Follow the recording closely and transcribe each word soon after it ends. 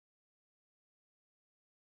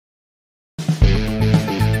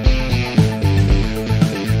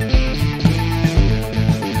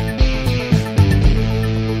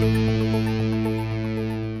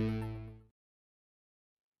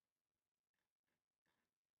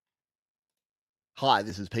Hi,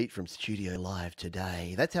 this is Pete from Studio Live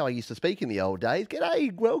today. That's how I used to speak in the old days.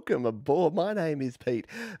 G'day, welcome aboard. My name is Pete.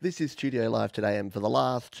 This is Studio Live today, and for the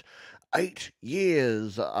last 8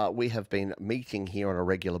 years, we have been meeting here on a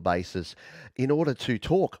regular basis in order to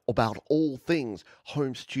talk about all things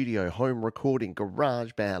home studio, home recording,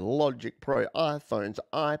 GarageBand, Logic Pro, iPhones,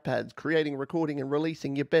 iPads, creating, recording, and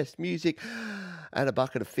releasing your best music, and a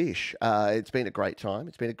bucket of fish. It's been a great time.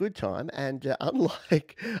 It's been a good time, and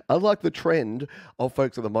unlike the trend of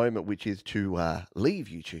folks at the moment, which is to leave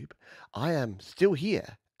YouTube, I am still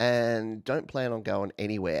here and don't plan on going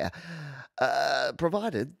anywhere,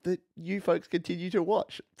 provided that you folks continue to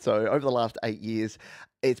watch. So, over the last 8 years,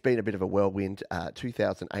 it's been a bit of a whirlwind.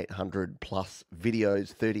 2,800 plus videos,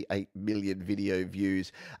 38 million video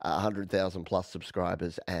views, 100,000 plus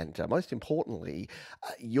subscribers, and most importantly,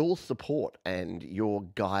 your support and your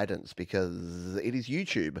guidance, because it is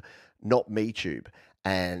YouTube, not MeTube.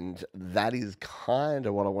 And that is kind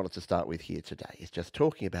of what I wanted to start with here today, is just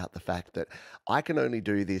talking about the fact that I can only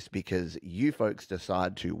do this because you folks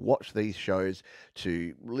decide to watch these shows,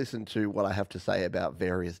 to listen to what I have to say about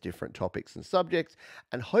various different topics and subjects,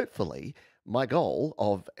 and hopefully my goal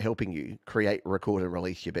of helping you create, record, and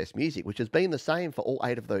release your best music, which has been the same for all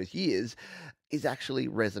 8 of those years, is actually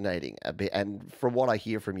resonating a bit. And from what I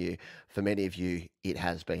hear from you, for many of you, it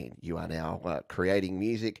has been. You are now creating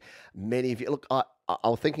music. Many of you, look, I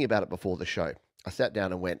was thinking about it before the show. I sat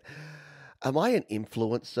down and went, am I an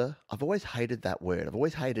influencer? I've always hated that word. I've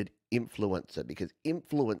always hated influencer because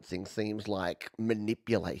influencing seems like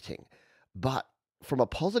manipulating. But from a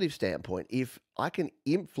positive standpoint, if I can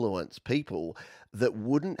influence people that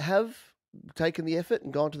wouldn't have taken the effort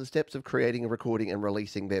and gone to the steps of creating and recording and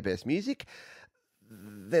releasing their best music,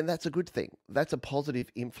 then that's a good thing. That's a positive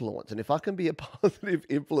influence. And if I can be a positive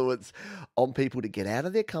influence on people to get out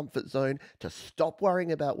of their comfort zone, to stop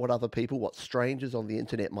worrying about what other people, what strangers on the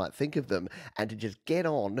internet might think of them, and to just get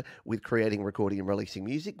on with creating, recording, and releasing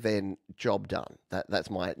music, then job done. That's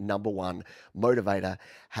my number one motivator,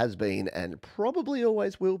 has been, and probably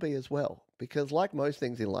always will be as well. Because like most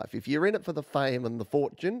things in life, if you're in it for the fame and the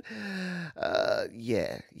fortune,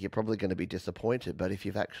 yeah, you're probably going to be disappointed. But if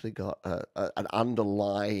you've actually got an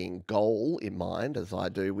underlying goal in mind, as I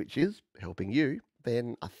do, which is helping you,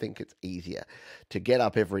 then I think it's easier to get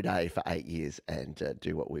up every day for 8 years and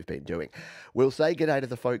do what we've been doing. We'll say g'day to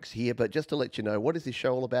the folks here, but just to let you know, what is this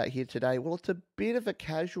show all about here today? Well, it's a bit of a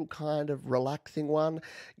casual kind of relaxing one.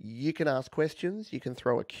 You can ask questions. You can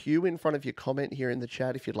throw a cue in front of your comment here in the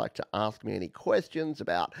chat if you'd like to ask me any questions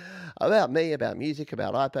about me, about music,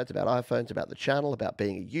 about iPads, about iPhones, about the channel, about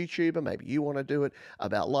being a YouTuber. Maybe you want to do it,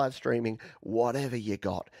 about live streaming, whatever you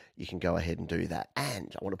got, you can go ahead and do that.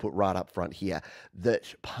 And I want to put right up front here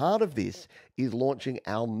that part of this is launching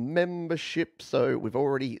our membership. So we've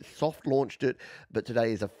already soft launched it, but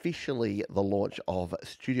today is officially the launch of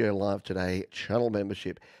Studio Live Today channel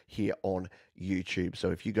membership here on YouTube.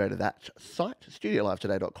 So if you go to that site,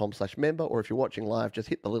 studiolivetoday.com/member, or if you're watching live, just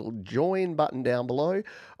hit the little join button down below.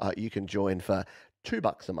 You can join for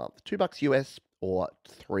 $2 a month, $2 US, or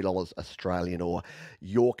 $3 Australian, or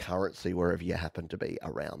your currency wherever you happen to be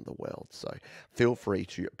around the world. So feel free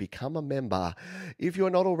to become a member if you're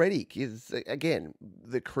not already, because again,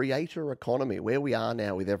 the creator economy, where we are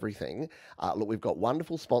now with everything, look, we've got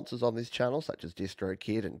wonderful sponsors on this channel, such as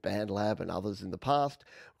DistroKid and BandLab and others in the past.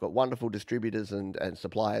 We've got wonderful distributors and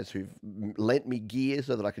suppliers who've lent me gear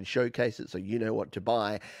so that I can showcase it so you know what to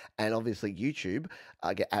buy. And obviously YouTube,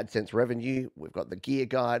 I get AdSense revenue. We've got the gear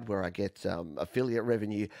guide where I get affiliate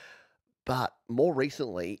revenue. But more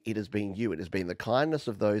recently, it has been you. It has been the kindness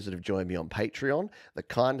of those that have joined me on Patreon, the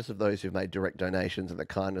kindness of those who've made direct donations, and the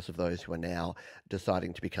kindness of those who are now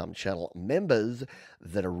deciding to become channel members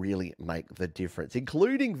that really make the difference,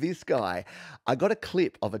 including this guy. I got a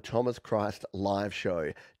clip of a Thomas Christ live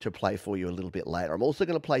show to play for you a little bit later. I'm also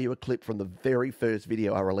going to play you a clip from the very first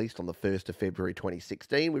video I released on the 1st of February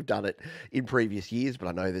 2016. We've done it in previous years, but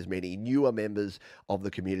I know there's many newer members of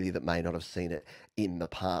the community that may not have seen it in the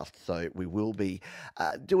past. So we will be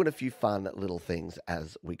doing a few fun little things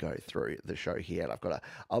as we go through the show here. And I've got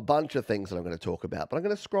a bunch of things that I'm going to talk about, but I'm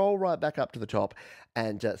going to scroll right back up to the top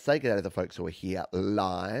and say g'day to the folks who are here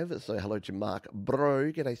live. So hello to Mark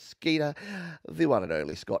Bro, g'day Skeeter, the one and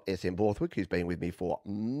only Scott S.M. Borthwick, who's been with me for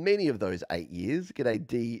many of those 8 years. G'day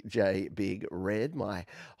DJ Big Red, my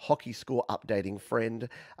hockey score updating friend.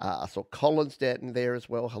 I saw Colin Stanton there as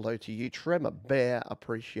well. Hello to you. Tremor Bear,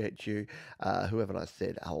 appreciate you. Who haven't I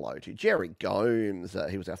said hello to? Jerry Gomes.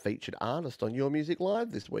 He was our featured artist on Your Music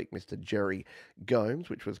Live this week, Mr. Jerry Gomes,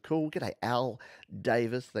 which was cool. G'day, Al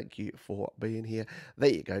Davis. Thank you for being here. There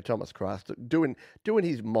you go, Thomas Christ, doing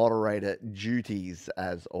his moderator duties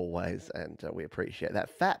as always, and we appreciate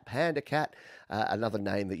that. Fat Panda Cat, another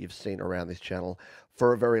name that you've seen around this channel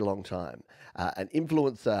for a very long time. An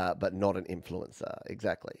influencer, but not an influencer.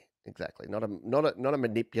 Exactly. Not a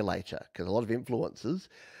manipulator, because a lot of influencers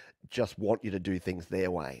just want you to do things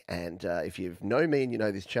their way. And if you know me and you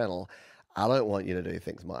know this channel, I don't want you to do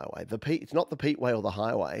things my way. It's not the Pete way or the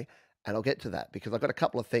highway, and I'll get to that because I've got a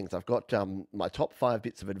couple of things. I've got my top 5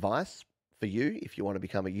 bits of advice for you if you want to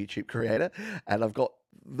become a YouTube creator, and I've got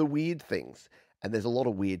the weird things. And there's a lot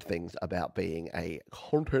of weird things about being a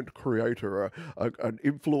content creator or an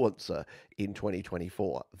influencer in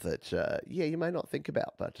 2024 that, you may not think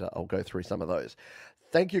about, but I'll go through some of those.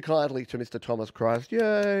 Thank you kindly to Mr. Thomas Christ.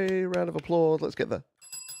 Yay, round of applause. Let's get the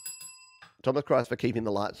Thomas Christ for keeping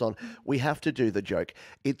the lights on. We have to do the joke.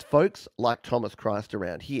 It's folks like Thomas Christ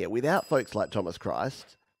around here. Without folks like Thomas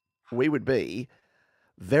Christ, we would be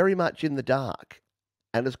very much in the dark.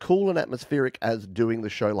 And as cool and atmospheric as doing the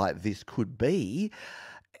show like this could be,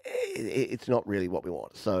 it's not really what we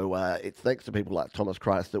want. So it's thanks to people like Thomas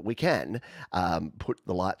Christ that we can put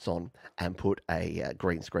the lights on and put a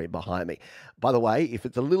green screen behind me. By the way, if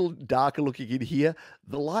it's a little darker looking in here,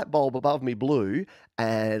 the light bulb above me blew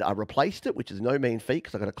and I replaced it, which is no mean feat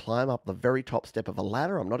because I've got to climb up the very top step of a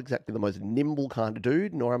ladder. I'm not exactly the most nimble kind of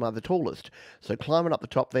dude, nor am I the tallest. So climbing up the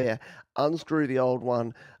top there, unscrew the old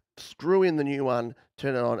one, screw in the new one,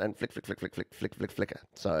 turn it on, and flick, flick, flick, flick, flick, flick, flick, flicker.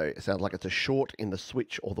 So it sounds like it's a short in the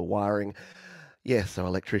switch or the wiring. Yeah, so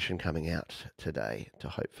electrician coming out today to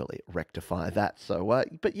hopefully rectify that. So,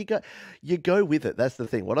 but you go with it. That's the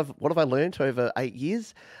thing. What have I learned over 8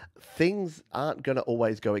 years? Things aren't going to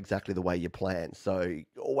always go exactly the way you plan. So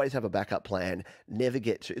always have a backup plan. Never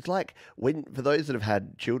get to. It's like for those that have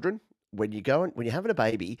had children, when you're having a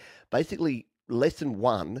baby, basically lesson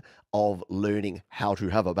 1 of learning how to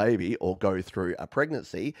have a baby or go through a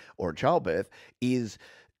pregnancy or a childbirth is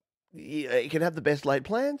you can have the best laid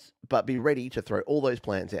plans, but be ready to throw all those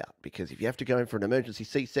plans out. Because if you have to go in for an emergency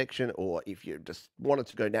C-section, or if you just wanted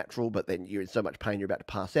to go natural, but then you're in so much pain you're about to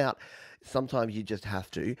pass out, sometimes you just have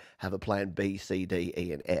to have a plan B, C, D,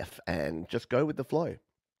 E, and F, and just go with the flow.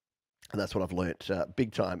 And that's what I've learnt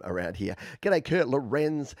big time around here. G'day, Kurt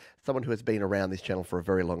Lorenz, someone who has been around this channel for a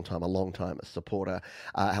very long time, a long-time supporter.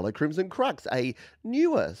 Hello, Crimson Crux, a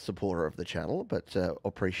newer supporter of the channel, but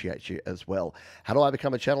appreciate you as well. How do I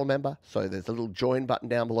become a channel member? So there's a little join button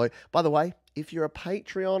down below. By the way, if you're a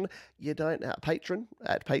patron at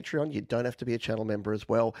Patreon, you don't have to be a channel member as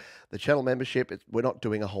well. The channel membership, we're not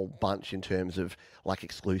doing a whole bunch in terms of like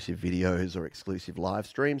exclusive videos or exclusive live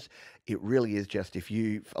streams. It really is just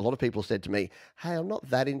a lot of people said to me, hey, I'm not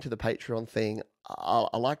that into the Patreon thing.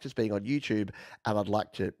 I like just being on YouTube, and I'd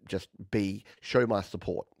like to just show my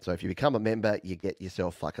support. So if you become a member, you get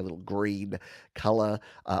yourself like a little green color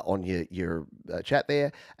on your chat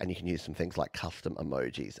there, and you can use some things like custom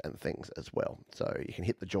emojis and things as well. So you can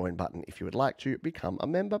hit the join button if you would like to become a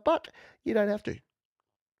member, but you don't have to.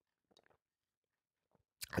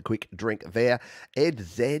 A quick drink there. Ed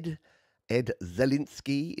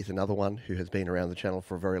Zelinsky is another one who has been around the channel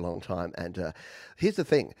for a very long time. And here's the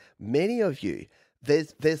thing. Many of you,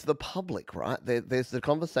 there's the public, right? There's the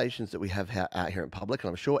conversations that we have out here in public, and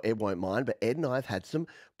I'm sure Ed won't mind, but Ed and I have had some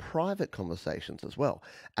private conversations as well.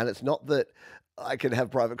 And it's not that I can have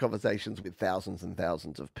private conversations with thousands and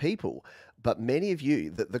thousands of people, but many of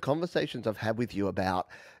you, the conversations I've had with you about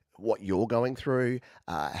what you're going through,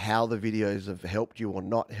 how the videos have helped you or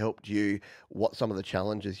not helped you, what some of the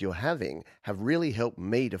challenges you're having have really helped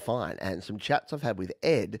me define. And some chats I've had with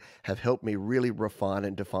Ed have helped me really refine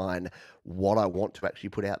and define what I want to actually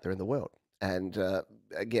put out there in the world. And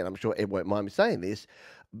again, I'm sure Ed won't mind me saying this,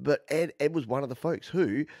 but Ed was one of the folks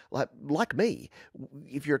who, like me,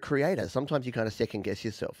 if you're a creator, sometimes you kind of second guess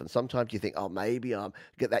yourself. And sometimes you think, oh, maybe I'm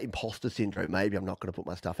get that imposter syndrome. Maybe I'm not going to put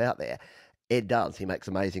my stuff out there. Ed does. He makes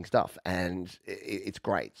amazing stuff, and it's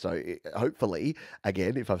great. So hopefully,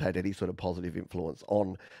 again, if I've had any sort of positive influence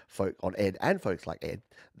on Ed and folks like Ed,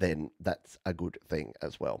 then that's a good thing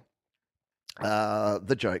as well.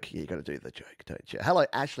 The joke. You got to do the joke, don't you? Hello,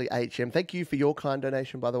 Ashley HM. Thank you for your kind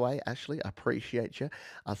donation, by the way, Ashley. I appreciate you.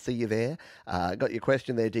 I'll see you there. Got your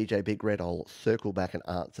question there, DJ Big Red. I'll circle back and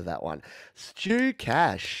answer that one. Stu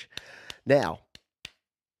Cash. Now,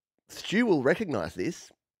 Stu will recognize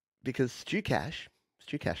this, because Stu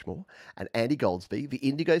Cashmore and Andy Goldsby, the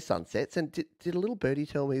Indigo Sunsets, and did a little birdie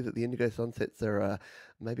tell me that the Indigo Sunsets are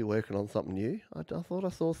maybe working on something new? I thought I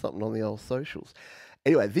saw something on the old socials.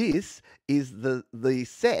 Anyway, this is the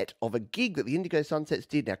set of a gig that the Indigo Sunsets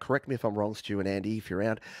did. Now, correct me if I'm wrong, Stu and Andy, if you're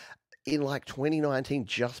around, in like 2019,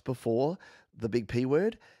 just before the big P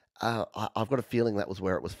word. I've got a feeling that was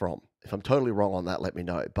where it was from. If I'm totally wrong on that, let me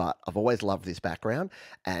know. But I've always loved this background,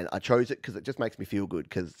 and I chose it because it just makes me feel good,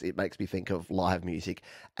 because it makes me think of live music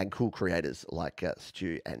and cool creators like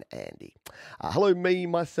Stu and Andy. Hello, me,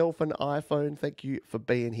 myself, and iPhone. Thank you for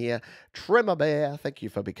being here. Tremor Bear, thank you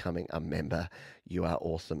for becoming a member. You are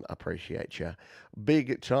awesome. Appreciate you.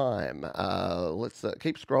 Big time. Let's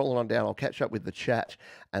keep scrolling on down. I'll catch up with the chat,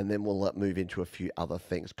 and then we'll move into a few other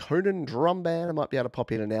things. Conan Drum Band, I might be able to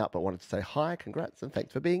pop in and out, but wanted to say hi, congrats, and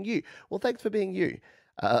thanks for being you. Well, thanks for being you.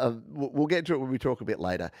 We'll get to it when we talk a bit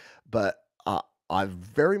later, but I've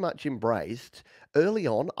very much embraced. Early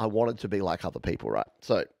on, I wanted to be like other people, right?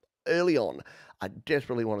 So early on, I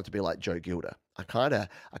desperately wanted to be like Joe Gilder. I kind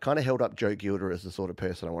of held up Joe Gilder as the sort of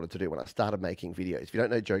person I wanted to do when I started making videos. If you don't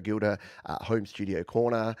know Joe Gilder, Home Studio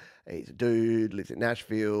Corner, he's a dude, lives in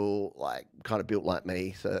Nashville, like kind of built like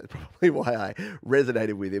me. So that's probably why I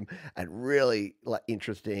resonated with him, and really like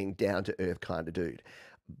interesting, down to earth kind of dude.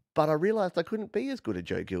 But I realized I couldn't be as good a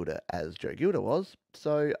Joe Gilder as Joe Gilder was,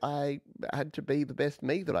 so I had to be the best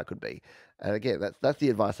me that I could be. And again, that's the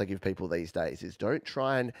advice I give people these days: is don't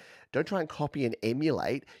try and copy and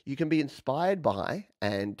emulate. You can be inspired by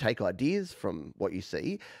and take ideas from what you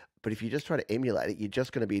see, but if you just try to emulate it, you're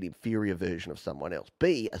just going to be an inferior version of someone else.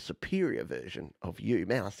 Be a superior version of you.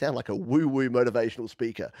 Man, I sound like a woo-woo motivational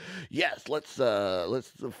speaker. Yes, let's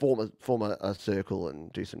form a circle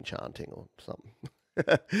and do some chanting or something.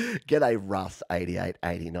 G'day Russ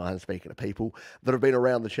 8889. Speaking of people that have been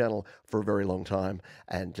around the channel for a very long time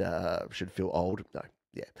and should feel old. No,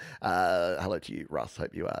 yeah. Hello to you, Russ.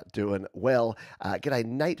 Hope you are doing well. G'day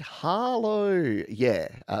Nate Harlow. Yeah,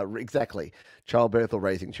 exactly. Childbirth or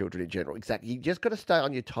raising children in general. Exactly. You just got to stay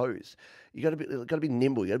on your toes. You got to be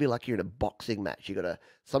nimble. You got to be like you're in a boxing match. You got to.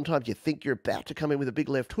 Sometimes you think you're about to come in with a big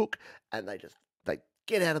left hook, and they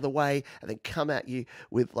get out of the way and then come at you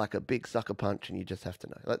with like a big sucker punch, and you just have to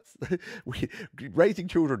know. Raising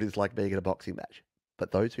children is like being in a boxing match,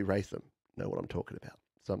 but those who raise them know what I'm talking about.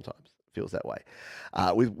 Sometimes it feels that way.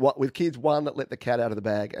 With kids, one, let the cat out of the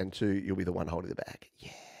bag, and two, you'll be the one holding the bag. Yeah.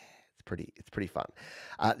 It's pretty fun.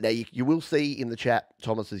 Now, you will see in the chat,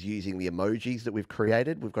 Thomas is using the emojis that we've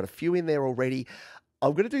created. We've got a few in there already.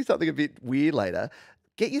 I'm going to do something a bit weird later.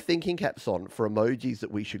 Get your thinking caps on for emojis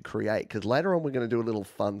that we should create, because later on we're going to do a little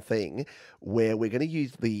fun thing where we're going to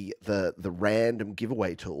use the random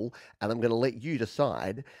giveaway tool, and I'm going to let you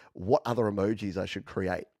decide what other emojis I should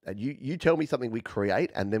create. And you tell me something we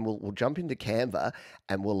create, and then we'll jump into Canva,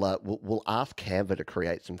 and we'll ask Canva to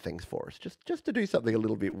create some things for us, just to do something a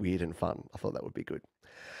little bit weird and fun. I thought that would be good.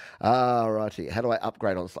 Righty. How do I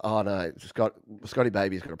upgrade on? Oh no, Scotty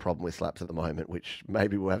Baby's got a problem with slaps at the moment, which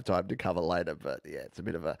maybe we'll have time to cover later. But yeah, it's a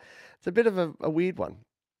bit of a weird one.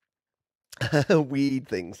 Weird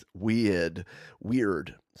things. Weird.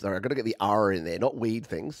 Sorry, I've got to get the R in there, not weird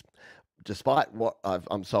things. Despite what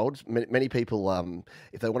I'm sold, many people,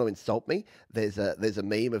 if they want to insult me, there's a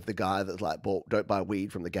meme of the guy that's like, don't buy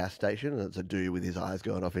weed from the gas station, and it's a dude with his eyes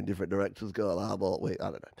going off in different directions, going, weed.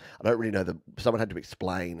 I don't know. I don't really know. Someone had to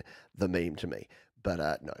explain the meme to me.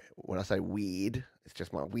 But no, when I say weird, it's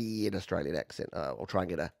just my weird Australian accent. I'll try and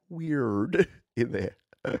get a weird in there.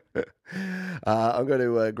 I'm going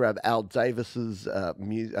to grab Al Davis's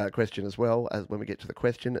question as well, as when we get to the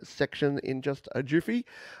question section in just a jiffy.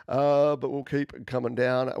 But we'll keep coming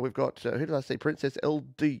down. We've got, who did I see? Princess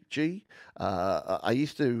LDG. I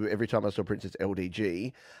used to, every time I saw Princess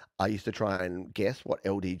LDG, I used to try and guess what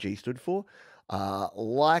LDG stood for.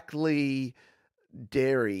 Likely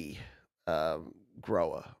dairy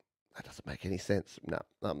grower. That doesn't make any sense. No,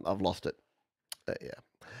 I've lost it.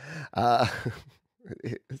 Yeah.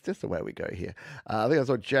 It's just the way we go here. I think I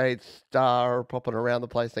saw Jade Star popping around the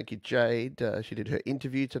place. Thank you, Jade. She did her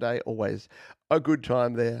interview today. Always a good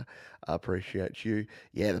time there. I appreciate you.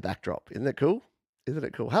 Yeah, the backdrop. Isn't it cool? Isn't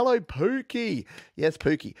it cool? Hello, Pookie. Yes,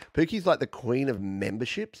 Pookie. Pookie's like the queen of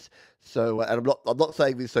memberships. So, and I'm not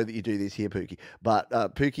saying this so that you do this here, Pookie, but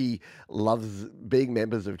Pookie loves being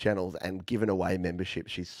members of channels and giving away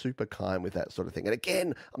memberships. She's super kind with that sort of thing. And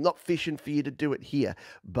again, I'm not fishing for you to do it here,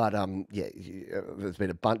 but yeah, there's been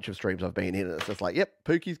a bunch of streams I've been in, and it's just like, yep,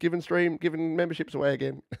 Pookie's giving memberships away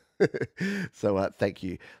again. So thank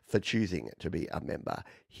you for choosing to be a member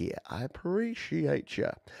here. I appreciate you.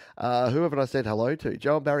 Who haven't I said hello to?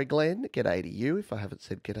 Joe and Barry Glenn, g'day to you if I haven't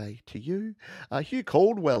said g'day to you. Hugh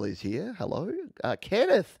Caldwell is here. Hello.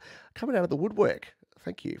 Kenneth, coming out of the woodwork.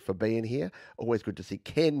 Thank you for being here. Always good to see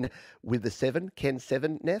Ken with the 7. Ken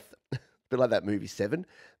 7, Neth. bit like that movie Seven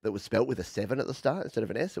that was spelt with a 7 at the start instead of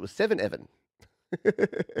an S. It was Seven Evan.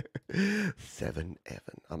 Seven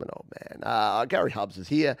Evan. I'm an old man. Gary Hubbs is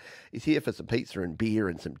here. He's here for some pizza and beer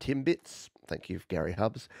and some Timbits. Thank you, Gary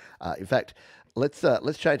Hubbs. In fact, let's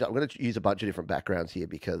change up. I'm going to use a bunch of different backgrounds here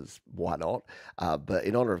because why not? But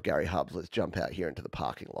in honor of Gary Hubbs, let's jump out here into the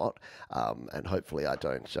parking lot, and hopefully I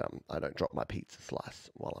don't drop my pizza slice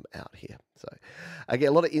while I'm out here. So again,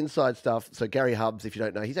 a lot of inside stuff. So Gary Hubbs, if you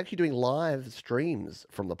don't know, he's actually doing live streams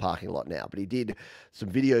from the parking lot now. But he did some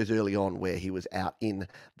videos early on where he was out in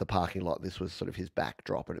the parking lot. This was sort of his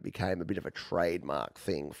backdrop, and it became a bit of a trademark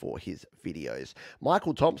thing for his videos.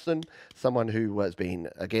 Michael Thompson, someone who has been,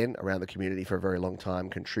 again, around the community for a very long time,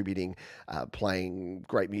 contributing, playing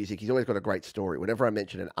great music. He's always got a great story. Whenever I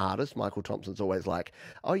mention an artist, Michael Thompson's always like,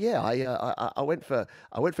 "Oh yeah, I went for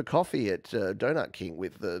coffee at Donut King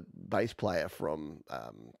with the bass player from."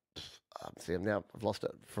 See, I've lost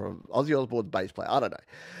it, from Ozzy Osbourne's bass player. I don't know.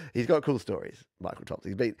 He's got cool stories, Michael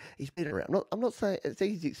Thompson. He's been around. I'm not saying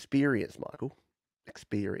he's experienced, Michael.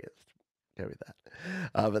 Experienced. Go with that.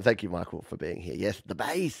 But thank you, Michael, for being here. Yes, the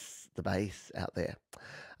bass out there.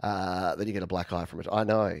 Then you get a black eye from it. I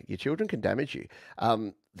know, your children can damage you.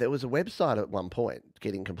 There was a website at one point,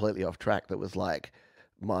 getting completely off track, that was like,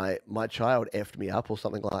 my child effed me up or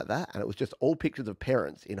something like that, and it was just all pictures of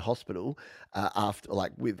parents in hospital after,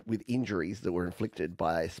 like, with injuries that were inflicted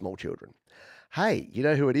by small children. Hey, you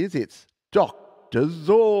know who it is? It's Doctor's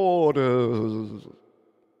Orders.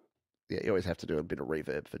 Yeah, you always have to do a bit of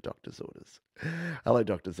reverb for Doctor's Orders. Hello,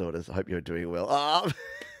 Doctor's Orders. I hope you're doing well.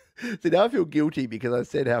 See, now I feel guilty because I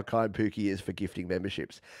said how kind Pookie is for gifting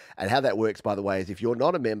memberships. And how that works, by the way, is if you're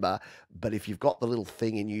not a member, but if you've got the little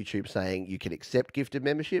thing in YouTube saying you can accept gifted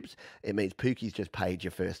memberships, it means Pookie's just paid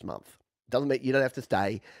your first month. Doesn't mean you don't have to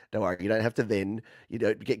stay. Don't worry. You don't have to then, you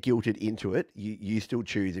don't get guilted into it. You still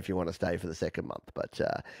choose if you want to stay for the second month. But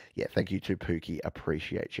yeah, thank you to Pookie.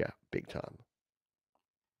 Appreciate you big time.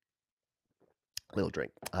 Little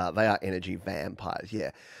drink. They are energy vampires.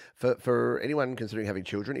 Yeah. For anyone considering having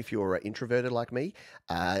children, if you're introverted like me,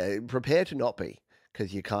 prepare to not be,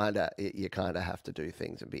 because you kind of have to do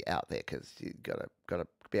things and be out there, because you gotta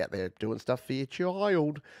be out there doing stuff for your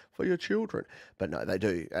child, for your children. But no, they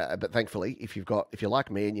do. But thankfully, if you're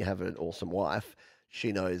like me and you have an awesome wife,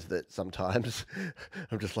 she knows that sometimes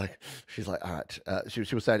I'm just like, she's like, all right. She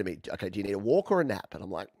will say to me, okay, do you need a walk or a nap? And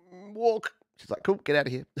I'm like, walk. She's like, cool, get out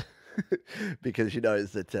of here. Because she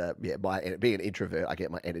knows that, being an introvert, I get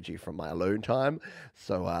my energy from my alone time.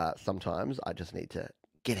 So sometimes I just need to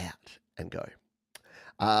get out and go.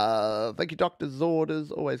 Thank you, Dr. Zorders.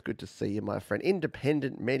 Always good to see you, my friend.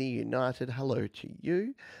 Independent, many united. Hello to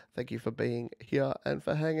you. Thank you for being here and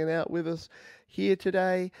for hanging out with us here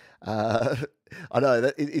today. I know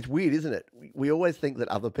that it's weird, isn't it? We always think that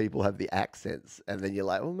other people have the accents, and then you're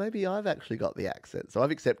like, well, maybe I've actually got the accent. So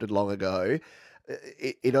I've accepted long ago.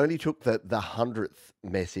 It only took the 100th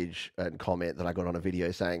message and comment that I got on a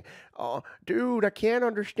video saying, "Oh, dude, I can't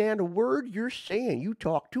understand a word you're saying. You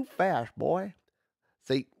talk too fast, boy."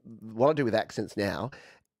 See, what I do with accents now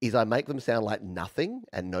is I make them sound like nothing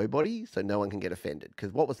and nobody, so no one can get offended.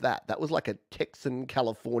 Because what was that? That was like a Texan,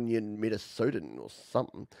 Californian, Minnesotan or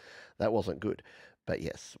something. That wasn't good. But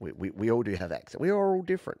yes, we all do have accents. We are all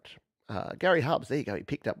different. Gary Hubbs, there you go. He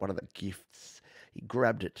picked up one of the gifts. He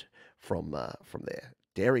grabbed it from there.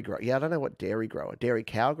 Dairy grower. Yeah, I don't know what dairy grower. Dairy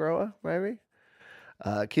cow grower, maybe?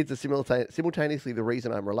 Kids are simultaneously the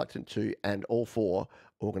reason I'm reluctant to and all for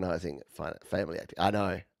organising family activity.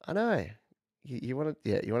 I know. You want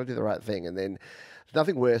to do the right thing, and then there's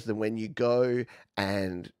nothing worse than when you go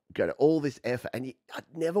to all this effort, and I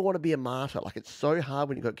never want to be a martyr. Like, it's so hard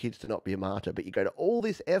when you've got kids to not be a martyr, but you go to all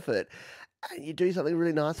this effort and you do something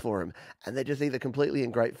really nice for them, and they're just either completely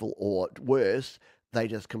ungrateful or worse, they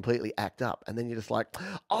just completely act up. And then you're just like,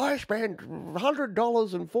 I spent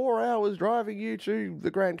 $100 and 4 hours driving you to the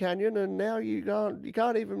Grand Canyon, and now you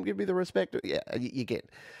can't even give me the respect. Yeah,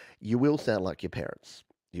 you will sound like your parents.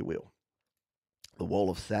 You will. The wall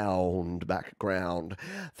of sound background.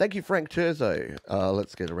 Thank you, Frank Terzo.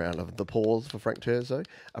 Let's get a round of applause for Frank Terzo.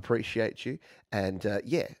 Appreciate you. And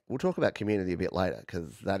we'll talk about community a bit later,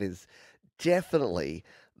 because that is definitely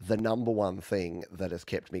the number one thing that has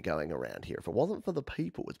kept me going around here. If it wasn't for the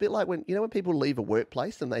people, it's a bit like when people leave a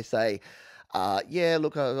workplace and they say,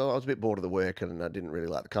 look, I was a bit bored of the work and I didn't really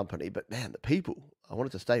like the company, but man, the people, I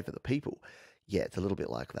wanted to stay for the people. Yeah, it's a little bit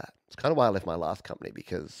like that. It's kind of why I left my last company,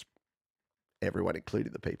 because everyone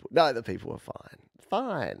included the people. No, the people were fine.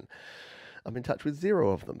 Fine. I'm in touch with 0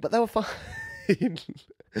 of them, but they were fine.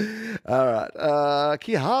 All right.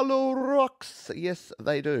 Kihalo rocks. Yes,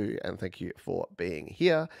 they do. And thank you for being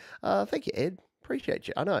here. Thank you, Ed. Appreciate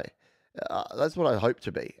you. I know. That's what I hope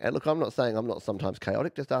to be. And look, I'm not saying I'm not sometimes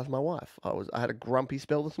chaotic. Just ask my wife. I had a grumpy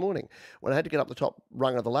spell this morning when I had to get up the top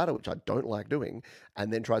rung of the ladder, which I don't like doing,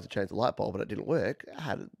 and then tried to change the light bulb, and it didn't work.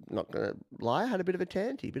 Not gonna lie, I had a bit of a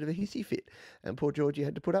tanty, bit of a hissy fit, and poor Georgie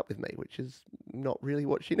had to put up with me, which is not really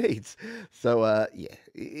what she needs. So yeah,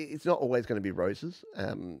 it's not always going to be roses,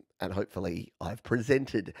 and hopefully I've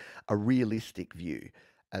presented a realistic view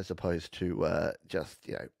as opposed to just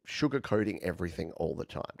sugarcoating everything all the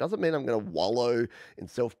time. Doesn't mean I'm going to wallow in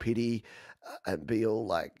self pity and be all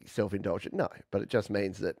like self indulgent. No, but it just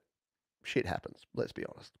means that shit happens. Let's be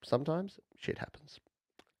honest. Sometimes shit happens.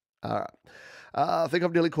 All right. I think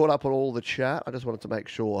I've nearly caught up on all the chat. I just wanted to make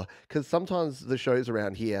sure because sometimes the shows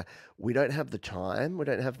around here we don't have the time, we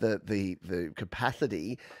don't have the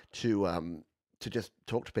capacity to just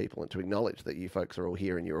talk to people and to acknowledge that you folks are all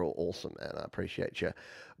here and you're all awesome, and I appreciate you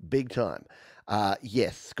big time.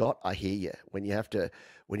 Yes, Scott, I hear you. When you have to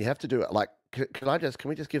do it, like, can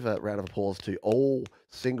we just give a round of applause to all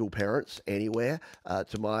single parents anywhere,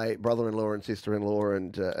 to my brother-in-law and sister-in-law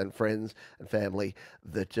and friends and family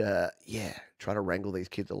that yeah, try to wrangle these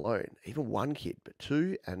kids alone. Even one kid, but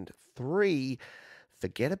two and three,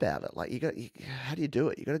 forget about it. Like how do you do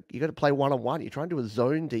it? You got to play one on one. You try and do a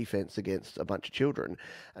zone defense against a bunch of children.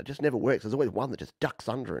 It just never works. There's always one that just ducks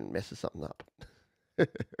under and messes something up.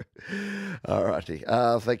 All righty.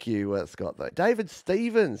 Thank you, Scott. Though David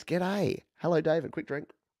Stevens, g'day. Hello, David. Quick drink.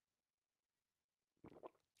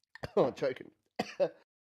 Oh, I'm choking.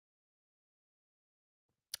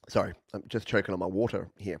 Sorry, I'm just choking on my water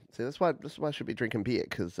here. See, that's why I should be drinking beer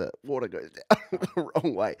because water goes down the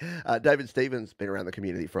wrong way. David Stevens been around the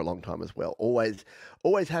community for a long time as well.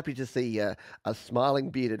 Always happy to see a smiling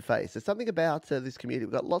bearded face. There's something about this community.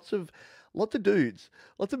 We've got lots of dudes,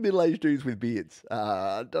 lots of middle-aged dudes with beards.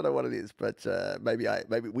 I don't know what it is, but maybe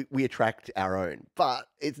we attract our own. But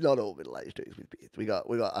it's not all middle-aged dudes with beards. We got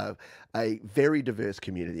a very diverse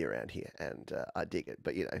community around here, and I dig it.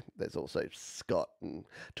 But there's also Scott and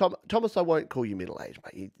Thomas. I won't call you middle-aged,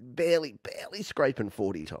 mate. You're barely scraping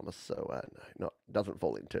 40, Thomas. So no, doesn't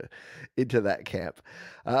fall into that camp.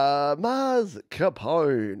 Mars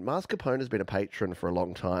Capone. Mars Capone has been a patron for a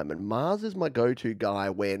long time, and Mars is my go-to guy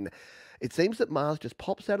when it seems that Mars just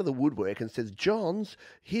pops out of the woodwork and says, Johns,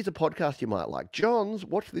 here's a podcast you might like. Johns,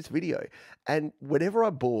 watch this video. And whenever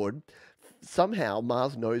I'm bored, somehow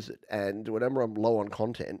Mars knows it. And whenever I'm low on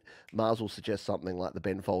content, Mars will suggest something like the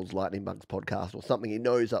Ben Folds Lightning Bugs podcast or something he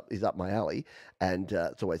knows is up my alley. And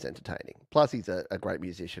it's always entertaining. Plus, he's a great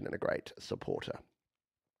musician and a great supporter.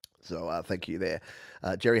 So thank you there.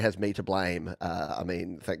 Jerry has me to blame. I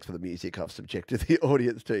mean, thanks for the music I've subjected the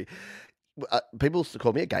audience to. People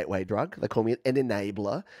call me a gateway drug. They call me an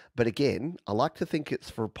enabler. But again, I like to think it's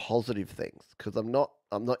for positive things because I'm not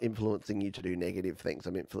influencing you to do negative things.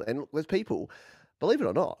 And look, there's people, believe it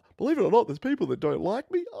or not, there's people that don't like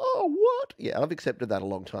me. Oh, what? Yeah, I've accepted that a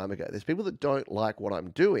long time ago. There's people that don't like what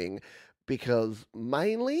I'm doing because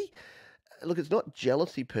mainly, look, it's not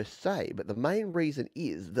jealousy per se, but the main reason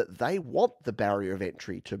is that they want the barrier of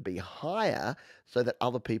entry to be higher so that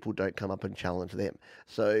other people don't come up and challenge them.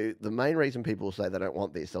 So the main reason people say they don't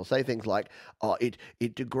want this, they'll say things like, oh, it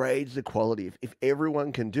degrades the quality. If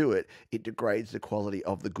everyone can do it, it degrades the quality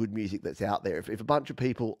of the good music that's out there. If a bunch of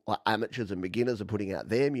people, like amateurs and beginners, are putting out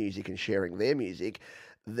their music and sharing their music,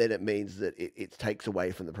 then it means that it takes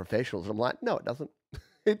away from the professionals. And I'm like, no, it doesn't.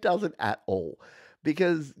 It doesn't at all.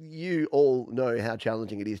 Because you all know how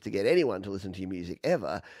challenging it is to get anyone to listen to your music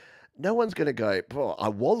ever. No one's going to go, oh, I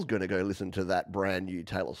was going to go listen to that brand new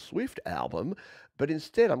Taylor Swift album, but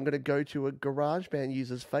instead I'm going to go to a GarageBand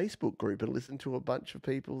users Facebook group and listen to a bunch of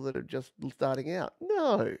people that are just starting out.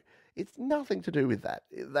 No, it's nothing to do with that.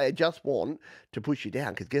 They just want to push you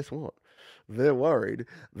down because guess what? They're worried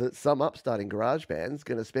that some upstarting garage band's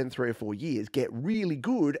going to spend 3 or 4 years, get really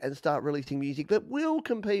good, and start releasing music that will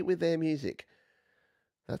compete with their music.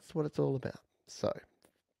 That's what it's all about. So,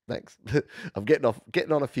 thanks. I'm getting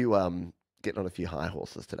on a few high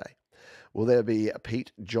horses today. Will there be a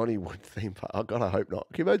Pete Johnny Wood theme park? Oh God, I hope not.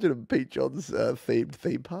 Can you imagine a Pete John's themed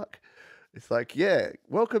theme park? It's like, yeah,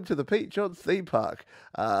 welcome to the Pete Johns theme park.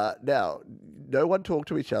 Now, no one talk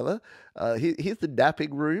to each other. Here's the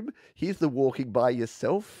napping room. Here's the walking by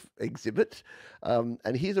yourself exhibit.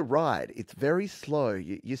 And here's a ride. It's very slow.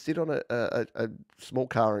 You sit on a small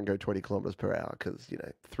car and go 20 kilometers per hour because,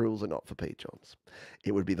 thrills are not for Pete Johns.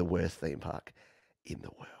 It would be the worst theme park in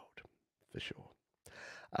the world, for sure.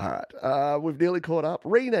 All right. We've nearly caught up.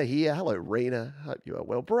 Rena here. Hello, Rena. Hope you are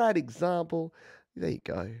well. Brad Example. There you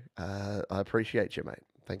go. I appreciate you, mate.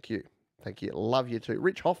 Thank you. Thank you. Love you too.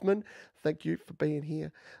 Rich Hoffman, thank you for being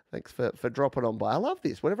here. Thanks for dropping on by. I love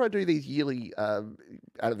this. Whenever I do these yearly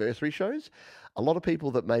anniversary shows, a lot of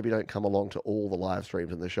people that maybe don't come along to all the live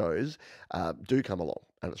streams and the shows do come along,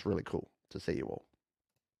 and it's really cool to see you all.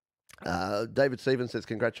 David Stevens says,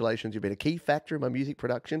 congratulations. You've been a key factor in my music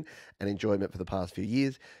production and enjoyment for the past few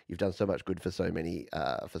years. You've done so much good for so many,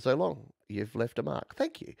 for so long. You've left a mark.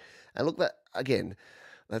 Thank you. And look, that again,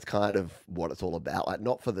 that's kind of what it's all about. Like,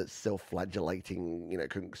 not for the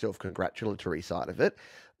self-flagellating, self-congratulatory side of it,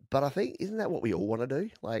 but I think isn't that what we all want to do?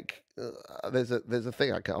 Like, there's a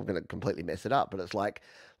thing I'm going to completely mess it up, but it's like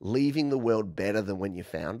leaving the world better than when you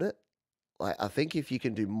found it. Like, I think if you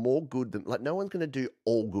can do more good than, like, no one's going to do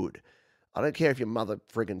all good. I don't care if your mother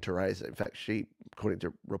friggin' Teresa, in fact, she, according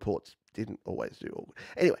to reports, didn't always do all good.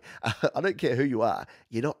 Anyway, I don't care who you are,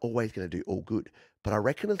 you're not always going to do all good. But I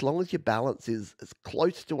reckon as long as your balance is as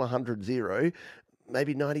close to 100-0,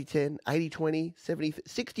 maybe 90-10, 80-20, 70,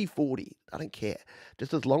 60-40, I don't care.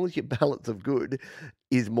 Just as long as your balance of good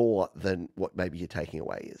is more than what maybe you're taking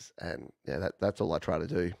away is. And yeah, that's all I try to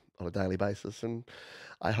do on a daily basis, and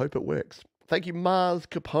I hope it works. Thank you, Mars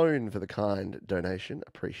Capone, for the kind donation.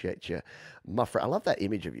 Appreciate you, my friend. I love that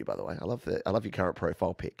image of you, by the way. I love your current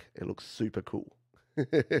profile pic. It looks super cool.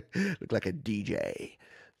 Look like a DJ.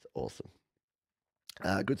 It's awesome.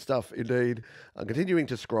 Good stuff indeed. I'm continuing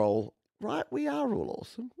to scroll. Right, we are all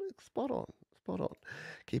awesome. Spot on, spot on.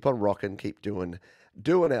 Keep on rocking. Keep doing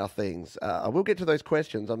our things. I will get to those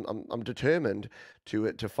questions. I'm determined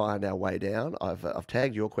to find our way down. I've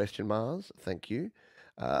tagged your question, Mars. Thank you.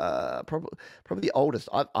 Probably the oldest.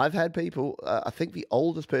 I've had people. I think the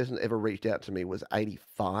oldest person that ever reached out to me was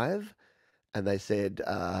 85, and they said,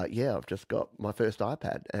 "Yeah, I've just got my first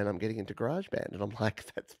iPad, and I'm getting into GarageBand." And I'm like,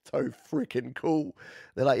 "That's so freaking cool."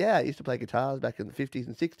 They're like, "Yeah, I used to play guitars back in the 50s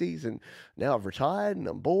and 60s, and now I've retired, and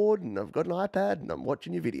I'm bored, and I've got an iPad, and I'm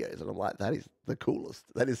watching your videos." And I'm like, "That is the coolest.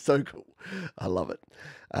 That is so cool. I love it."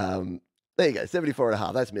 There you go, 74 and a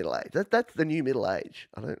half. That's middle age. That's the new middle age.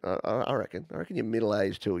 I reckon. I reckon you're middle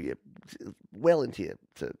age till you're well into your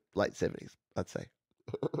to late 70s, I'd say.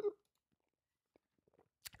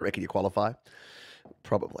 Reckon you qualify?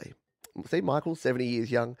 Probably. See, Michael, 70 years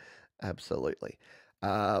young? Absolutely.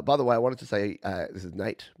 By the way, I wanted to say, this is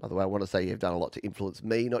Nate. By the way, I want to say you've done a lot to influence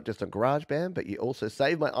me, not just on GarageBand, but you also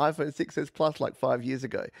saved my iPhone 6s Plus like 5 years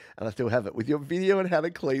ago, and I still have it with your video on how to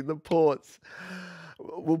clean the ports.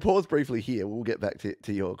 We'll pause briefly here. We'll get back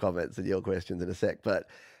to your comments and your questions in a sec. But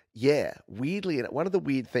yeah, weirdly, one of the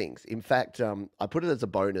weird things, in fact, I put it as a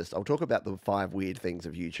bonus. I'll talk about the 5 weird things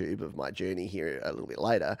of YouTube of my journey here a little bit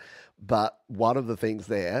later. But one of the things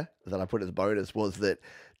there that I put as a bonus was that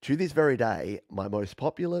to this very day, my most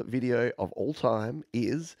popular video of all time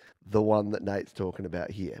is the one that Nate's talking about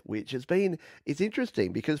here, which it's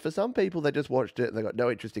interesting because for some people, they just watched it and they got no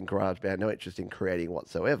interest in GarageBand, no interest in creating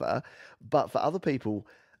whatsoever. But for other people,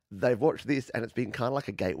 they've watched this and it's been kind of like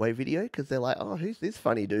a gateway video because they're like, "Oh, who's this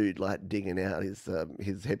funny dude like digging out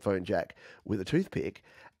his headphone jack with a toothpick?"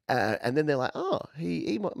 And then they're like, "Oh,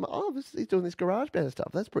 he's doing this GarageBand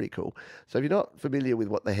stuff. That's pretty cool." So if you're not familiar with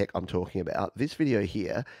what the heck I'm talking about, this video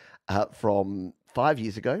here from 5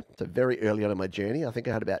 years ago, so very early on in my journey, I think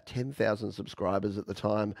I had about 10,000 subscribers at the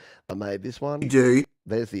time I made this one.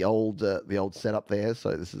 There's the old setup there.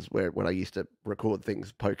 So this is when I used to record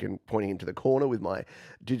things pointing into the corner with my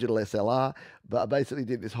digital SLR. But I basically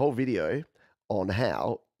did this whole video on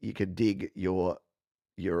how you could dig your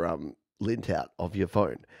lint out of your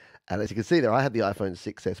phone. And as you can see there, I had the iPhone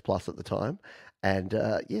 6s Plus at the time, and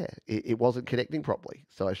it wasn't connecting properly.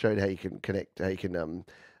 So I showed how you can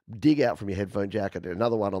dig out from your headphone jack. I did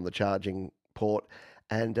another one on the charging port,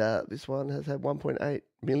 and this one has had 1.8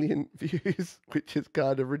 million views, which is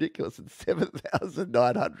kind of ridiculous, and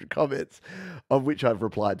 7,900 comments, of which I've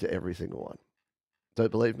replied to every single one.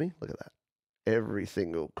 Don't believe me? Look at that. Every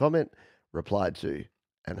single comment replied to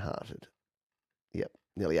and hearted. Yep,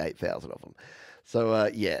 nearly 8,000 of them. So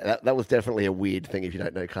that was definitely a weird thing if you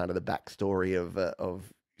don't know kind of the backstory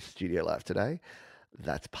of Studio Live today.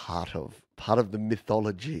 That's part of the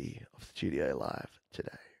mythology of Studio Live today.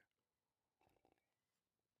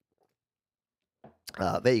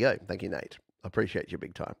 There you go. Thank you, Nate. I appreciate you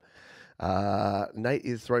big time. Nate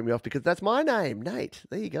is throwing me off because that's my name, Nate.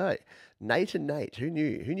 There you go. Nate and Nate. Who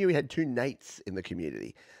knew? Who knew we had 2 Nates in the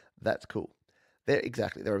community? That's cool. There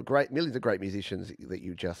are millions of great musicians that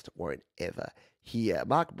you just won't ever hear.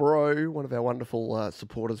 Mark Bro, one of our wonderful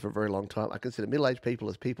supporters for a very long time. I consider middle-aged people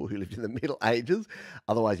as people who lived in the Middle Ages.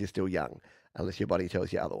 Otherwise, you're still young, unless your body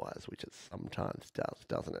tells you otherwise, which it sometimes does,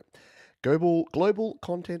 doesn't it? Global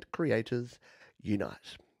content creators,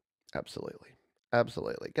 unite. Absolutely.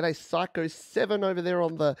 Absolutely. G'day, Psycho7 over there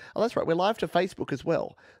on the. Oh, that's right. We're live to Facebook as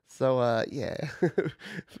well. So, yeah,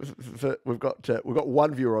 we've got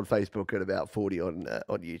one viewer on Facebook and about 40 on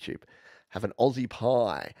YouTube. Have an Aussie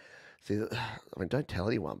pie. See, I mean, don't tell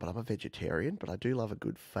anyone, but I'm a vegetarian. But I do love a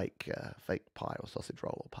good fake pie or sausage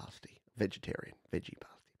roll or pasty. Vegetarian, veggie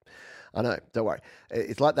pasty. I know. Don't worry.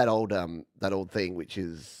 It's like that old thing, which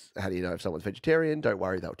is, how do you know if someone's vegetarian? Don't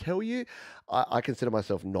worry, they'll tell you. I consider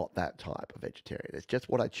myself not that type of vegetarian. It's just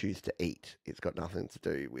what I choose to eat. It's got nothing to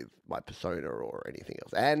do with my persona or anything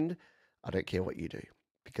else. And I don't care what you do,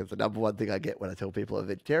 because the number one thing I get when I tell people I'm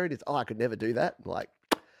vegetarian is, "Oh, I could never do that." I'm like,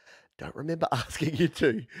 don't remember asking you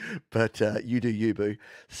to, but you do you, boo.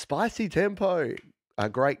 Spicy Tempo, a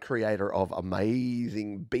great creator of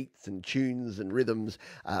amazing beats and tunes and rhythms.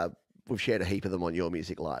 We've shared a heap of them on Your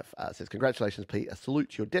Music Live. Says, congratulations, Pete. A salute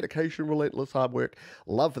to your dedication, relentless hard work,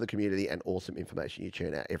 love for the community, and awesome information you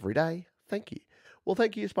churn out every day. Thank you. Well,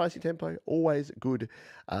 thank you, Spicy Tempo. Always good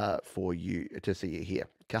for you to see you here.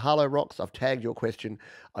 Kahalo Rocks, I've tagged your question.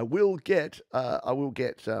 I will get to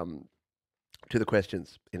the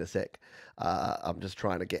questions in a sec. I'm just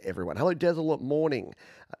trying to get everyone. Hello, Desolate Morning,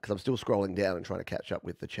 because I'm still scrolling down and trying to catch up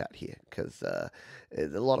with the chat here, because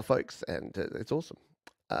there's a lot of folks, and it's awesome.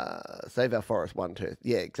 Save Our Forest, one tooth.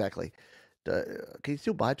 Yeah, exactly. Can you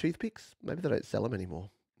still buy toothpicks? Maybe they don't sell them anymore.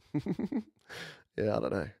 Yeah, I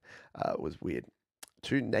don't know. It was weird.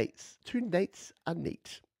 Two Nates are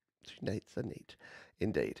neat. Two Nates are neat.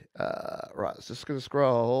 Indeed. Right, so just going to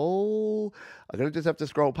scroll. I'm going to just have to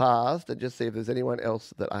scroll past and just see if there's anyone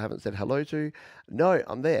else that I haven't said hello to. No,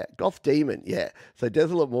 I'm there. Goth Demon, yeah. So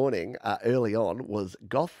Desolate Morning early on was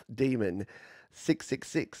Goth Demon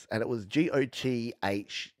 666, and it was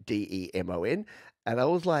GOTHDEMON. And I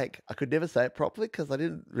was like, I could never say it properly because I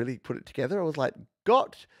didn't really put it together. I was like,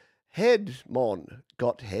 Got Headmon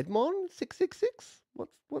 666.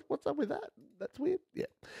 What's up with that? That's weird. Yeah.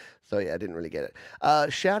 So yeah, I didn't really get it.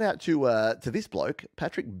 Shout out to this bloke,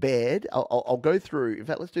 Patrick Baird. I'll go through. In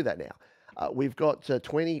fact, let's do that now. We've got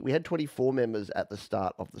 20. We had 24 members at the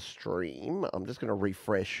start of the stream. I'm just going to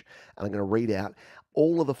refresh, and I'm going to read out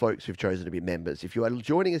all of the folks who've chosen to be members. If you are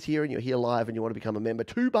joining us here and you're here live and you want to become a member,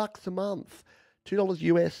 $2 a month. $2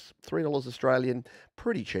 US, $3 Australian,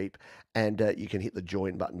 pretty cheap. And you can hit the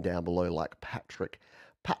join button down below like Patrick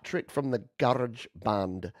from the Garage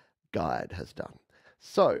Band Guide has done.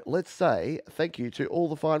 So let's say thank you to all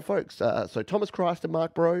the fine folks. So Thomas Christ and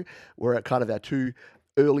Mark Bro were kind of our two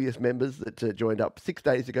earliest members that joined up 6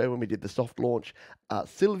 days ago when we did the soft launch.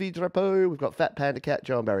 Sylvie Drapeau, we've got Fat Panda Cat,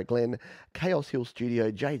 Joe and Barry Glenn, Chaos Hill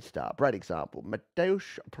Studio, Jade Star, Brad Example,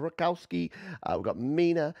 Mateusz Prokowski, we've got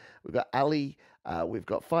Mina, we've got Ali, we've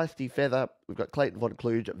got Feisty Feather, we've got Clayton Von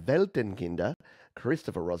Kluge, Weltenkinder,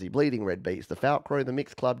 Christopher Rossi, Bleeding Red Beast, The Falcrow, The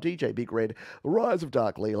Mix Club, DJ Big Red, Rise of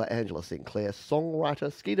Dark Leela, Angela Sinclair,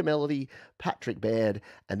 Songwriter, Skeeter Melody, Patrick Baird,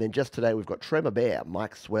 and then just today we've got Tremor Bear,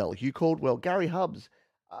 Mike Swell, Hugh Caldwell, Gary Hubbs,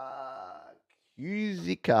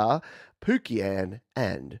 Huzika, Pukian,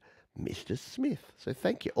 and Mr. Smith. So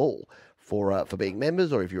thank you all for being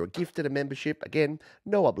members, or if you're gifted a membership, again,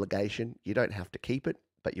 no obligation. You don't have to keep it,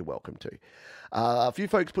 but you're welcome to. A few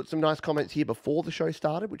folks put some nice comments here before the show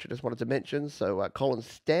started, which I just wanted to mention. So Colin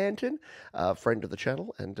Stanton, friend of the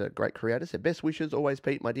channel and a great creator, said, best wishes, always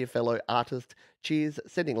Pete, my dear fellow artist. Cheers,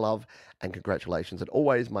 sending love and congratulations. And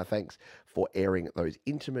always my thanks for airing those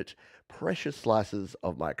intimate, precious slices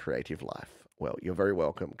of my creative life. Well, you're very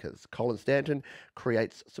welcome, because Colin Stanton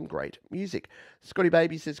creates some great music. Scotty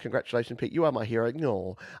Baby says, congratulations, Pete. You are my hero.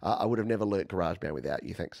 No, I would have never learnt GarageBand without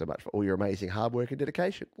you. Thanks so much for all your amazing hard work and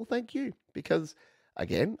dedication. Well, thank you, because,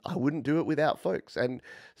 again, I wouldn't do it without folks. And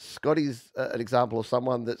Scotty's an example of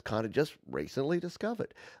someone that's kind of just recently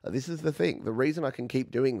discovered. This is the thing. The reason I can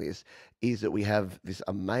keep doing this is that we have this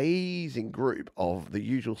amazing group of the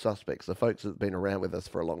usual suspects, the folks that have been around with us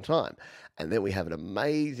for a long time. And then we have an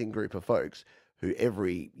amazing group of folks who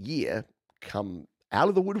every year come out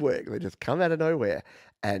of the woodwork. They just come out of nowhere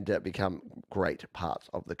and become great parts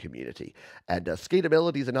of the community. And Skeeter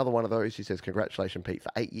Melody is another one of those who says, congratulations, Pete,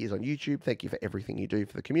 for 8 years on YouTube. Thank you for everything you do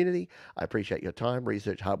for the community. I appreciate your time,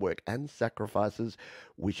 research, hard work, and sacrifices.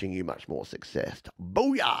 Wishing you much more success.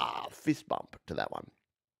 Booyah! Fist bump to that one.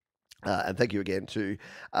 And thank you again to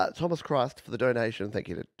Thomas Christ for the donation. Thank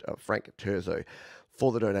you to Frank Terzo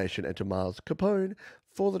for the donation, and to Mars Capone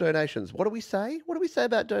for the donations. What do we say? What do we say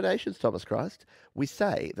about donations, Thomas Christ? We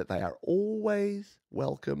say that they are always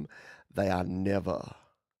welcome. They are never,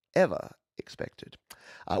 ever expected.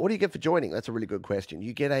 What do you get for joining? That's a really good question.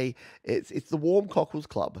 You get it's the Warm Cockles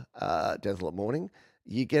Club, Desolate Morning.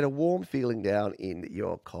 you get a warm feeling down in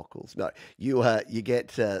your cockles. No, you get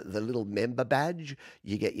the little member badge.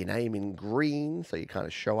 You get your name in green, so you kind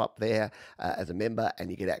of show up there as a member,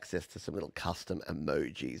 and you get access to some little custom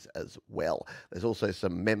emojis as well. There's also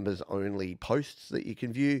some members only posts that you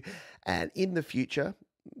can view, and in the future,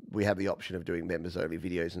 we have the option of doing members only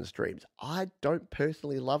videos and streams. I don't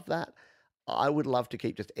personally love that. I would love to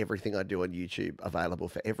keep just everything I do on YouTube available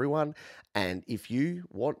for everyone. And if you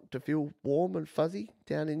want to feel warm and fuzzy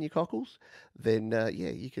down in your cockles, then yeah,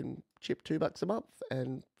 you can chip $2 a month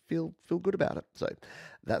and feel good about it. So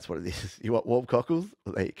that's what it is. You want warm cockles?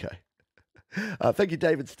 Well, there you go. Thank you,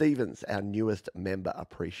 David Stevens, our newest member.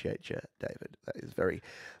 Appreciate you, David. That is very,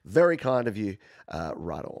 very kind of you.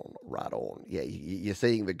 Right on, right on. Yeah, you're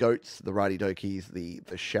seeing the goats, the righty dokies, the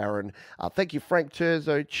Sharon. Thank you, Frank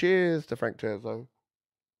Terzo. Cheers to Frank Terzo.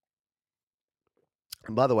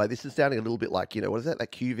 And by the way, this is sounding a little bit like, what is that?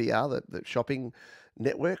 That QVR, the shopping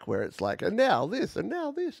network, where it's like, and now this, and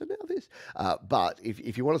now this, and now this. But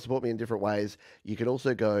if you want to support me in different ways, you can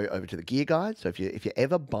also go over to the gear guide. So if you're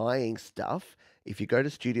ever buying stuff, if you go to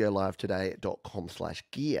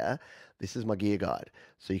studiolivetoday.com/gear, this is my gear guide.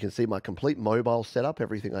 So you can see my complete mobile setup,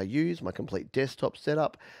 everything I use, my complete desktop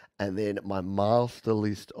setup, and then my master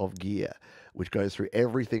list of gear, which goes through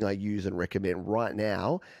everything I use and recommend right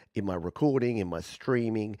now in my recording, in my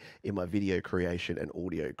streaming, in my video creation and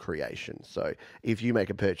audio creation. So if you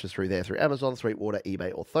make a purchase through there, through Amazon, Sweetwater,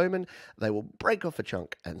 eBay, or Thomann, they will break off a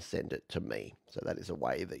chunk and send it to me. So that is a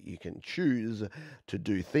way that you can choose to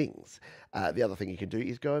do things. The other thing you can do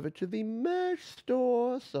is go over to the merch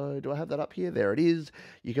store. So do I have that up here? There it is.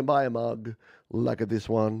 You can buy a mug like this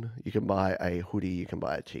one. You can buy a hoodie. You can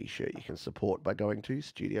buy a t-shirt. You can support by going to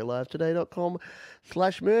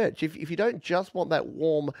studiolivetoday.com/merch. If you don't just want that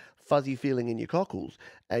warm, fuzzy feeling in your cockles,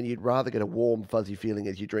 and you'd rather get a warm, fuzzy feeling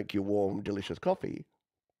as you drink your warm, delicious coffee,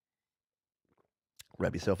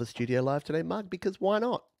 grab yourself a Studio Live Today mug, because why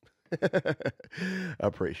not?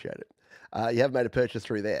 Appreciate it. You have made a purchase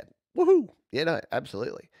through there. Woohoo! Yeah, no,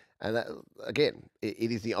 absolutely. And that, again,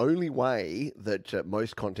 it is the only way that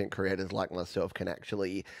most content creators like myself can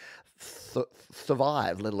actually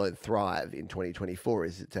survive, let alone thrive in 2024,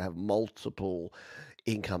 is to have multiple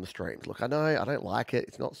income streams. Look, I know I don't like it.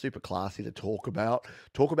 It's not super classy to talk about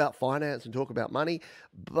finance and talk about money,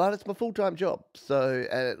 but it's my full-time job. So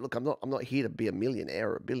look, I'm not here to be a millionaire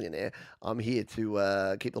or a billionaire. I'm here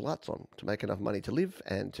to keep the lights on, to make enough money to live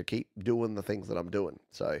and to keep doing the things that I'm doing.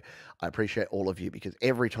 So I appreciate all of you, because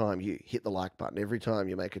every time you hit the like button, every time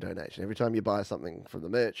you make a donation, every time you buy something from the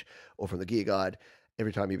merch or from the gear guide,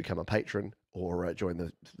 every time you become a patron or join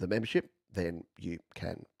the membership, then you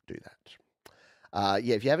can do that.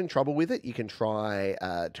 Yeah, if you're having trouble with it, you can try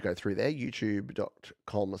to go through there,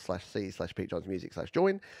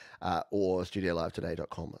 youtube.com/c/PeteJohnsMusic/join, or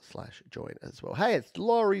studiolivetoday.com/join as well. Hey, it's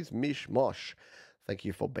Laurie's Mish Mosh. Thank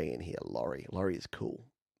you for being here, Laurie. Laurie is cool.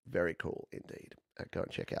 Very cool indeed. Go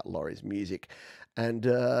and check out Laurie's music and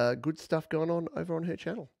good stuff going on over on her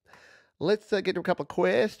channel. Let's get to a couple of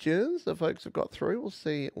questions that folks have got through. We'll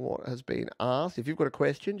see what has been asked. If you've got a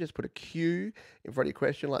question, just put a Q in front of your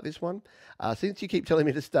question like this one. Since you keep telling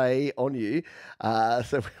me to stay on you,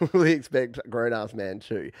 so we expect grown-ass man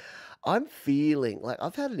too. I'm feeling like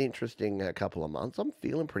I've had an interesting couple of months. I'm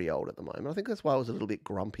feeling pretty old at the moment. I think that's why I was a little bit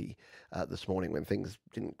grumpy this morning when things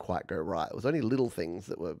didn't quite go right. It was only little things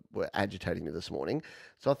that were agitating me this morning.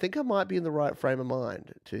 So I think I might be in the right frame of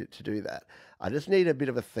mind to do that. I just need a bit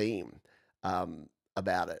of a theme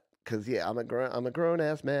about it, because yeah, I'm a grown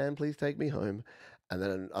ass man. Please take me home. And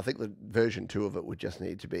then I think the version 2 of it would just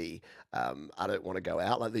need to be, I don't want to go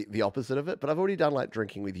out, like the opposite of it. But I've already done like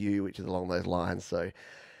drinking with you, which is along those lines. So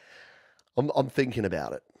I'm thinking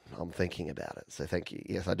about it. I'm thinking about it. So thank you.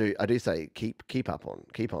 Yes, I do say keep on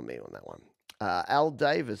me on that one. Al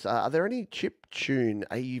Davis, are there any chip tune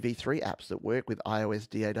AUV3 apps that work with iOS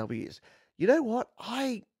DAWs? You know what?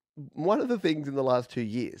 One of the things in the last 2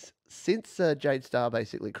 years, since Jade Starr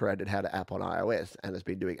basically created How to App on iOS and has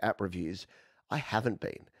been doing app reviews, I haven't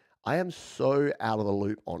been. I am so out of the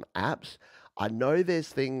loop on apps. I know there's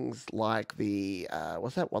things like the,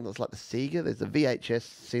 what's that one that's like the Sega? There's the VHS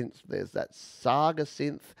synth, there's that Saga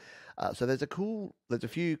synth. So there's a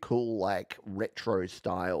few cool like retro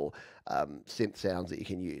style synth sounds that you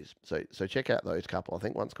can use. So check out those couple. I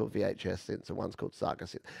think one's called VHS synths and one's called Saga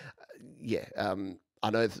synth. Yeah. I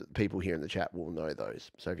know that people here in the chat will know those.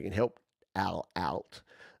 So if you can help Al out,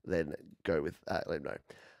 then go with, let them know.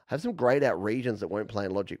 Have some grayed out regions that won't play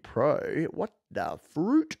in Logic Pro. What the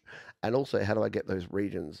fruit? And also, how do I get those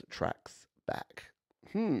regions tracks back?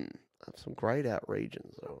 Have some grayed out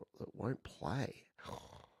regions that won't play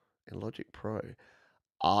in Logic Pro.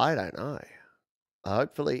 I don't know.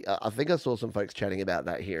 Hopefully, I think I saw some folks chatting about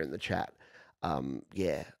that here in the chat.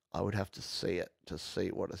 Yeah, I would have to see it to see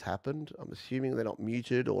what has happened. I'm assuming they're not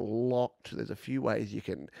muted or locked. There's a few ways you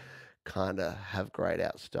can kind of have grayed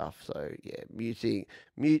out stuff. So yeah,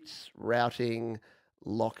 mutes, routing,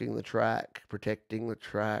 locking the track, protecting the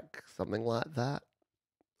track, something like that.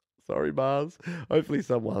 Sorry, Mars. Hopefully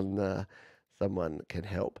someone can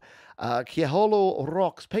help. Kiaholo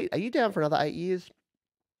Rocks. Pete, are you down for another 8 years?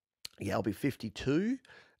 Yeah, I'll be 52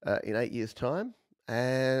 in 8 years' time,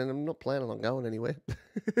 and I'm not planning on going anywhere.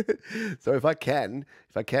 So if I can,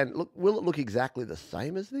 look, will it look exactly the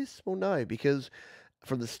same as this? Well, no, because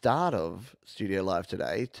from the start of Studio Live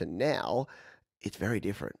today to now, it's very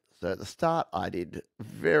different. So at the start, I did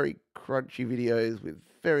very crunchy videos with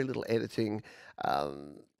very little editing.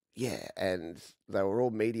 Um, yeah, and they were all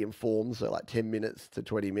medium forms, so like 10 minutes to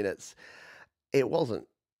 20 minutes. It wasn't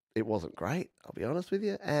it wasn't great, I'll be honest with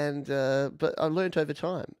you, and, but I learnt over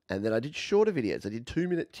time, and then I did shorter videos. I did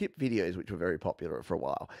 2-minute tip videos, which were very popular for a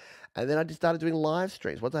while, and then I just started doing live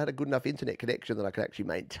streams. Once I had a good enough internet connection that I could actually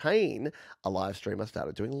maintain a live stream, I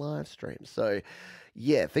started doing live streams. So,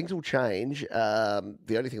 yeah, things will change.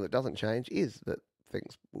 The only thing that doesn't change is that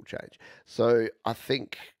things will change. So I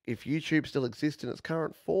think if YouTube still exists in its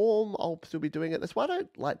current form, I'll still be doing it. That's why I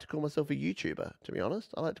don't like to call myself a YouTuber, to be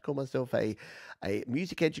honest. I like to call myself a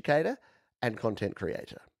music educator and content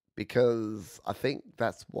creator because I think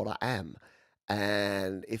that's what I am.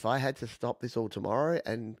 And if I had to stop this all tomorrow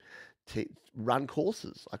and run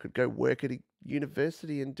courses, I could go work at a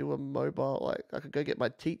university and do a mobile. Like I could go get my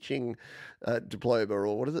teaching diploma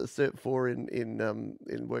or what is it, Cert for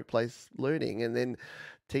in workplace learning, and then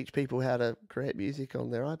teach people how to create music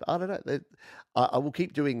on their iPad. I don't know. I will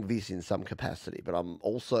keep doing this in some capacity, but I'm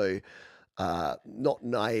also not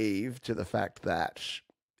naive to the fact that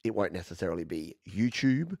it won't necessarily be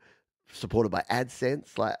YouTube supported by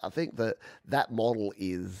AdSense. Like I think that that model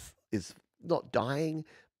is not dying,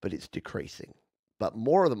 but it's decreasing. But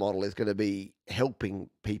more of the model is going to be helping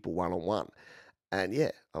people one on one. And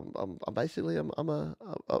yeah, I'm basically I'm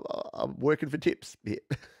working for tips here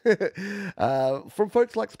from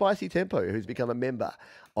folks like Spicy Tempo, who's become a member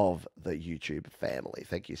of the YouTube family.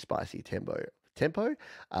 Thank you, Spicy Tempo,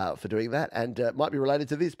 for doing that, and might be related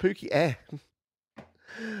to this Pookie.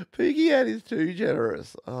 Pookie Ann is too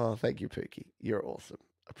generous. Oh, thank you, Pookie. You're awesome.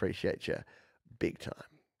 Appreciate you, big time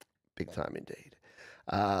indeed.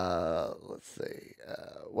 Let's see.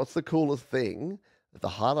 What's the coolest thing? The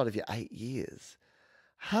highlight of your 8 years.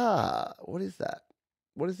 What is that?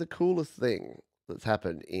 What is the coolest thing that's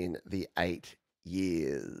happened in the 8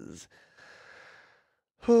 years?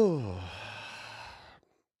 Whew.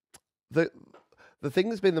 The the thing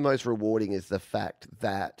that's been the most rewarding is the fact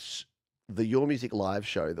that the Your Music Live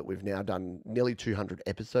show that we've now done nearly 200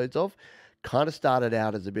 episodes of kind of started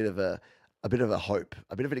out as a bit of a hope,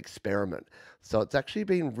 a bit of an experiment. So it's actually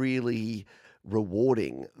been really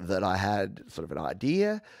rewarding that I had sort of an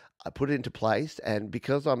idea, I put it into place, and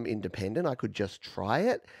because I'm independent, I could just try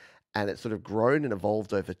it. And it's sort of grown and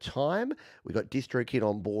evolved over time. We got DistroKid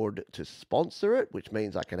on board to sponsor it, which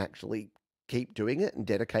means I can actually keep doing it and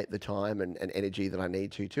dedicate the time and energy that I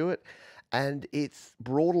need to it. And it's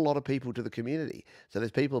brought a lot of people to the community. So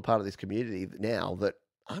there's people a part of this community now that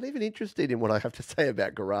aren't even interested in what I have to say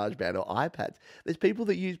about GarageBand or iPads. There's people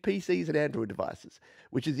that use PCs and Android devices,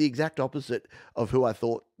 which is the exact opposite of who I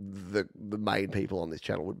thought the main people on this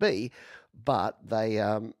channel would be. But they,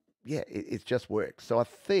 yeah, it's just works. So I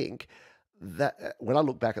think that when I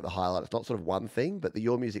look back at the highlight, it's not sort of one thing, but the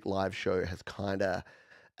Your Music Live show has kind of,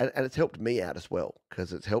 and it's helped me out as well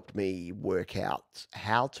because it's helped me work out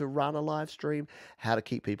how to run a live stream, how to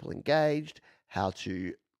keep people engaged, how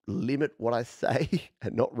to limit what I say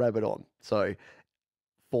and not rabbit on. So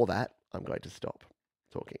for that, I'm going to stop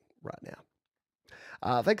talking right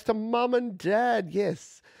now. Thanks to Mum and Dad.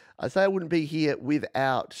 Yes, I say I wouldn't be here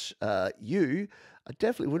without you. I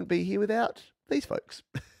definitely wouldn't be here without these folks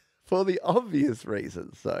for the obvious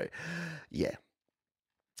reasons. So, yeah.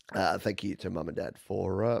 Thank you to Mum and Dad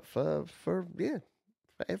for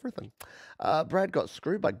everything. Brad got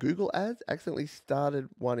screwed by Google ads. Accidentally started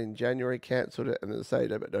one in January, cancelled it, and then say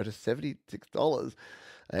notice $76.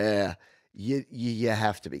 Yeah, you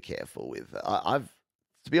have to be careful with. I've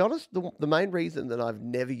to be honest, the main reason that I've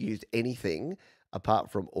never used anything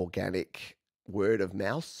apart from organic word of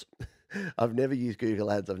mouse. I've never used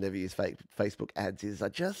Google ads. I've never used Facebook ads.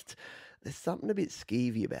 There's something a bit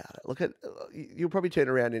skeevy about it. Look at you'll probably turn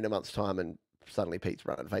around in a month's time and suddenly Pete's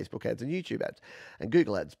running Facebook ads and YouTube ads and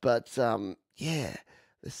Google ads. But yeah,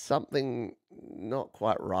 there's something not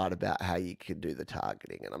quite right about how you can do the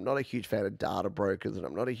targeting. And I'm not a huge fan of data brokers, and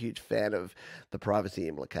I'm not a huge fan of the privacy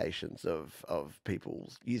implications of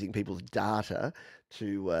people's using people's data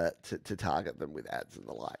to target them with ads and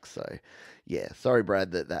the like. So, yeah, sorry,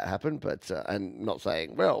 Brad, that happened, but and not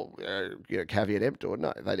saying, well, caveat emptor.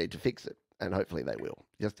 No, they need to fix it, and hopefully they will.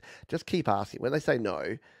 Just keep asking. When they say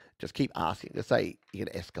no, just keep asking. Just say you're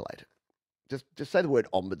going to escalate it. Just say the word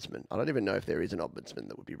ombudsman. I don't even know if there is an ombudsman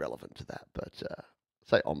that would be relevant to that, but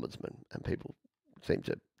say ombudsman, and people seem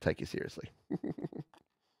to take you seriously.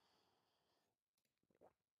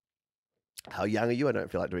 How young are you? I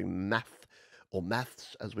don't feel like doing math or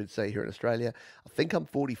maths, as we'd say here in Australia. I think I'm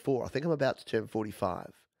 44. I think I'm about to turn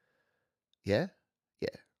 45. Yeah? Yeah,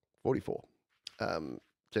 44.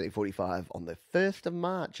 Turning 45 on the 1st of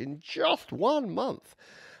March in just 1 month.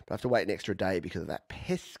 But I have to wait an extra day because of that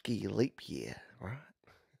pesky leap year, right?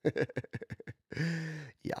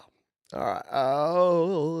 Yeah. All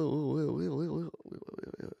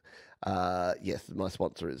right. Yes, my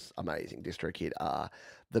sponsor is amazing. DistroKid are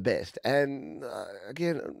the best. And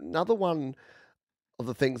again, another one of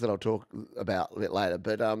the things that I'll talk about a bit later.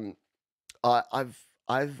 But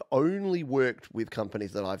I've only worked with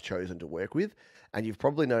companies that I've chosen to work with, and you've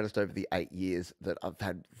probably noticed over the 8 years that I've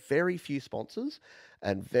had very few sponsors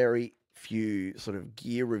and very few sort of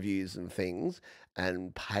gear reviews and things,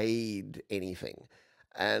 and paid anything.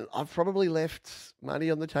 And I've probably left money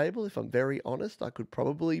on the table, if I'm very honest. I could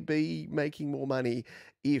probably be making more money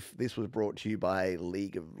if this was brought to you by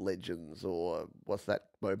League of Legends, or what's that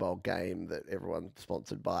mobile game that everyone's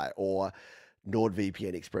sponsored by, or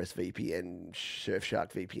NordVPN, ExpressVPN,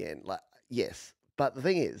 Surfshark VPN. Like, yes, but the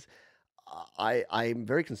thing is, I'm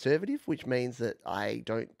very conservative, which means that I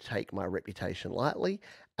don't take my reputation lightly.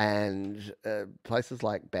 And places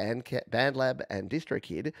like BandLab and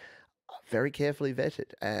DistroKid are very carefully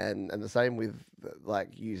vetted, and the same with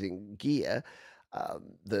like using gear.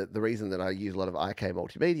 The reason that I use a lot of IK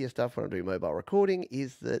multimedia stuff when I'm doing mobile recording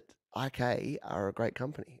is that IK are a great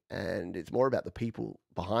company, and it's more about the people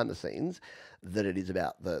behind the scenes than it is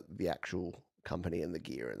about the actual company and the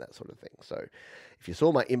gear and that sort of thing. So if you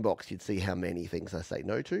saw my inbox, you'd see how many things I say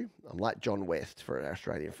no to. I'm like John West for our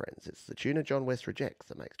Australian friends. It's the tuna John West rejects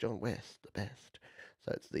that makes John West the best.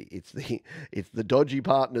 So it's the dodgy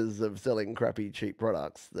partners of selling crappy cheap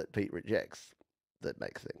products that Pete rejects that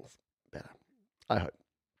makes things better. I hope.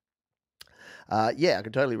 Yeah, I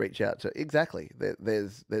can totally reach out to exactly.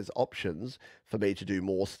 There's options for me to do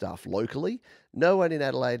more stuff locally. No one in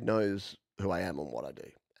Adelaide knows who I am and what I do,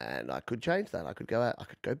 and I could change that. I could go out. I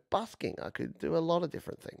could go busking. I could do a lot of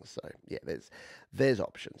different things. So yeah, there's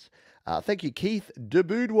options. Thank you, Keith de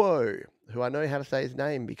Boudreau, who I know how to say his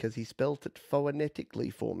name because he spelt it phonetically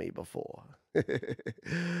for me before.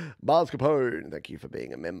 Mars Capone, thank you for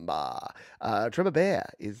being a member. Trevor Bear,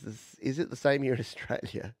 is it the same here in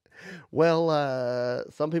Australia? Well,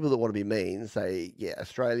 some people that want to be mean say, yeah,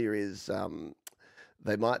 Australia is,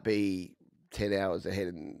 they might be 10 hours ahead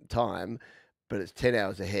in time, but it's 10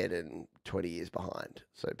 hours ahead and 20 years behind.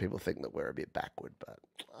 So people think that we're a bit backward, but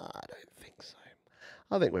I don't think so.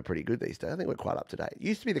 I think we're pretty good these days. I think we're quite up to date. It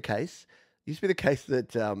used to be the case. Used to be the case that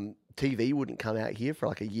TV wouldn't come out here for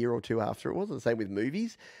like a year or two after it was. And the same with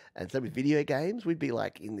movies, and same with video games. We'd be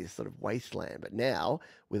like in this sort of wasteland. But now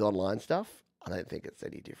with online stuff, I don't think it's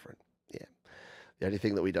any different. Yeah. The only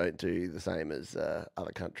thing that we don't do the same as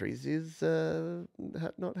other countries is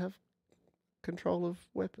not have control of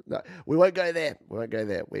weapons. No, we won't go there. We won't go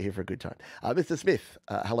there. We're here for a good time. Mr. Smith,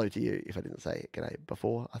 hello to you. If I didn't say g'day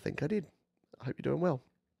before, I think I did. I hope you're doing well.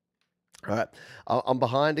 All right. I'm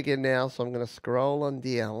behind again now, so I'm going to scroll on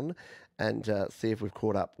down and see if we've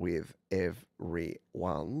caught up with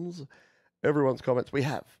everyone's comments. We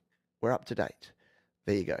have. We're up to date.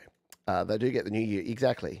 There you go. They do get the new year.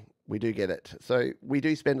 Exactly. We do get it. So we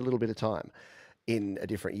do spend a little bit of time in a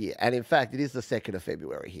different year. And in fact, it is the 2nd of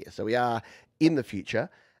February here. So we are in the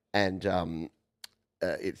future, and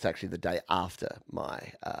it's actually the day after my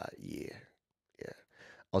year. Yeah.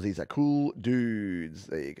 Aussies are cool dudes.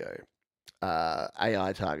 There you go.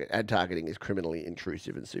 AI ad targeting is criminally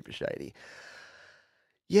intrusive and super shady.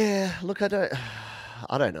 Yeah, look, I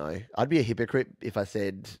don't know. I'd be a hypocrite if I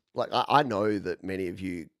said, like, I know that many of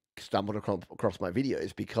you stumbled across my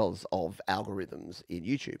videos because of algorithms in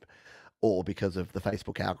YouTube, or because of the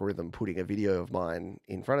Facebook algorithm putting a video of mine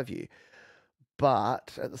in front of you.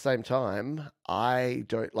 But at the same time, I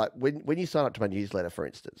don't like when you sign up to my newsletter, for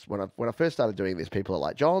instance. When I first started doing this, people are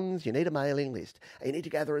like, "Johns, you need a mailing list. And you need to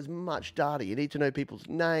gather as much data. You need to know people's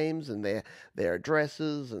names and their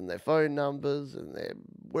addresses and their phone numbers and their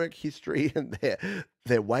work history and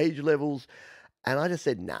their wage levels." And I just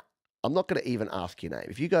said, nah, I'm not going to even ask your name.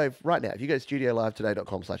 If you go right now, if you go to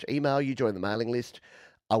studiolivetoday.com/email, you join the mailing list,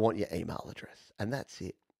 I want your email address. And that's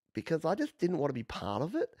it. Because I just didn't want to be part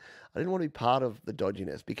of it. I didn't want to be part of the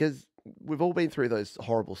dodginess because we've all been through those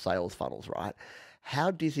horrible sales funnels, right?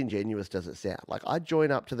 How disingenuous does it sound? Like I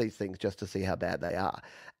join up to these things just to see how bad they are.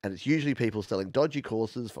 And it's usually people selling dodgy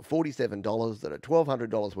courses for $47 that are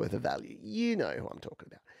 $1,200 worth of value. You know who I'm talking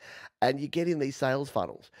about. And you get in these sales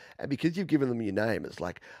funnels. And because you've given them your name, it's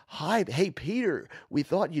like, hi, hey, Peter, we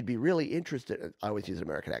thought you'd be really interested. I always use an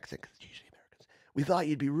American accent because it's usually Americans. We thought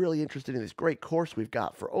you'd be really interested in this great course we've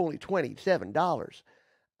got for only $27.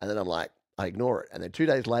 And then I'm like, I ignore it. And then 2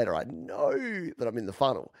 days later, I know that I'm in the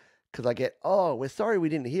funnel because I get, oh, we're sorry we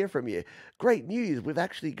didn't hear from you. Great news. We've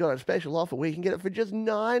actually got a special offer where you can get it for just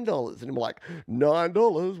 $9. And I'm like,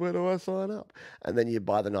 $9? Where do I sign up? And then you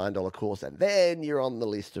buy the $9 course and then you're on the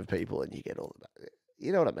list of people and you get all of that.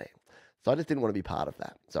 You know what I mean? So I just didn't want to be part of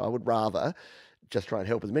that. So I would rather just try and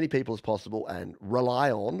help as many people as possible and rely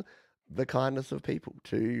on the kindness of people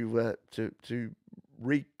to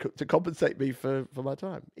compensate me for my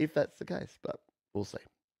time, if that's the case. But we'll see.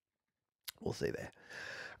 We'll see there.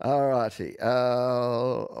 All righty.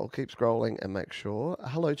 I'll keep scrolling and make sure.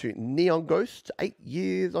 Hello to Neon Ghost. 8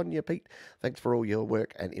 years on you, Pete. Thanks for all your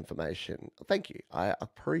work and information. Thank you. I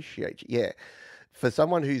appreciate you. Yeah. For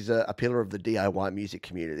someone who's a pillar of the DIY music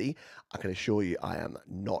community, I can assure you I am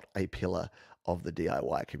not a pillar of the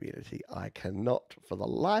DIY community. I cannot, for the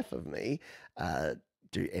life of me,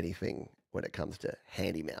 do anything when it comes to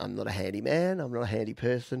handyman. I'm not a handyman. I'm not a handy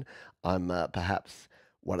person. I'm perhaps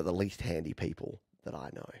one of the least handy people that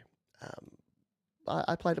I know.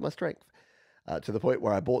 I play to my strength. To the point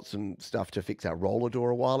where I bought some stuff to fix our roller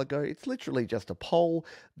door a while ago. It's literally just a pole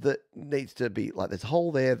that needs to be, like, there's a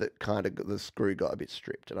hole there that kind of, the screw got a bit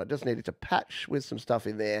stripped. And I just needed to patch with some stuff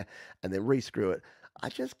in there and then re-screw it. I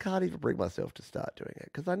just can't even bring myself to start doing it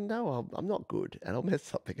because I know I'm not good and I'll mess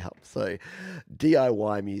something up. So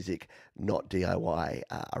DIY music, not DIY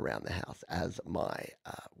around the house, as my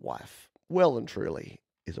wife well and truly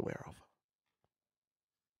is aware of.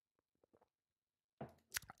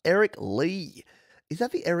 Eric Lee. Is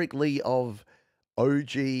that the Eric Lee of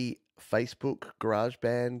OG Facebook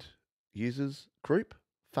GarageBand users group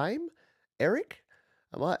fame? Eric?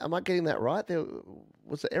 Am I getting that right? There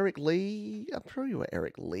was it Eric Lee. I'm sure you were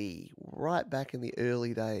Eric Lee right back in the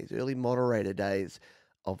early days, early moderator days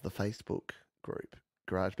of the Facebook group,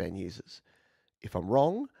 GarageBand users. If I'm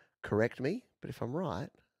wrong, correct me. But if I'm right,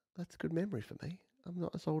 that's a good memory for me. I'm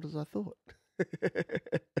not as old as I thought.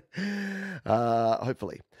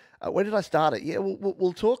 Hopefully. When did I start it? Yeah,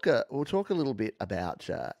 we'll talk. We'll talk a little bit about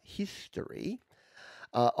history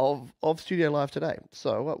of Studio Live today.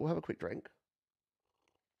 So we'll have a quick drink.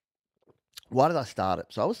 Why did I start it?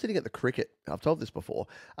 So I was sitting at the cricket. I've told this before.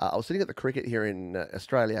 I was sitting at the cricket here in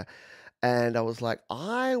Australia, and I was like,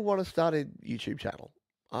 I want to start a YouTube channel.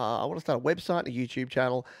 I want to start a website and a YouTube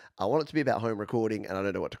channel. I want it to be about home recording, and I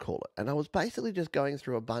don't know what to call it. And I was basically just going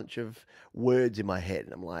through a bunch of words in my head,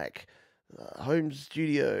 and I'm like, home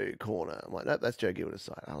studio corner. I'm like, nope, that's Joe Gilda's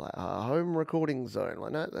site. I'm like, home recording zone. I'm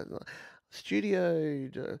like, no, that's not. Studio.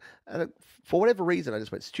 And for whatever reason, I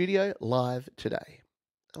just went studio live today.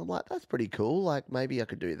 I'm like, that's pretty cool. Like, maybe I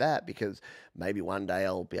could do that because maybe one day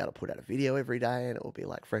I'll be able to put out a video every day and it will be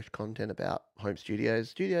like fresh content about home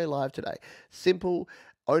studios. Studio live today. Simple.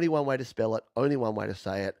 Only one way to spell it. Only one way to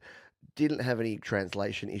say it. Didn't have any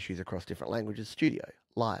translation issues across different languages. Studio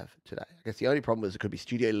live today. I guess the only problem is it could be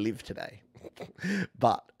studio live today.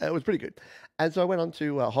 But it was pretty good. And so I went on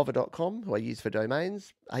to hover.com, who I used for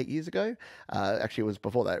domains 8 years ago. Actually, it was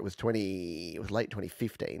before that. It was late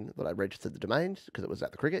 2015 that I registered the domains because it was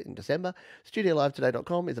at the cricket in December.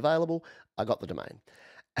 Studiolivetoday.com is available. I got the domain.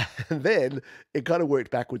 And then it kind of worked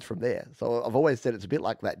backwards from there. So I've always said it's a bit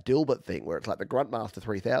like that Dilbert thing where it's like the Gruntmaster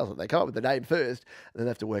 3000. They come up with the name first and then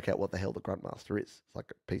have to work out what the hell the Gruntmaster is. It's like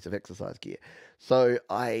a piece of exercise gear. So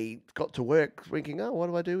I got to work thinking, oh, what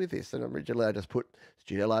do I do with this? And originally I just put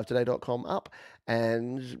studiolivetoday.com up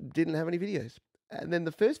and didn't have any videos. And then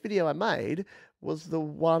the first video I made was the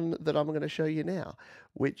one that I'm going to show you now,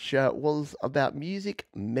 which was about music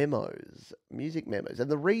memos. Music memos.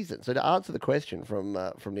 And the reason, so to answer the question from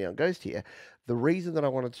Neon Ghost here, the reason that I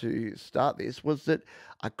wanted to start this was that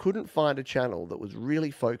I couldn't find a channel that was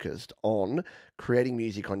really focused on creating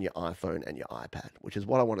music on your iPhone and your iPad, which is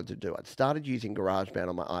what I wanted to do. I'd started using GarageBand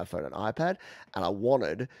on my iPhone and iPad, and I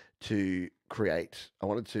wanted to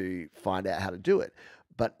find out how to do it.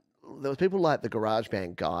 But there was people like the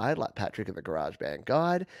GarageBand Guide, like Patrick at the GarageBand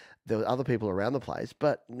Guide, there were other people around the place,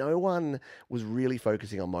 but no one was really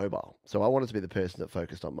focusing on mobile. So I wanted to be the person that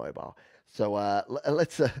focused on mobile. So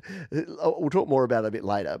let's we'll talk more about it a bit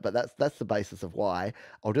later, but that's the basis of why.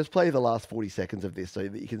 I'll just play the last 40 seconds of this so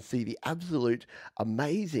that you can see the absolute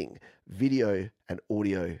amazing video and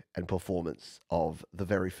audio and performance of the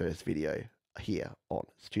very first video here on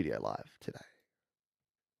Studio Live today.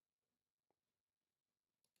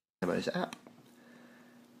 Memos app.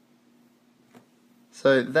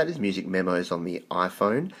 So that is Music Memos on the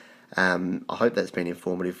iPhone. I hope that's been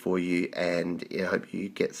informative for you, and I hope you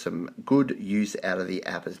get some good use out of the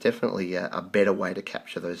app. It's definitely a better way to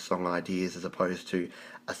capture those song ideas as opposed to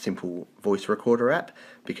a simple voice recorder app,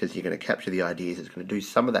 because you're going to capture the ideas. It's going to do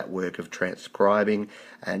some of that work of transcribing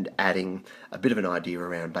and adding a bit of an idea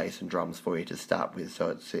around bass and drums for you to start with.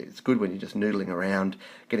 So it's good when you're just noodling around,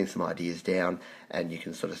 getting some ideas down, and you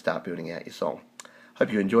can sort of start building out your song.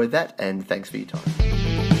 Hope you enjoyed that, and thanks for your time.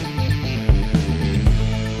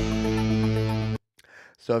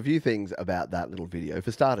 So a few things about that little video.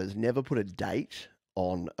 For starters, never put a date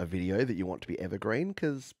on a video that you want to be evergreen,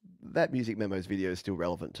 because that Music Memos video is still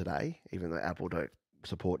relevant today. Even though Apple don't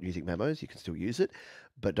support Music Memos, you can still use it.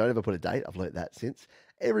 But don't ever put a date. I've learnt that since.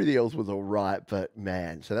 Everything else was all right, but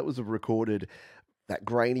man, so that was recorded. That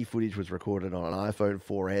grainy footage was recorded on an iPhone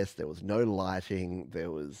 4S. There was no lighting.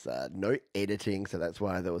 There was no editing, so that's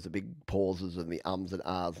why there was a big pauses and the ums and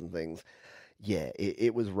ahs and things. Yeah,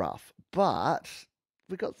 it was rough, but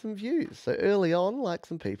we got some views. So early on, like,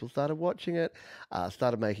 some people started watching it,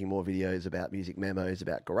 started making more videos about Music Memos,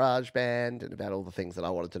 about GarageBand, and about all the things that I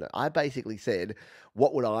wanted to know. I basically said,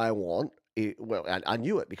 what would I want? Well, I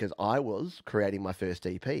knew it because I was creating my first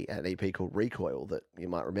EP, an EP called Recoil that you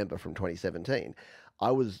might remember from 2017. I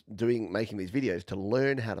was making these videos to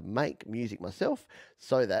learn how to make music myself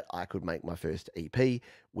so that I could make my first EP,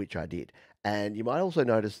 which I did. And you might also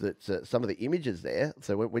notice that some of the images there,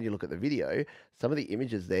 so when you look at the video, some of the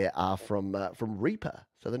images there are from Reaper.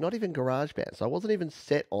 So they're not even GarageBand. So I wasn't even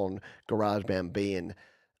set on GarageBand being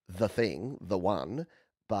the thing, the one.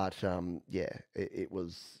 But yeah, it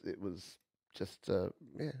was just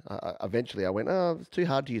yeah. Eventually I went, oh, it's too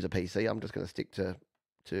hard to use a PC. I'm just going to stick to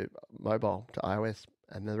mobile, to iOS,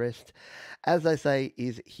 and the rest, as they say,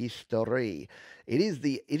 is history. It is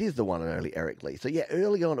the one and only Eric Lee. So yeah,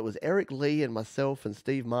 early on it was Eric Lee and myself and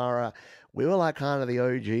Steve Mara. We were like kind of the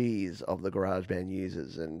OGs of the GarageBand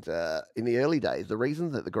users. And in the early days, the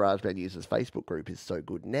reason that the GarageBand users Facebook group is so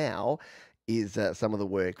good now is some of the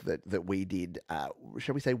work that we did,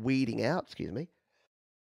 shall we say weeding out,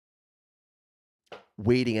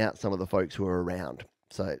 weeding out some of the folks who were around.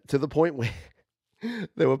 So to the point where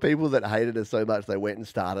there were people that hated us so much they went and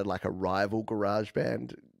started like a rival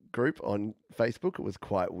GarageBand group on Facebook. It was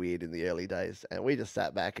quite weird in the early days, and we just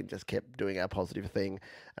sat back and just kept doing our positive thing.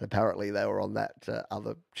 And apparently they were on that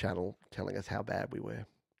other channel telling us how bad we were,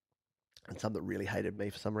 and some that really hated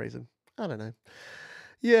me for some reason. I don't know.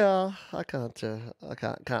 Yeah, I can't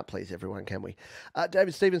please everyone, can we?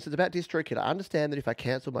 David Stevenson, about DistroKid. I understand that if I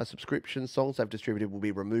cancel my subscription, songs I've distributed will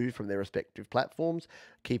be removed from their respective platforms.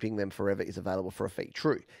 Keeping them forever is available for a fee.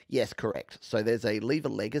 True. Yes, correct. So there's a leave a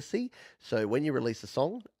legacy. So when you release a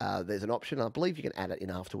song, there's an option. I believe you can add it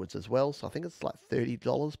in afterwards as well. So I think it's like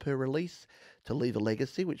 $30 per release to leave a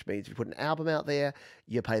legacy, which means if you put an album out there,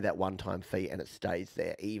 you pay that one-time fee and it stays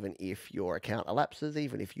there, even if your account elapses,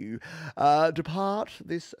 even if you depart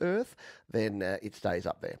this earth, then it stays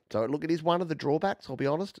up there. So look, it is one of the drawbacks, I'll be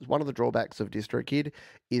honest. It's one of the drawbacks of DistroKid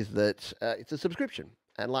is that it's a subscription.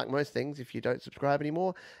 And like most things, if you don't subscribe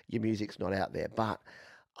anymore, your music's not out there. But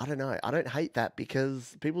I don't know. I don't hate that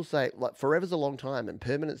because people say, like, forever's a long time and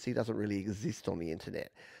permanency doesn't really exist on the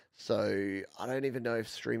internet. So I don't even know if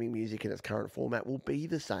streaming music in its current format will be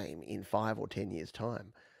the same in 5 or 10 years'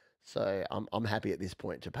 time. So I'm happy at this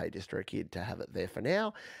point to pay DistroKid to have it there for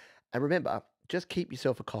now. And remember, just keep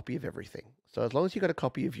yourself a copy of everything. So as long as you've got a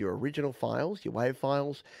copy of your original files, your WAV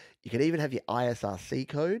files, you can even have your ISRC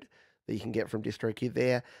code that you can get from DistroKid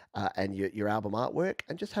there, and your album artwork,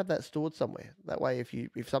 and just have that stored somewhere. That way,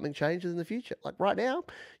 if something changes in the future, like right now,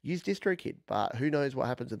 use DistroKid, but who knows what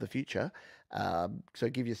happens in the future. So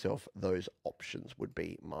give yourself those options would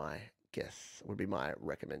be my guess, would be my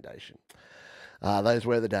recommendation. Those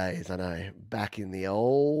were the days, I know, back in the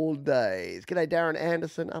old days. G'day, Darren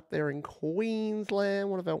Anderson up there in Queensland,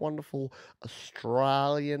 one of our wonderful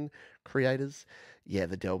Australian creators. Yeah,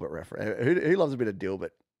 the Dilbert reference. Who loves a bit of Dilbert?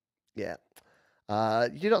 Yeah.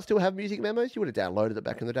 Do you not still have Music Memos? You would have downloaded it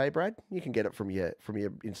back in the day, Brad. You can get it from your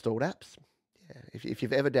installed apps. Yeah. If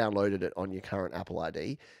you've ever downloaded it on your current Apple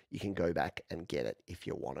ID, you can go back and get it if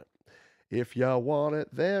you want it. If you want it,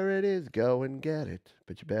 there it is. Go and get it.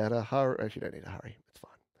 But you better hurry. Actually, you don't need to hurry. It's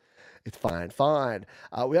fine. It's fine, fine.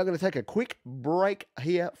 We are going to take a quick break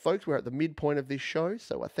here, folks. We're at the midpoint of this show,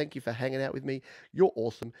 so thank you for hanging out with me. You're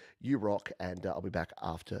awesome. You rock, and I'll be back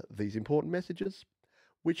after these important messages,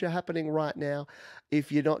 which are happening right now.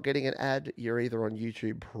 If you're not getting an ad, you're either on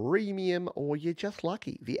YouTube Premium or you're just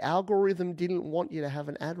lucky. The algorithm didn't want you to have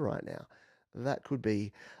an ad right now. That could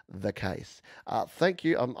be the case. Thank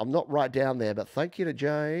you. I'm not right down there, but thank you to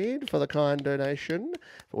Jade for the kind donation.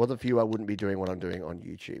 If it wasn't for you, I wouldn't be doing what I'm doing on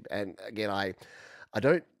YouTube. And again, I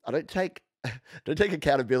don't take don't take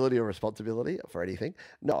accountability or responsibility for anything.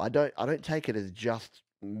 No, I don't take it as just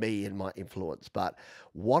me and my influence. But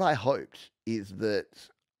what I hoped is that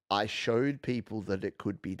I showed people that it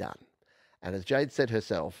could be done. And as Jade said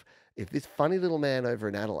herself, if this funny little man over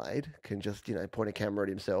in Adelaide can just, point a camera at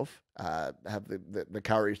himself, have the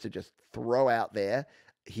courage to just throw out there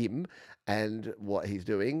him and what he's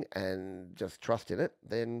doing and just trust in it,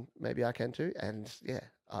 then maybe I can too. And yeah,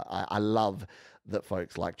 I love that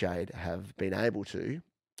folks like Jade have been able to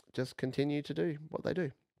just continue to do what they do.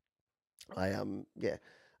 I'm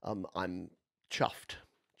chuffed.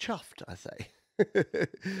 Chuffed, I say.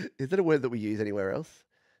 Is that a word that we use anywhere else?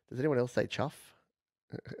 Does anyone else say chuff?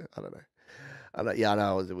 I don't know. I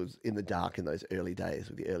know it was in the dark in those early days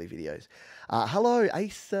with the early videos. Hello,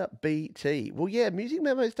 Asa BT. Well, yeah, Music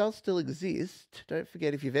Memos does still exist. Don't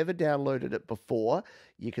forget, if you've ever downloaded it before,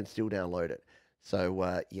 you can still download it.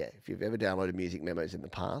 So, yeah, if you've ever downloaded Music Memos in the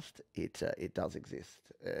past, it does exist.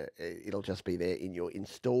 It'll just be there in your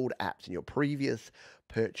installed apps, in your previous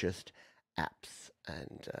purchased apps,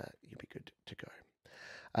 and you'll be good to go.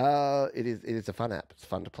 It is a fun app. It's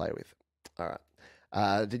fun to play with. All right.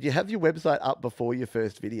 Did you have your website up before your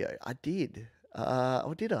first video? I did.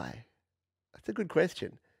 Or did I? That's a good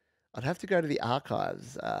question. I'd have to go to the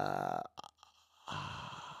archives. No,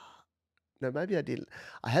 maybe I didn't.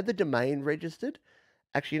 I had the domain registered.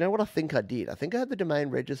 Actually, you know what I think I did? I think I had the domain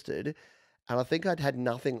registered, and I think I'd had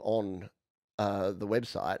nothing on the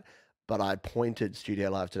website, but I pointed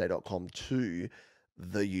studiolivetoday.com to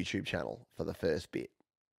the YouTube channel for the first bit.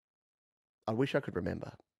 I wish I could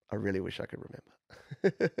remember. I really wish I could remember.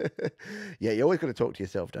 Yeah, you always got to talk to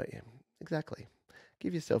yourself, don't you? Exactly.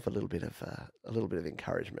 Give yourself a little bit of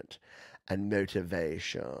encouragement and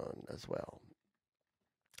motivation as well.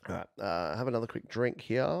 All right, have another quick drink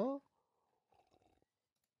here.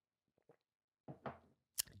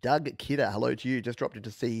 Doug Kidder, hello to you. Just dropped in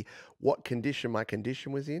to see what condition my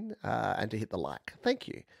condition was in and to hit the like. Thank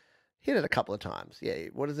you. Hit it a couple of times. Yeah,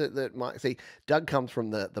 what is it that Mike... See, Doug comes from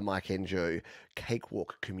the Mike and Joe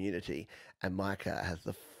cakewalk community, and Mike has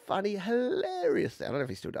the funny, hilarious... I don't know if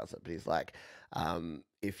he still does it, but he's like,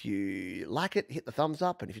 if you like it, hit the thumbs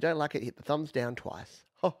up, and if you don't like it, hit the thumbs down twice.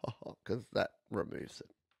 Because that removes it.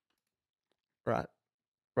 Right?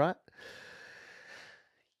 Right?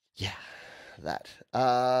 Yeah. That.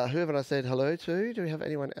 Who haven't I said hello to? Do we have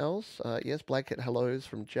anyone else? Yes, blanket hellos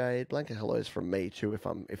from Jade. Blanket hellos from me too.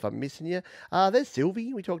 If I'm missing you, there's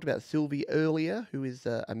Sylvie. We talked about Sylvie earlier, who is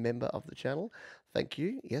a member of the channel. Thank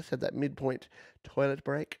you. Yes, had that midpoint toilet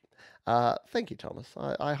break. Thank you, Thomas.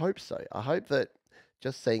 I hope so. I hope that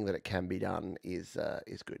just seeing that it can be done is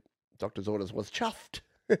good. Doctor's Orders was chuffed,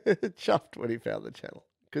 chuffed when he found the channel.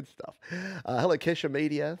 Good stuff. Hello, Kesha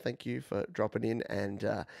Media. Thank you for dropping in and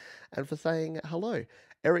for saying hello.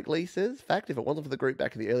 Eric Lee says, fact, if it wasn't for the group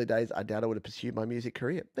back in the early days, I doubt I would have pursued my music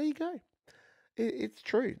career. There you go. It's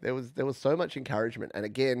true. There was so much encouragement. And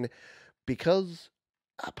again, because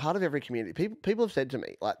part of every community, people have said to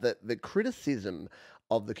me, like, the criticism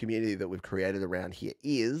of the community that we've created around here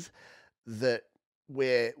is that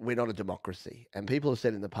we're not a democracy, and people have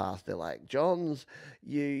said in the past, they're like, Johns,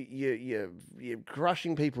 you're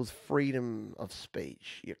crushing people's freedom of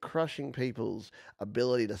speech, you're crushing people's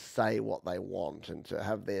ability to say what they want and to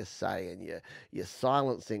have their say, and you're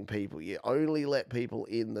silencing people. You only let people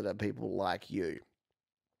in that are people like you.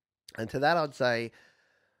 And to that, I'd say,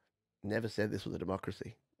 never said this was a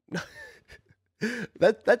democracy.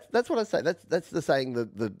 That's what I say. That's the saying,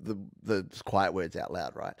 the quiet words out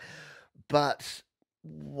loud, right? But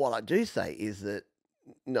what I do say is that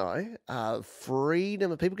no,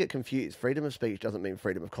 freedom, people get confused. Freedom of speech doesn't mean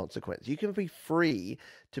freedom of consequence. You can be free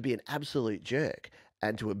to be an absolute jerk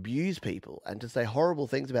and to abuse people and to say horrible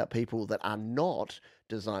things about people that are not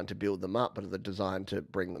designed to build them up, but are designed to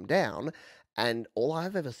bring them down. And all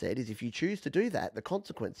I've ever said is if you choose to do that, the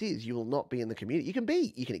consequence is you will not be in the community.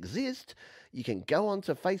 You can exist, you can go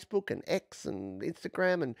onto Facebook and X and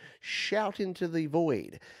Instagram and shout into the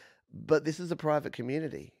void. But this is a private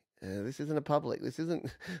community. This isn't a public. This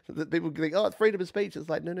isn't that people think, oh, it's freedom of speech. It's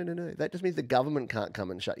like, no, no, no, no. That just means the government can't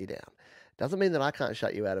come and shut you down. Doesn't mean that I can't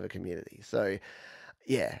shut you out of a community. So,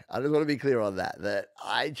 yeah, I just want to be clear on that. That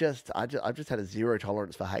I've just had a zero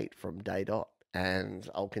tolerance for hate from day dot, and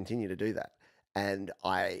I'll continue to do that. And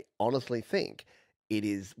I honestly think it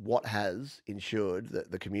is what has ensured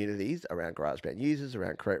that the communities around GarageBand users,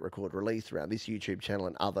 around Create, Record, Release, around this YouTube channel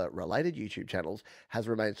and other related YouTube channels has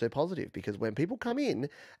remained so positive. Because when people come in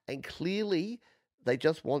and clearly they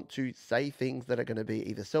just want to say things that are going to be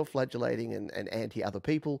either self-flagellating and anti other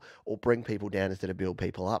people or bring people down instead of build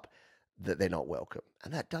people up, that they're not welcome.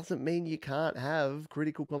 And that doesn't mean you can't have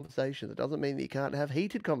critical conversations. It doesn't mean that you can't have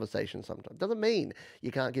heated conversations sometimes. It doesn't mean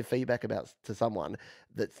you can't give feedback about to someone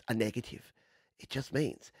that's a negative. It just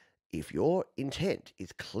means if your intent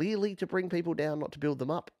is clearly to bring people down, not to build them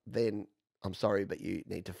up, then I'm sorry, but you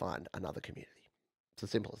need to find another community. It's as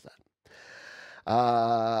simple as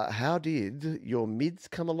that. How did your mids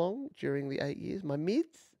come along during the 8 years? My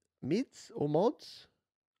mids or mods?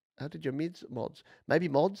 How did your mods? Maybe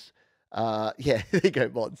mods. Yeah, there you go,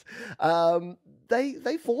 mods.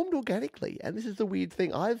 They formed organically, and this is the weird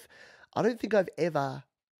thing. I don't think I've ever.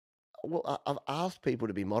 Well, I've asked people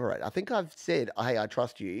to be moderator. I think I've said, "Hey, I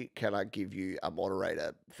trust you. Can I give you a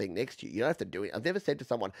moderator thing next to you?" You don't have to do it. I've never said to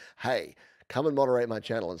someone, "Hey, come and moderate my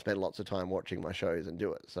channel and spend lots of time watching my shows and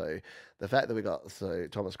do it." So the fact that we got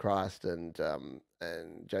Thomas Christ and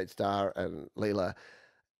Jade Star and Leela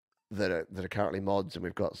that are currently mods, and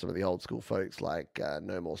we've got some of the old school folks like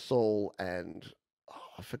No More Saul and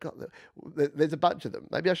I forgot there's a bunch of them.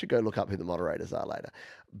 Maybe I should go look up who the moderators are later.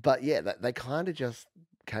 But yeah, they kind of just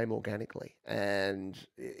came organically, and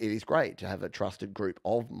it is great to have a trusted group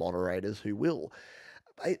of moderators who will.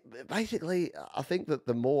 Basically, I think that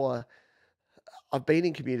the more I've been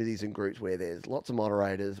in communities and groups where there's lots of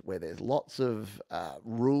moderators, where there's lots of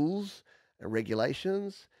rules and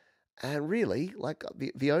regulations, and really, like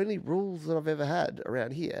the only rules that I've ever had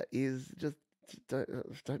around here is just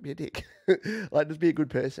don't be a dick. Like, just be a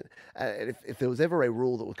good person. And if there was ever a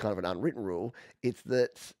rule that was kind of an unwritten rule, it's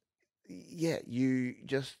that yeah, you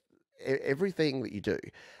just everything that you do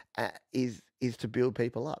is to build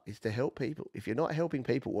people up, is to help people. If you're not helping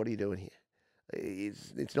people, what are you doing here?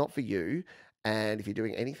 It's not for you. And if you're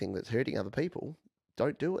doing anything that's hurting other people,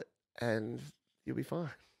 don't do it, and you'll be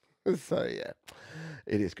fine. So yeah,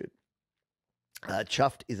 it is good.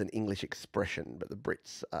 Chuffed is an English expression, but the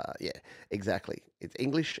Brits, yeah, exactly. It's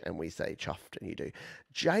English, and we say chuffed, and you do.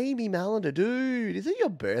 Jamie Mallender, dude, is it your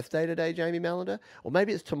birthday today, Jamie Mallender? Or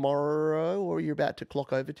maybe it's tomorrow, or you're about to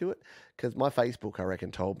clock over to it? Because my Facebook, I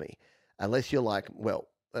reckon, told me. Unless you're like, well,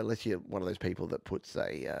 unless you're one of those people that puts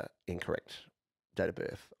a incorrect date of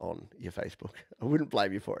birth on your Facebook, I wouldn't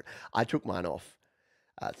blame you for it. I took mine off.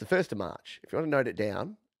 It's the 1st of March. If you want to note it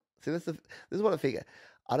down, see, this is what I figure.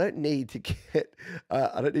 I don't need to get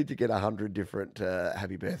 100 different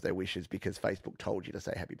happy birthday wishes because Facebook told you to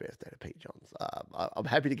say happy birthday to Pete Johns. I'm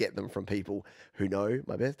happy to get them from people who know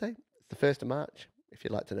my birthday. It's the 1st of March. If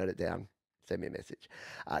you'd like to note it down, send me a message.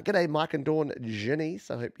 G'day, Mike and Dawn Janice.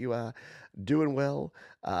 I hope you are doing well.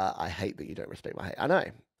 I hate that you don't respect my hate. I know.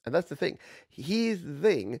 And that's the thing. Here's the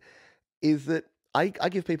thing, is that I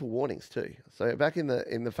give people warnings too. So back in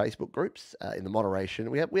the Facebook groups, in the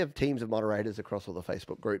moderation, we have teams of moderators across all the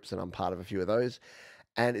Facebook groups, and I'm part of a few of those.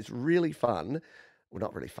 And it's really fun. Well,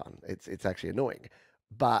 not really fun. It's actually annoying.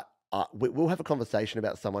 But we'll have a conversation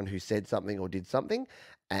about someone who said something or did something,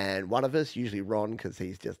 and one of us, usually Ron, because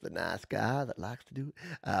he's just the nice guy that likes to do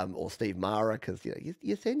it, or Steve Mara, because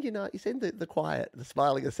you send the quiet, the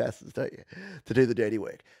smiling assassins, don't you, to do the dirty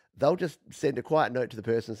work. They'll just send a quiet note to the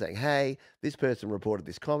person saying, hey, this person reported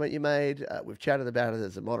this comment you made. We've chatted about it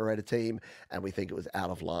as a moderator team, and we think it was out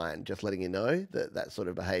of line. Just letting you know that that sort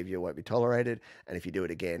of behavior won't be tolerated, and if you do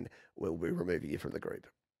it again, we'll be removing you from the group.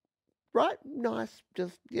 Right? Nice.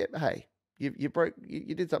 Just, yeah, hey, you broke,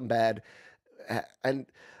 you did something bad. And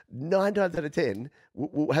 9 times out of 10,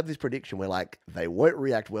 we'll have this prediction where, like, they won't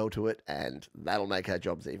react well to it, and that'll make our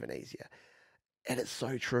jobs even easier. And it's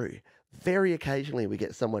so true. Very occasionally, we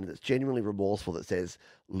get someone that's genuinely remorseful that says,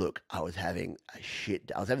 look, I was having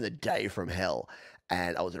the day from hell,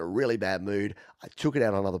 and I was in a really bad mood. I took it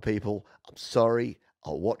out on other people. I'm sorry.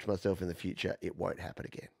 I'll watch myself in the future. It won't happen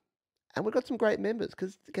again. And we've got some great members,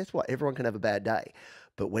 because guess what? Everyone can have a bad day.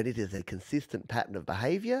 But when it is a consistent pattern of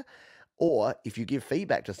behavior, or if you give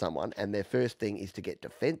feedback to someone and their first thing is to get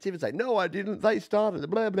defensive and say, no, I didn't, they started,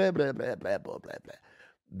 blah, blah, blah, blah, blah, blah, blah, blah,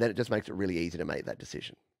 then it just makes it really easy to make that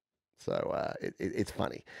decision. So it's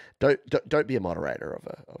funny. Don't be a moderator of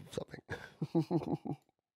something.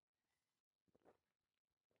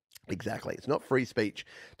 Exactly. It's not free speech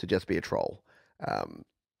to just be a troll. Um,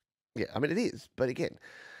 yeah, I mean, it is. But again,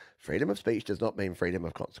 freedom of speech does not mean freedom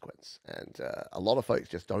of consequence. And a lot of folks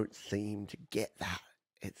just don't seem to get that.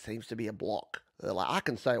 It seems to be a block. They're like, I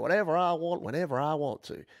can say whatever I want whenever I want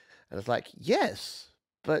to. And it's like, yes,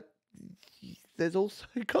 but there's also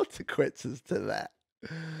consequences to that.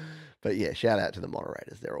 But yeah, shout out to the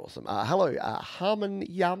moderators. They're awesome. Hello,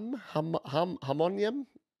 Harmonium.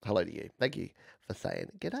 Hello to you. Thank you for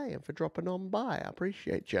saying g'day and for dropping on by. I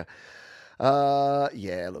appreciate you.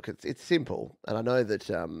 Yeah, look, it's simple, and I know that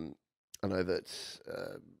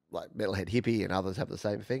like Metalhead Hippie and others have the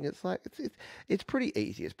same thing. It's like it's pretty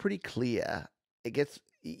easy. It's pretty clear. It gets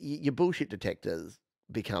your bullshit detectors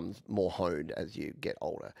becomes more honed as you get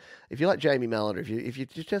older. If you like Jamie Mallender, if you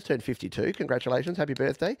just turned 52, congratulations, happy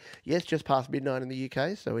birthday. Yes, just past midnight in the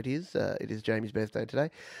UK, so it is Jamie's birthday today.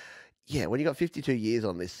 Yeah, when you got 52 years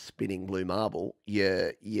on this spinning blue marble,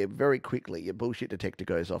 you very quickly your bullshit detector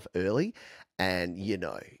goes off early, and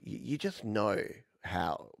you just know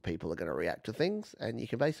how people are going to react to things, and you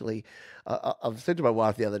can basically. I've said to my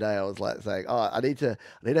wife the other day, I was like saying, "Oh, I need to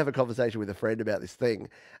have a conversation with a friend about this thing,"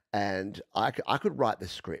 and I could write the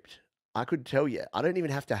script. I could tell you. I don't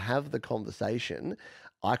even have to have the conversation.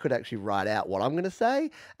 I could actually write out what I'm going to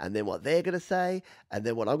say, and then what they're going to say, and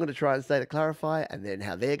then what I'm going to try and say to clarify, and then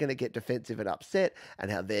how they're going to get defensive and upset,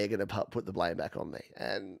 and how they're going to put the blame back on me.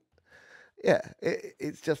 And yeah,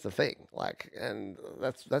 it's just a thing. Like, and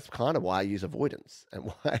that's kind of why I use avoidance, and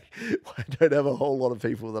why I don't have a whole lot of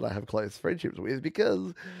people that I have close friendships with,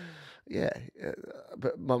 because yeah,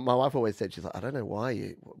 but my wife always said, she's like, I don't know why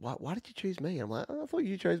did you choose me? I'm like, oh, I thought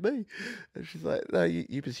you chose me. And she's like, no,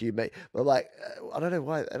 you pursued me. But I'm like, I don't know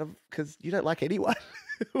why, because you don't like anyone.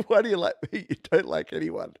 Why do you like me? You don't like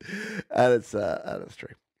anyone. And it's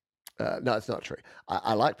true. No, it's not true.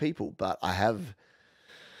 I like people, but I have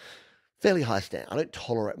fairly high stand. I don't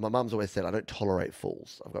tolerate. My mum's always said I don't tolerate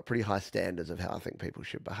fools. I've got pretty high standards of how I think people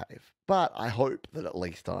should behave. But I hope that at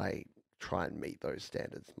least I try and meet those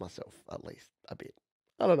standards myself, at least a bit.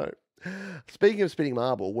 I don't know. Speaking of spinning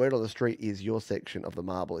marble, word on the street is your section of the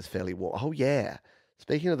marble is fairly warm. Oh yeah.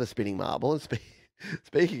 Speaking of the spinning marble and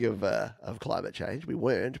speaking of climate change, we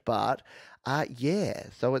weren't, but yeah.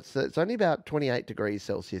 So it's only about 28 degrees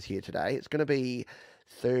Celsius here today. It's going to be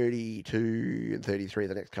 32 and 33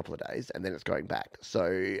 the next couple of days, and then it's going back.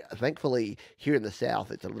 So thankfully, here in the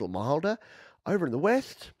south, it's a little milder. Over in the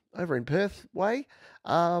west, over in Perth way,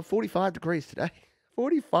 45 degrees today.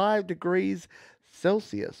 45 degrees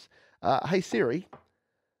Celsius. Hey Siri,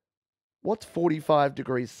 what's 45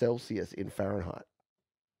 degrees Celsius in Fahrenheit?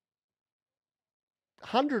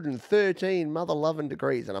 113 mother loving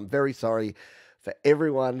degrees, and I'm very sorry for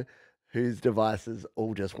everyone whose devices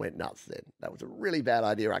all just went nuts then. That was a really bad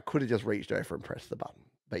idea. I could have just reached over and pressed the button.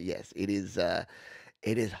 But yes, it is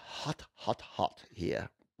hot, hot, hot here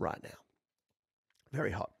right now.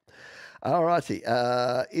 Very hot. All righty.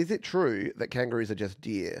 Is it true that kangaroos are just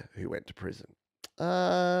deer who went to prison?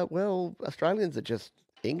 Well, Australians are just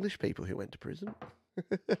English people who went to prison.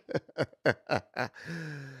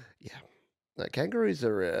 Yeah. No, kangaroos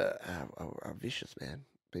are vicious, man.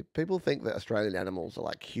 People think that Australian animals are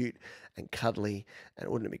like cute and cuddly, and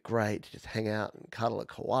wouldn't it be great to just hang out and cuddle a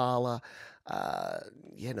koala?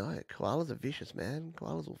 Yeah, no, koalas are vicious, man.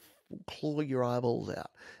 Koalas will claw your eyeballs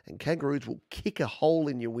out, and kangaroos will kick a hole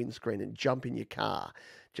in your windscreen and jump in your car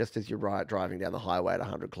just as you're driving down the highway at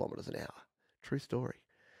 100 kilometres an hour. True story.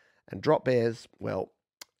 And drop bears, well,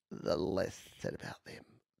 the less said about them,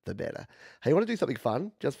 the better. Hey, you want to do something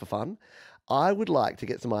fun, just for fun? I would like to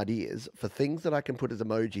get some ideas for things that I can put as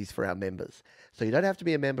emojis for our members. So you don't have to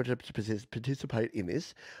be a member to participate in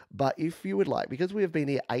this, but if you would like, because we have been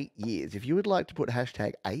here 8 years, if you would like to put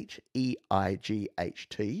hashtag HEIGHT,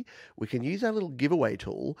 we can use our little giveaway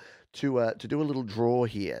tool to do a little draw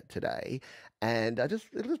here today. And it'll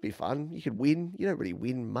just be fun. You can win. You don't really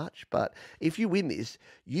win much, but if you win this,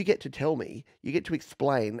 you get to tell me, you get to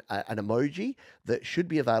explain an emoji that should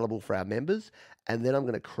be available for our members, and then I'm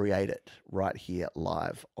going to create it right here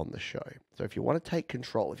live on the show. So if you want to take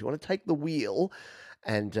control, if you want to take the wheel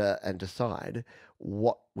and decide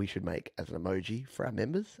what we should make as an emoji for our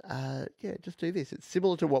members, yeah, just do this. It's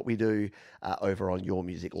similar to what we do over on Your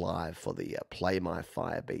Music Live for the Play My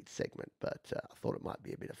Fire Beat segment, but I thought it might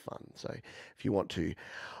be a bit of fun. So if you want to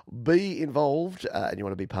be involved and you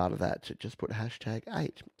want to be part of that, just put hashtag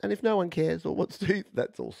 8. And if no one cares or wants to,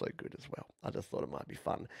 that's also good as well. I just thought it might be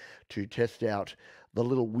fun to test out the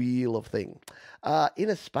little wheel of thing.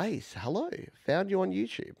 Inner Space, hello. Found you on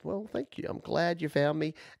YouTube. Well, thank you. I'm glad you found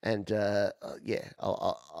me. And yeah,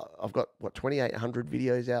 I've got what 2,800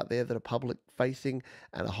 videos out there that are public facing,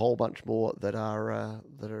 and a whole bunch more that are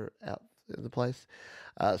out in the place.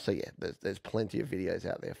 So yeah, there's plenty of videos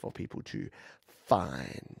out there for people to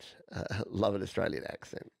find. Love an Australian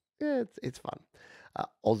accent. Yeah, it's fun.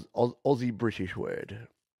 Aussie British word.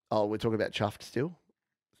 Oh, we're talking about chuffed still.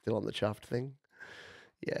 Still on the chuffed thing.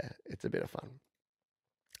 Yeah, it's a bit of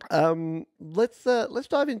fun. Let's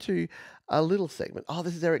dive into a little segment. Oh,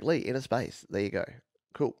 this is Eric Lee, Inner Space. There you go.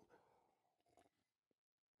 Cool.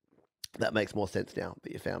 That makes more sense now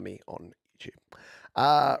that you found me on YouTube.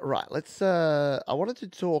 Right, let's. I wanted to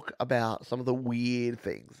talk about some of the weird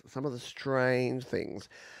things, some of the strange things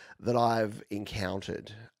that I've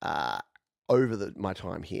encountered over my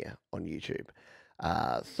time here on YouTube.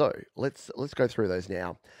 So let's go through those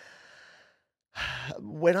now.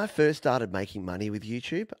 When I first started making money with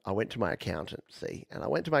YouTube, I went to my accountant, and I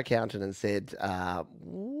went to my accountant and said,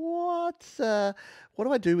 what do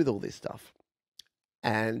I do with all this stuff?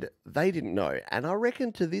 And they didn't know. And I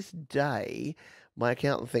reckon to this day, my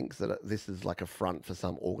accountant thinks that this is like a front for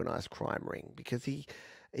some organized crime ring because he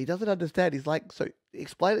doesn't understand. He's like, so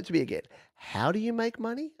explain it to me again. How do you make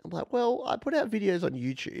money? I'm like, well, I put out videos on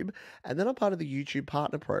YouTube and then I'm part of the YouTube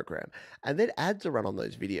partner program. And then ads are run on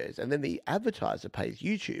those videos. And then the advertiser pays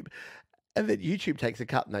YouTube. And then YouTube takes a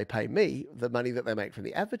cut and they pay me the money that they make from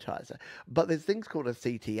the advertiser. But there's things called a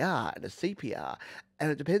CTR and a CPR, and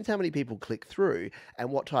it depends how many people click through and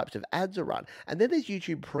what types of ads are run. And then there's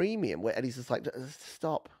YouTube Premium, and he's just like,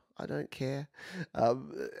 stop, I don't care.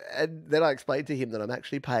 And then I explained to him that I'm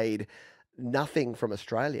actually paid nothing from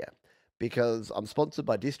Australia because I'm sponsored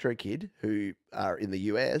by DistroKid, who are in the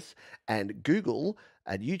US, and Google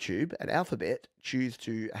and YouTube and Alphabet choose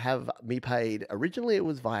to have me paid. Originally, it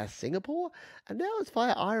was via Singapore, and now it's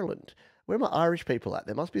via Ireland. Where are my Irish people at?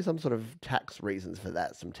 There must be some sort of tax reasons for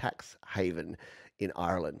that, some tax haven in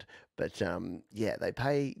Ireland. But yeah,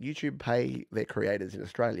 YouTube pay their creators in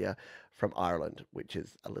Australia from Ireland, which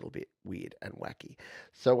is a little bit weird and wacky.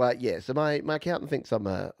 So yeah, so my accountant thinks I'm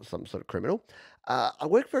some sort of criminal. I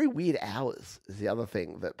work very weird hours is the other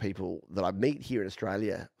thing that people that I meet here in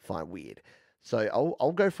Australia find weird. So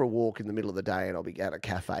I'll go for a walk in the middle of the day and I'll be at a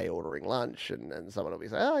cafe ordering lunch and someone will be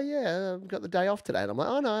saying, oh yeah, I've got the day off today. And I'm like,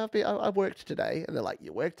 oh no, I've worked today. And they're like,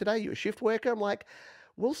 you work today? You a shift worker? I'm like,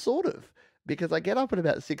 well, sort of. Because I get up at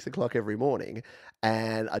about 6 o'clock every morning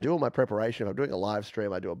and I do all my preparation. If I'm doing a live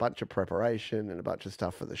stream, I do a bunch of preparation and a bunch of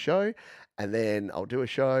stuff for the show. And then I'll do a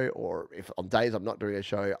show, or if on days I'm not doing a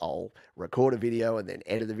show, I'll record a video and then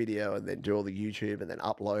edit the video and then do all the YouTube and then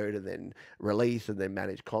upload and then release and then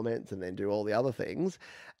manage comments and then do all the other things.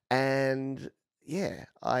 And yeah,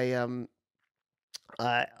 I'll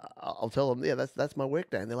tell them, yeah, that's my work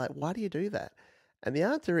day. And they're like, why do you do that? And the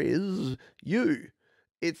answer is you.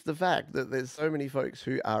 It's the fact that there's so many folks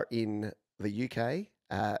who are in the UK,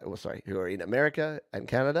 who are in America and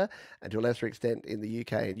Canada, and to a lesser extent in the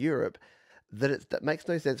UK and Europe, that makes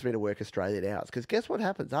no sense for me to work Australian hours. Because guess what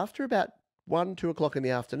happens? After about 2 o'clock in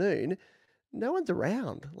the afternoon, no one's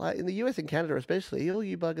around. Like in the US and Canada especially, all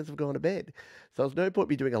you buggers have gone to bed. So there's no point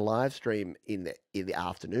me doing a live stream in the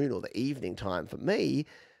afternoon or the evening time for me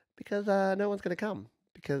because no one's going to come.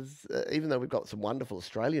 Because even though we've got some wonderful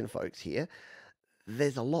Australian folks here,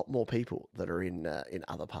 there's a lot more people that are in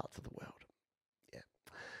other parts of the world. Yeah.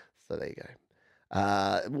 So there you go.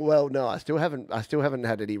 Well, no, I still haven't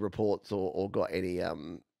had any reports or got any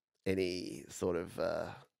sort of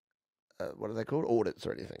what are they called, audits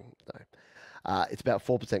or anything. No. It's about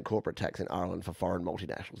 4% corporate tax in Ireland for foreign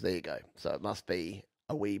multinationals. There you go. So it must be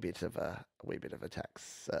a wee bit of a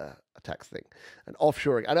tax thing, and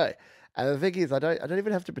offshoring. I know. And the thing is, I don't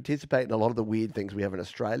even have to participate in a lot of the weird things we have in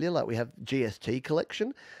Australia. Like we have GST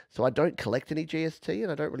collection, so I don't collect any GST,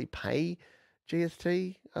 and I don't really pay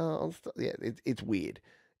GST on stuff. Yeah, it's weird.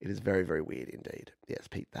 It is very, very weird indeed. Yes,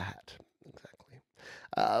 Pete the Hat. Exactly.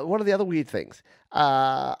 What are the other weird things?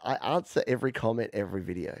 I answer every comment, every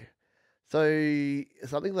video. So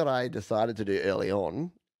something that I decided to do early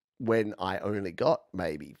on when I only got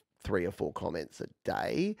maybe 3 or 4 comments a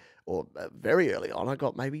day, or very early on, I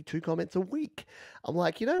got maybe 2 comments a week. I'm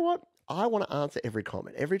like, you know what? I want to answer every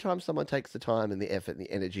comment. Every time someone takes the time and the effort and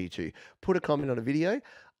the energy to put a comment on a video,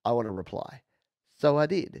 I want to reply. So I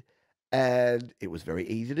did. And it was very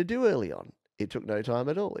easy to do early on. It took no time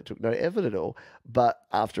at all. It took no effort at all. But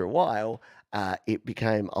after a while, it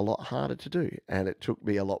became a lot harder to do, and it took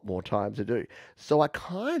me a lot more time to do. So I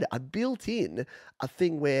built in a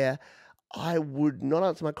thing where I would not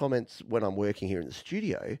answer my comments when I'm working here in the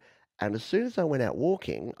studio, and as soon as I went out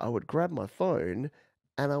walking, I would grab my phone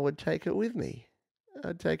and I would take it with me.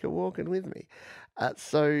 I'd take it walking with me.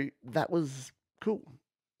 So that was cool.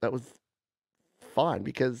 That was fine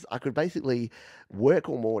because I could basically work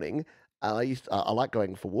all morning. I like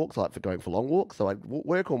going for walks. I like for going for long walks. So I'd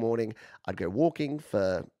work all morning. I'd go walking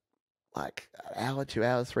for like an hour, 2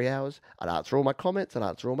 hours, 3 hours. I'd answer all my comments. I'd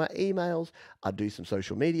answer all my emails. I'd do some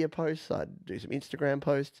social media posts. I'd do some Instagram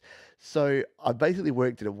posts. So I basically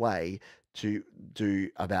worked in a way to do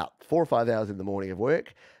about 4 or 5 hours in the morning of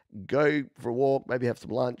work, go for a walk, maybe have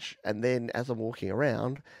some lunch, and then as I'm walking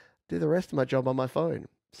around, do the rest of my job on my phone.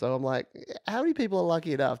 So I'm like, how many people are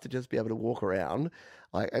lucky enough to just be able to walk around?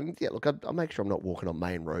 Like, and yeah, look, I make sure I'm not walking on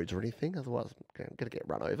main roads or anything, otherwise I'm going to get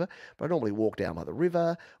run over. But I normally walk down by the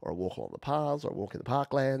river, or I walk along the paths, or I walk in the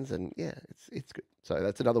parklands, and yeah, it's good. So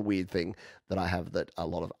that's another weird thing that I have that a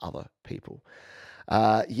lot of other people.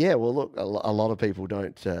 Yeah, well, look, a lot of people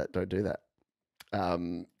don't do that.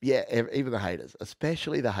 Yeah, even the haters,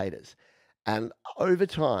 especially the haters. And over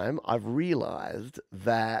time, I've realized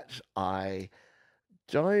that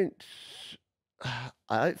don't,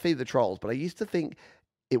 I don't feed the trolls, but I used to think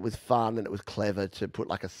it was fun and it was clever to put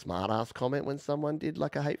like a smart ass comment when someone did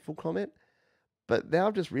like a hateful comment. But now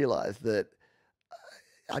I've just realized that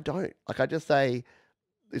I don't. Like, I just say,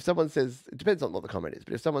 if someone says, it depends on what the comment is,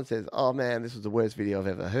 but if someone says, oh man, this was the worst video I've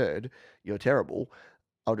ever heard, you're terrible,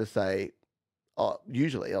 I'll just say, oh,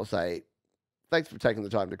 usually I'll say, thanks for taking the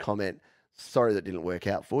time to comment. Sorry that didn't work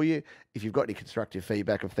out for you. If you've got any constructive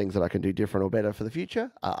feedback of things that I can do different or better for the future,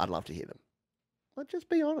 I'd love to hear them. But just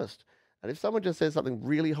be honest. And if someone just says something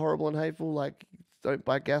really horrible and hateful, like don't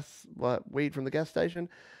buy weed from the gas station,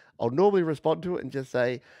 I'll normally respond to it and just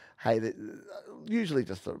say, hey, usually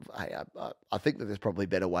just sort of, hey, I think that there's probably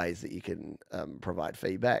better ways that you can provide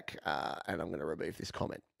feedback, and I'm going to remove this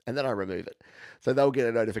comment. And then I remove it. So they'll get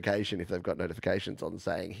a notification if they've got notifications on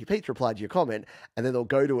saying, Pete's replied to your comment, and then they'll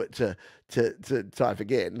go to it to type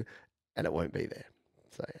again, and it won't be there.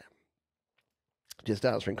 So yeah. Just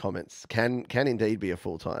answering comments can indeed be a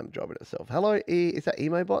full-time job in itself. Hello, is that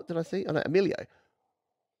Emobot? Did I see? Oh no, Emilio.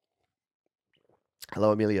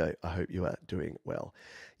 Hello, Emilio. I hope you are doing well.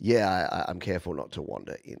 Yeah, I'm careful not to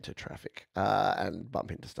wander into traffic and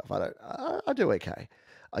bump into stuff. I do okay.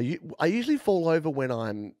 I usually fall over when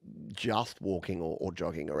I'm just walking or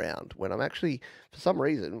jogging around. When I'm actually, for some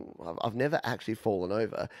reason, I've never actually fallen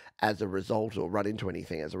over as a result or run into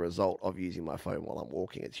anything as a result of using my phone while I'm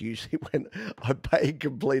walking. It's usually when I pay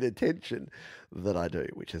complete attention that I do,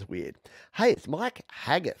 which is weird. Hey, it's Mike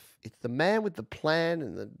Haggoth. It's the man with the plan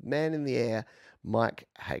and the man in the air. Mike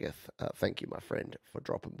Haggoth, thank you, my friend, for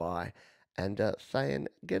dropping by and saying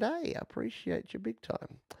g'day. I appreciate you big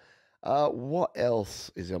time. What else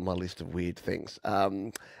is on my list of weird things?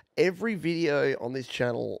 Every video on this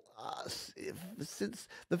channel, since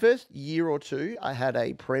the first year or two, I had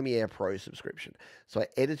a Premiere Pro subscription. So I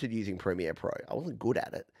edited using Premiere Pro. I wasn't good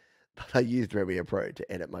at it, but I used Premiere Pro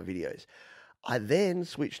to edit my videos. I then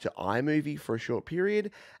switched to iMovie for a short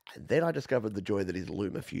period, and then I discovered the joy that is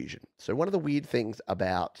LumaFusion. So one of the weird things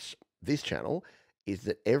about this channel is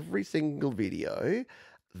that every single video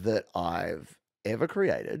that I've ever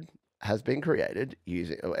created has been created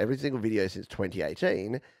using, or every single video since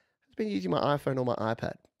 2018 has been using my iPhone or my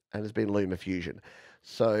iPad, and has been LumaFusion.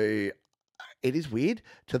 So it is weird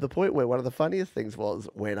to the point where one of the funniest things was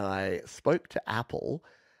when I spoke to Apple.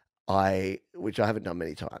 Which I haven't done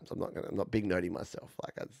many times. I'm not big noting myself.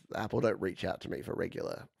 Like, Apple don't reach out to me for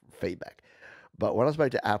regular feedback. But when I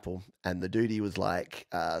spoke to Apple, and the dude was like,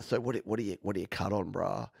 "So what do you cut on,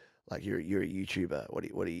 brah? Like, you're a YouTuber. What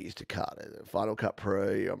do you use to cut? Final Cut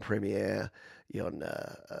Pro? You're on Premiere? You're on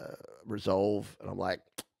Resolve?" And I'm like,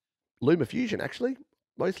 LumaFusion, actually,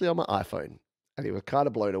 mostly on my iPhone. And he was kind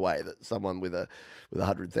of blown away that someone with a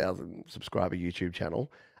 100,000 subscriber YouTube channel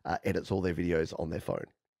edits all their videos on their phone.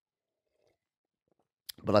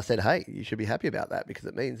 But I said, hey, you should be happy about that because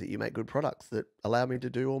it means that you make good products that allow me to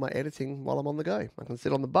do all my editing while I'm on the go. I can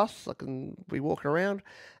sit on the bus, I can be walking around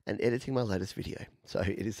and editing my latest video. So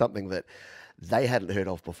it is something that they hadn't heard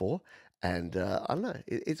of before. And I don't know,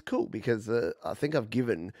 it's cool because I think I've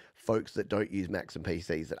given folks that don't use Macs and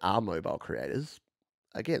PCs that are mobile creators,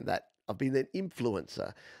 again, that I've been an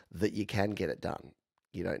influencer that you can get it done.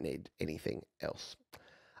 You don't need anything else.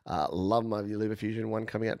 Love my LumaFusion one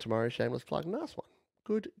coming out tomorrow. Shameless plug. Nice one.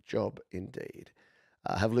 Good job indeed.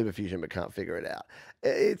 Have LumaFusion but can't figure it out.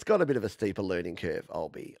 It's got a bit of a steeper learning curve, I'll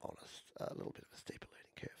be honest. A little bit of a steeper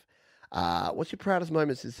learning curve. What's your proudest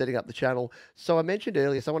moments in setting up the channel? So I mentioned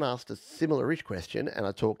earlier, someone asked a similar-ish question, and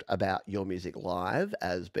I talked about Your Music Live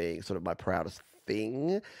as being sort of my proudest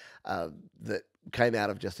thing that came out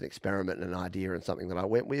of just an experiment and an idea and something that I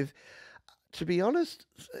went with. To be honest,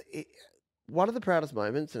 one of the proudest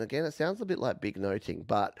moments, and again, it sounds a bit like big noting,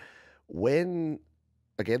 but when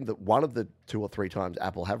again, that one of the 2 or 3 times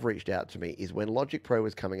Apple have reached out to me is when Logic Pro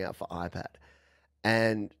was coming out for iPad.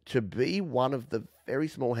 And to be one of the very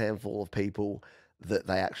small handful of people that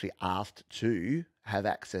they actually asked to have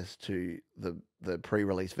access to the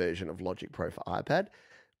pre-release version of Logic Pro for iPad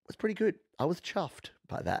was pretty good. I was chuffed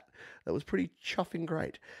by that. That was pretty chuffing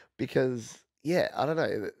great because, yeah, I don't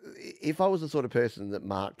know. If I was the sort of person that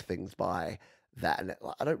marked things by that, and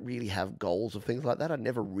I don't really have goals of things like that, I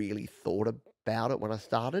never really thought about it when I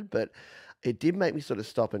started, but it did make me sort of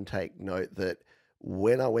stop and take note that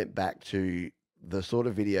when I went back to the sort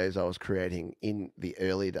of videos I was creating in the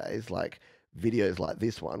early days, like videos like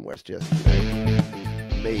this one, where it's just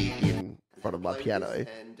me in front of my piano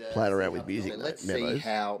playing around with music Let's memos. see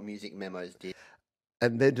how music memos did.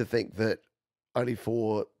 And then to think that only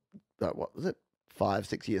for, what was it, 5,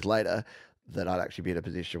 6 years later, that I'd actually be in a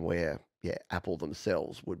position where, yeah, Apple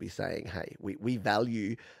themselves would be saying, hey, we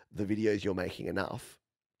value the videos you're making enough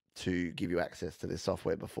to give you access to this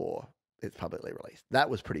software before it's publicly released. That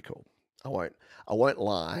was pretty cool. I won't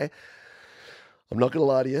lie. I'm not going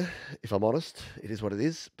to lie to you. If I'm honest, it is what it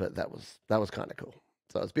is. But that was kind of cool.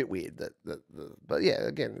 So it's a bit weird but yeah,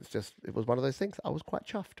 again, it was one of those things. I was quite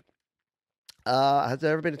chuffed. Has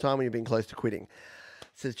there ever been a time when you've been close to quitting?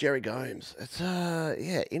 Says Jerry Gomes. It's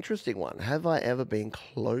yeah, interesting one. Have I ever been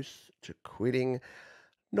close to quitting?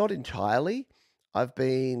 Not entirely. I've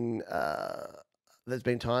been there's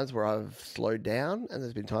been times where I've slowed down, and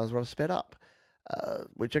there's been times where I've sped up,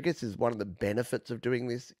 which I guess is one of the benefits of doing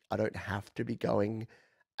this. I don't have to be going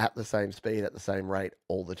at the same speed, at the same rate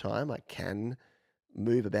all the time. I can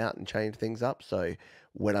move about and change things up. So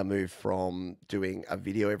when I moved from doing a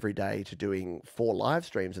video every day to doing 4 live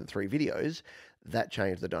streams and 3 videos, that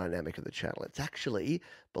changed the dynamic of the channel. It's actually,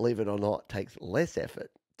 believe it or not, takes less effort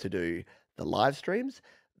to do the live streams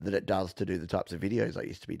than it does to do the types of videos I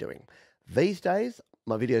used to be doing. These days,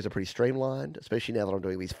 my videos are pretty streamlined, especially now that I'm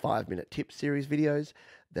doing these 5-minute tip series videos.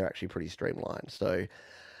 They're actually pretty streamlined. So,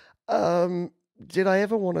 did I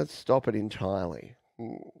ever want to stop it entirely?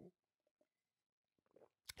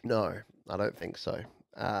 No, I don't think so.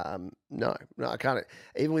 No, I can't.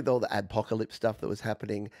 Even with all the apocalypse stuff that was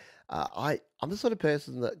happening, I'm the sort of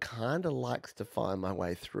person that kind of likes to find my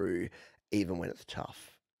way through, even when it's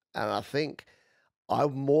tough. And I think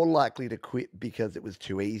I'm more likely to quit because it was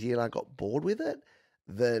too easy and I got bored with it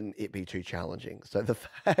than it be too challenging. So the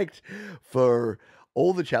fact for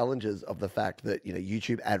all the challenges of the fact that,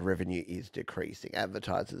 YouTube ad revenue is decreasing,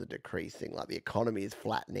 advertisers are decreasing, like the economy is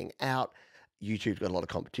flattening out. YouTube's got a lot of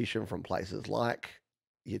competition from places like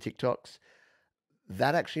your TikToks.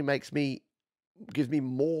 That actually gives me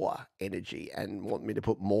more energy and want me to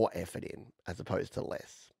put more effort in as opposed to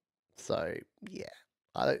less. So yeah,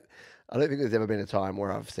 I don't think there's ever been a time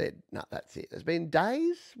where I've said, no, that's it. There's been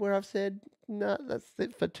days where I've said, no, that's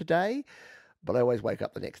it for today, but I always wake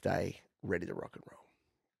up the next day ready to rock and roll.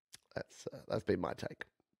 That's been my take.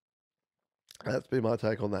 That's been my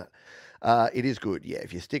take on that. It is good, yeah.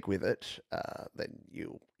 If you stick with it, then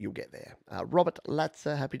you'll get there. Robert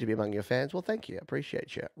Latzer, happy to be among your fans. Well, thank you. I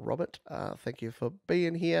appreciate you, Robert. Thank you for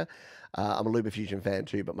being here. I'm a LumaFusion fan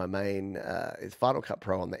too, but my main is Final Cut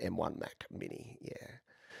Pro on the M1 Mac Mini.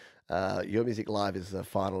 Yeah. Your Music Live is the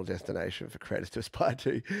final destination for creators to aspire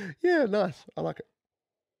to. Yeah, nice. I like it.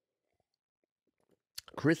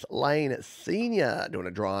 Chris Lane Sr. doing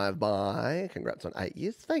a drive-by. Congrats on 8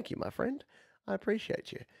 years. Thank you, my friend. I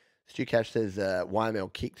appreciate you. Stu Cash says,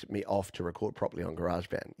 YML kicked me off to record properly on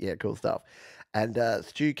GarageBand. Yeah, cool stuff. And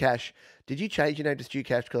Stu Cash, did you change your name to Stu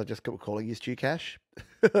Cash because I just kept calling you Stu Cash?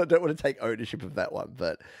 I don't want to take ownership of that one,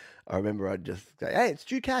 but I remember I'd just say, hey, it's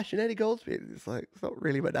Stu Cash and Eddie Goldsby. It's like, it's not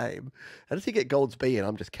really my name. How does he get Goldsby and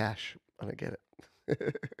I'm just Cash? I don't get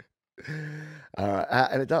it. All right,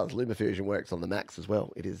 and it does. LumaFusion works on the Macs as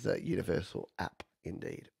well. It is a universal app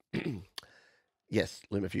indeed. Yes,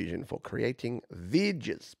 LumaFusion for creating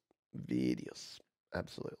videos.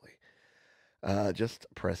 Absolutely. Just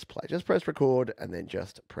press play. Just press record and then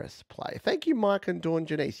just press play. Thank you, Mike and Dawn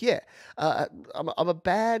Janice. Yeah, I'm a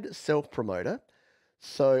bad self-promoter,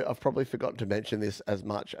 so I've probably forgotten to mention this as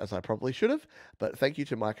much as I probably should have. But thank you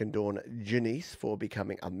to Mike and Dawn Janice for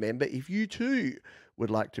becoming a member. If you too would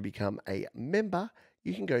like to become a member,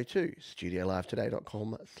 you can go to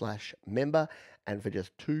studiolivetoday.com/member, and for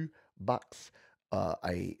just $2,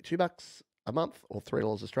 $2 a month or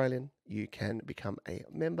 $3 Australian, you can become a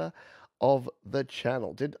member of the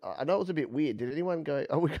channel. I know it was a bit weird. Did anyone go?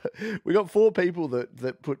 Oh, we got 4 people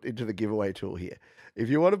that put into the giveaway tool here. If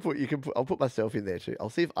you want to put, you can put. I'll put myself in there too. I'll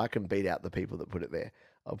see if I can beat out the people that put it there.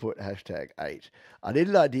 I'll put #8. I need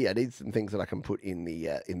an idea. I need some things that I can put in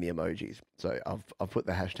the emojis. So I've put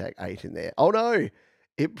the #8 in there. Oh no,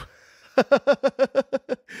 It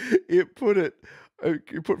it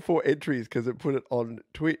put 4 entries because it put it on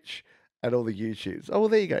Twitch and all the YouTubes. Oh, well,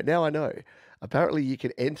 there you go. Now I know. Apparently, you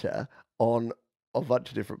can enter on a bunch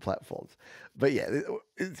of different platforms. But yeah,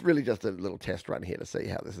 it's really just a little test run here to see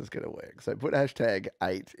how this is going to work. So put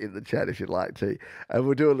 #8 in the chat if you'd like to, and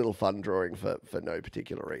we'll do a little fun drawing for no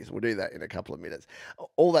particular reason. We'll do that in a couple of minutes.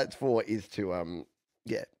 All that's for is to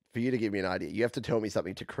yeah, for you to give me an idea. You have to tell me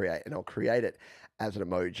something to create, and I'll create it as an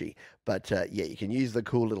emoji. But yeah, you can use the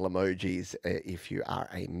cool little emojis if you are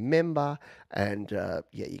a member. And yeah,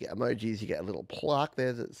 you get emojis. You get a little plaque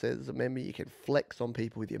there that says a member. You can flex on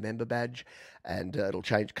people with your member badge, and it'll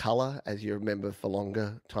change color as you're a member for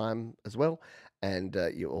longer time as well. And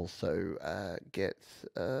you also get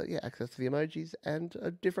yeah, access to the emojis and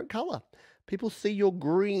a different color. People see your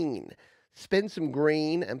green. Spend some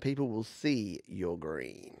green, and people will see your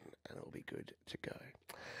green, and it'll be good to go.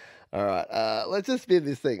 All right, let's just spin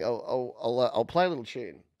this thing. I'll play a little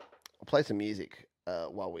tune. I'll play some music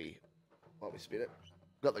while we spin it.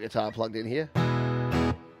 Got the guitar plugged in here.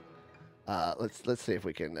 Let's see if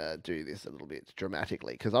we can do this a little bit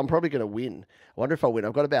dramatically, because I'm probably going to win. I wonder if I win.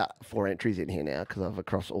 I've got about 4 entries in here now because I've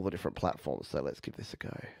across all the different platforms. So let's give this a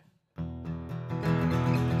go.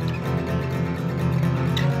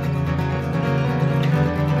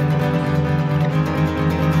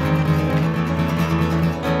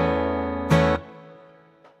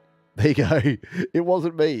 There you go. It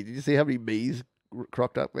wasn't me. Did you see how many me's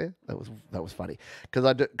cropped up there? That was funny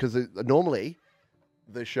because normally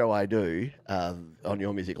the show I do on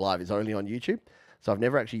Your Music Live is only on YouTube. So I've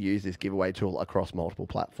never actually used this giveaway tool across multiple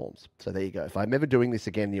platforms. So there you go. If I'm ever doing this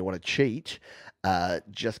again and you want to cheat,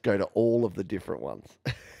 just go to all of the different ones.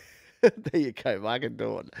 There you go, Mike and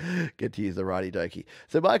Dawn. Get to use the righty dokey.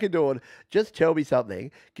 So Mike and Dawn, just tell me something.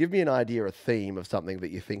 Give me an idea, a theme of something that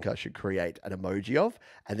you think I should create an emoji of.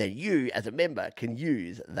 And then you, as a member, can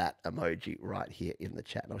use that emoji right here in the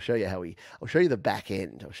chat. And I'll show you I'll show you the back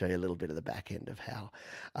end. I'll show you a little bit of the back end of how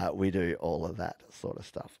we do all of that sort of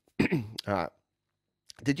stuff. All right.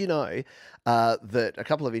 Did you know that a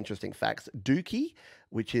couple of interesting facts? Dookie,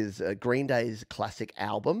 which is Green Day's classic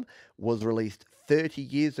album, was released 30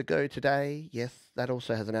 years ago today. Yes, that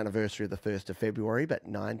also has an anniversary of the 1st of February, but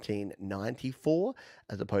 1994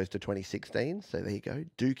 as opposed to 2016. So there you go.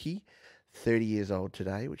 Dookie, 30 years old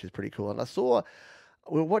today, which is pretty cool. And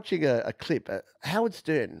we were watching a clip. Howard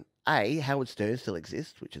Stern. Howard Stern still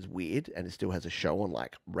exists, which is weird, and it still has a show on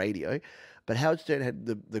like radio. But Howard Stern had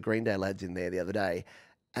the Green Day lads in there the other day.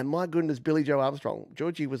 And my goodness, Billy Joe Armstrong,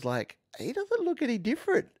 Georgie was like, he doesn't look any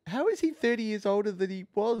different. How is he 30 years older than he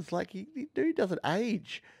was? Like, dude doesn't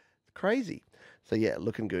age. It's crazy. So, yeah,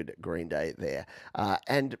 looking good, Green Day there.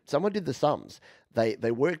 And someone did the sums.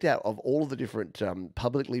 They worked out of all of the different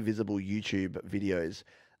publicly visible YouTube videos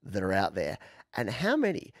that are out there. And how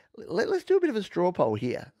many, let's do a bit of a straw poll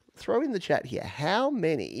here. Throw in the chat here. How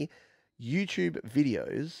many YouTube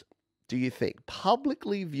videos do you think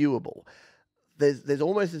publicly viewable? There's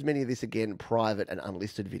almost as many of this, again, private and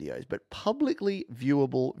unlisted videos, but publicly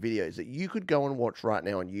viewable videos that you could go and watch right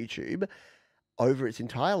now on YouTube over its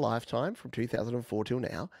entire lifetime from 2004 till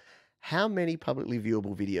now. How many publicly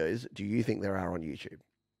viewable videos do you think there are on YouTube?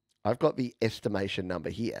 I've got the estimation number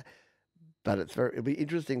here, but it'll be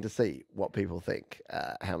interesting to see what people think,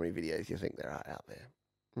 how many videos you think there are out there.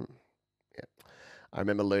 Yeah. I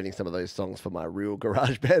remember learning some of those songs for my real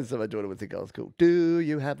garage band, so my daughter would think I was cool. Do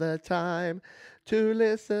you have the time to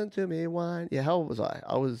listen to me whine? Yeah, how old was I?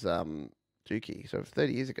 I was Dookie, so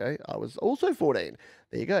 30 years ago, I was also 14.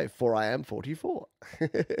 There you go, for I am 44.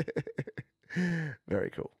 Very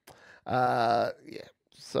cool. Yeah,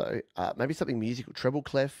 so maybe something musical, treble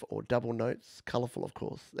clef or double notes, colourful, of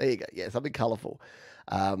course. There you go, yeah, something colourful.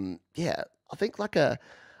 Yeah, I think like a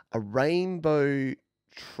rainbow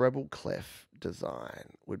treble clef design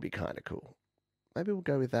would be kind of cool. Maybe we'll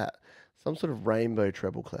go with that. Some sort of rainbow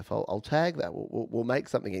treble clef. I'll tag that. We'll make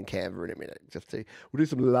something in Canva in a minute. We'll do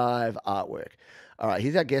some live artwork. All right,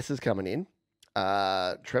 here's our guesses coming in.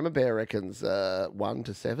 Tremor Bear reckons 1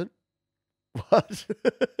 to 7. What?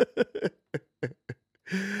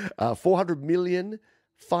 400 million,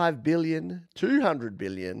 5 billion, 200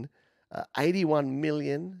 billion, 81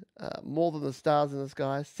 million, more than the stars in the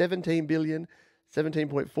sky, 17 billion,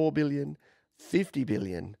 17.4 billion, 50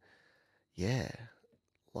 billion. Yeah,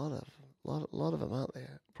 a lot of them, aren't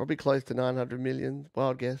there? Probably close to 900 million.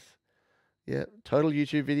 Wild guess. Yeah, total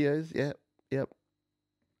YouTube videos. Yeah, yep.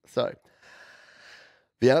 So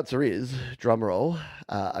the answer is, drum roll,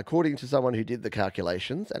 according to someone who did the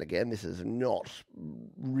calculations, and again, this is not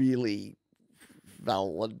really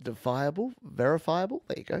verifiable. There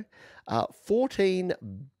you go. 14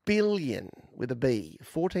 billion with a B.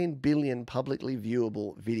 14 billion publicly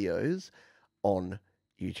viewable videos on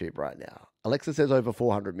YouTube right now. Alexa says over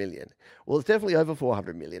 400 million. Well, it's definitely over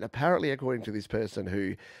 400 million. Apparently, according to this person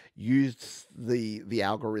who used the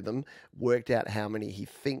algorithm, worked out how many he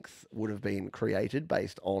thinks would have been created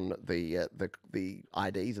based on the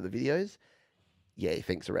IDs of the videos. Yeah, he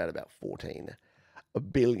thinks around about 14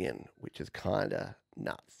 billion, which is kind of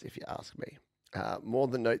nuts if you ask me. More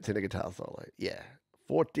than notes in a guitar solo. Yeah,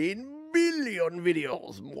 14 billion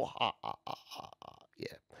videos.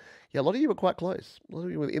 Yeah. Yeah, a lot of you were quite close. A lot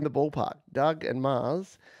of you were in the ballpark. Doug and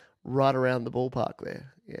Mars, right around the ballpark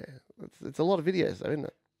there. Yeah, it's a lot of videos, though, isn't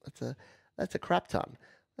it? That's a crap ton.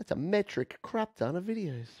 That's a metric crap ton of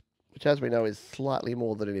videos, which, as we know, is slightly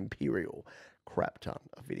more than an imperial crap ton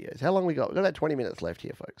of videos. How long we got? We've got about 20 minutes left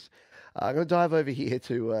here, folks. I'm going to dive over here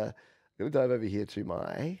to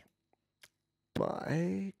my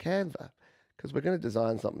Canva because we're going to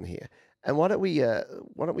design something here. And why don't we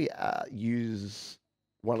use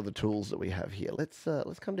one of the tools that we have here? Let's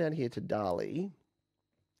come down here to DALL-E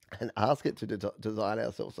and ask it to design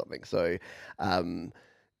ourselves something. So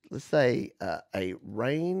let's say a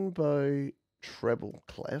rainbow treble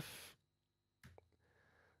clef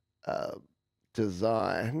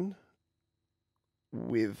design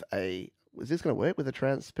with a. Is this going to work with a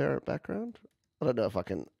transparent background? I don't know if I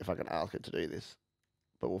can ask it to do this,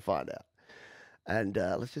 but we'll find out. And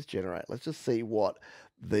let's just generate. Let's just see what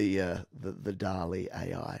the DALL-E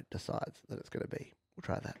AI decides that it's going to be. We'll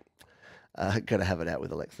try that. Going to have it out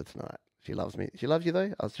with Alexa tonight. She loves me. She loves you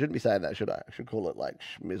though. I shouldn't be saying that, should I? I should call it like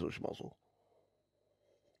schmizzle schmozzle.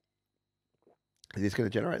 Is this going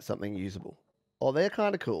to generate something usable? Oh, they're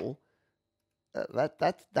kind of cool.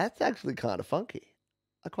 That's actually kind of funky.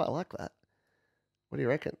 I quite like that. What do you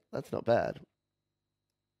reckon? That's not bad.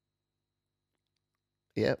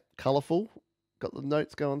 Yeah, colourful. Got the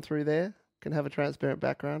notes going through there. Can have a transparent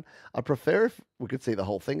background. I prefer if we could see the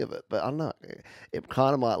whole thing of it, but I don't know. It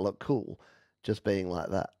kind of might look cool just being like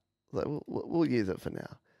that. So we'll use it for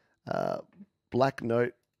now. Black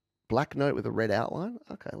note with a red outline.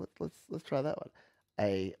 Okay, let's try that one.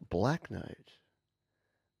 A black note.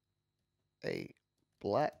 A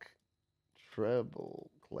black treble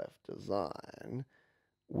clef design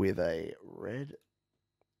with a red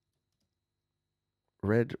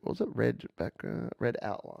background, red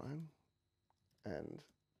outline, and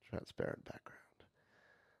transparent background.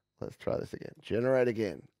 Let's try this again. Generate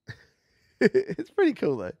again. It's pretty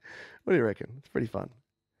cool though. What do you reckon? It's pretty fun.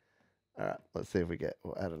 All right, let's see if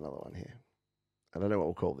we'll add another one here. I don't know what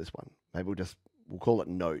we'll call this one. Maybe we'll call it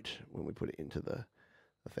note when we put it into the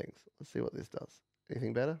things. Let's see what this does.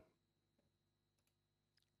 Anything better?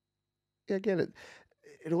 Yeah, again,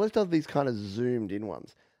 it always does these kind of zoomed in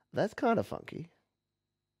ones. That's kind of funky.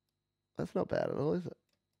 That's not bad at all, is it?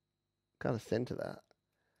 Kind of center that.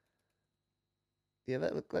 Yeah,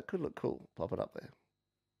 that could look cool. Pop it up there.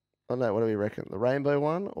 Oh no, what do we reckon? The rainbow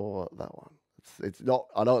one or that one? It's not.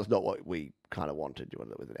 I know it's not what we kind of wanted. You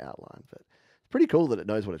wanted it with an outline, but it's pretty cool that it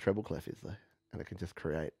knows what a treble clef is though, and it can just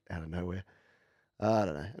create out of nowhere. I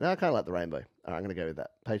don't know. No, I kind of like the rainbow. All right, I'm going to go with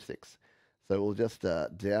that. Page 6. So we'll just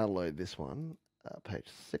download this one, page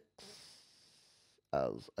 6,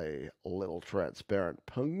 as a little transparent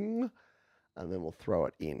pung, and then we'll throw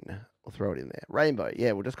it in. We'll throw it in there. Rainbow.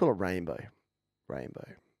 Yeah, we'll just call it rainbow. Rainbow.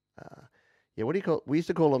 Yeah, what do you call? We used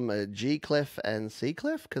to call them G clef and C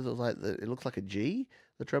clef because it was like it looks like a G,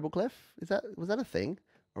 the treble clef. Was that a thing,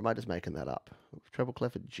 or am I just making that up? Treble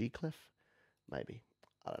clef and G clef, maybe.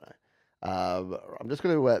 I don't know. I'm just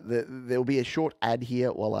going to. There'll be a short ad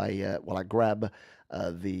here while I grab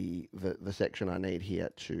the section I need here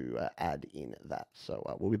to add in that. So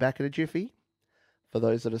we'll be back in a jiffy. For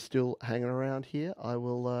those that are still hanging around here,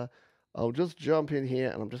 I'll just jump in here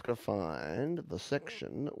and I'm just going to find the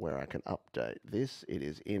section where I can update this. It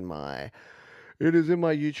is in my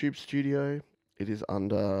YouTube studio. It is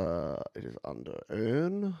under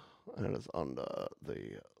Earn and it's under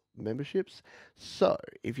the memberships. So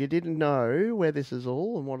if you didn't know where this is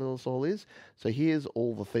all and what this all is, so here's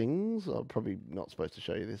all the things. I'm probably not supposed to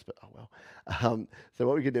show you this, but oh well. So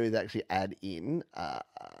what we can do is actually add in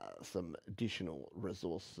some additional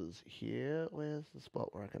resources here. Where's the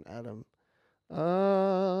spot where I can add them?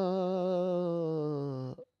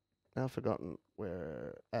 Now I've forgotten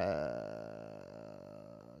where.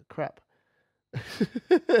 Crap.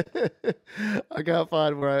 I can't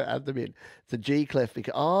find where I add them in. It's a G clef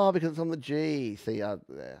because it's on the G. See, I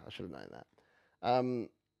should have known that.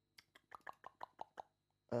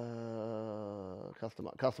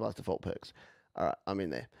 Customize default perks. All right, I'm in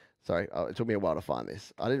there. Sorry, it took me a while to find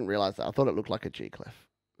this. I didn't realize that. I thought it looked like a G clef.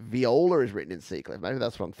 Viola is written in C clef. Maybe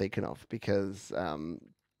that's what I'm thinking of because,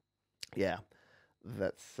 yeah,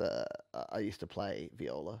 that's. I used to play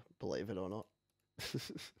viola, believe it or not.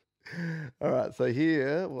 All right, so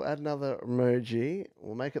here we'll add another emoji.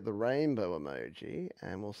 We'll make it the rainbow emoji,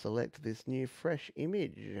 and we'll select this new fresh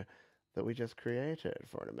image that we just created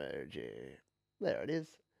for an emoji. There it is.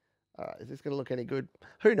 All right, is this going to look any good?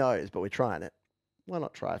 Who knows, but we're trying it. Why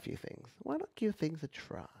not try a few things? Why not give things a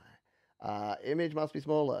try? Image must be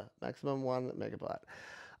smaller, maximum 1 megabyte.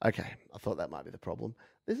 Okay, I thought that might be the problem.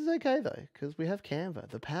 This is okay though, because we have Canva.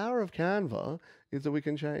 The power of Canva is that we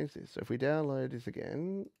can change this. So if we download this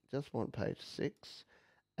again, just want page 6,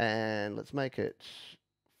 and let's make it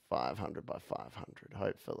 500 by 500.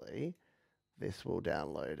 Hopefully, this will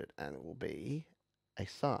download it and it will be a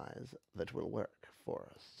size that will work for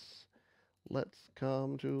us. Let's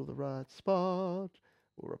come to the right spot.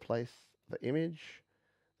 We'll replace the image.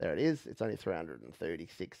 There it is. It's only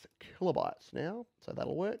 336 kilobytes now, so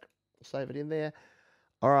that'll work. Save it in there.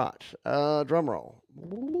 All right, drum roll.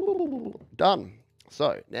 Done.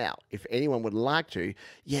 So now, if anyone would like to,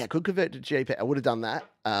 yeah, could convert to JPEG. I would have done that,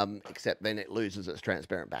 except then it loses its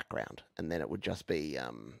transparent background, and then it would just be,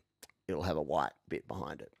 it'll have a white bit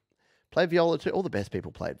behind it. Play viola too. All the best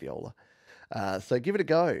people played viola. So give it a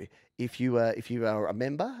go. If you are a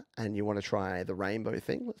member and you want to try the rainbow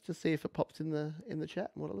thing, let's just see if it pops in the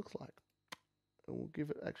chat and what it looks like. And we'll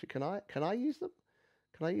give it. Actually, can I use them?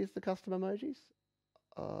 Can I use the custom emojis?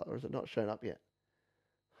 Or is it not shown up yet?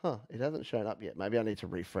 Huh, it hasn't shown up yet. Maybe I need to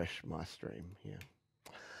refresh my stream here.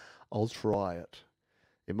 I'll try it.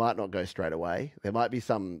 It might not go straight away. There might be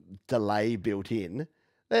some delay built in.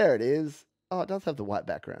 There it is. Oh, it does have the white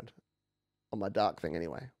background on my dark thing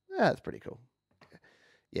anyway. Yeah, that's pretty cool.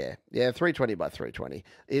 Yeah, 320 by 320.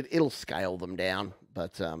 It'll scale them down,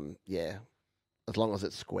 but yeah, as long as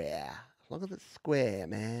it's square. As long as it's square,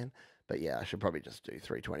 man. But yeah, I should probably just do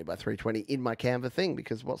 320 by 320 in my Canva thing,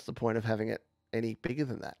 because what's the point of having it any bigger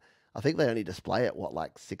than that? I think they only display it, what,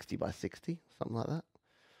 like 60 by 60? Something like that.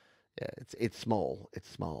 Yeah, it's small. It's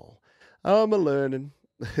small. I'm a learning.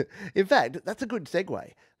 In fact, that's a good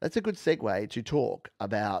segue. That's a good segue to talk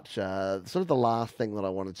about sort of the last thing that I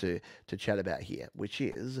wanted to chat about here, which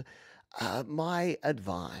is my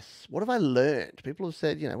advice. What have I learned? People have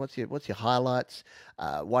said, what's your highlights?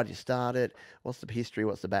 Why did you start it? What's the history?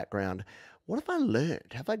 What's the background? What have I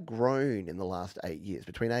learned? Have I grown in the last 8 years,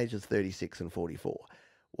 between ages 36 and 44?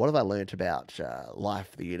 What have I learned about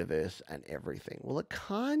life, the universe, and everything? Well, it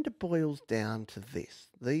kind of boils down to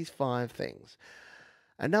these 5 things.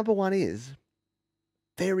 And number 1 is,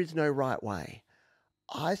 there is no right way.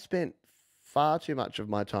 I spent far too much of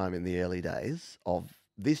my time in the early days of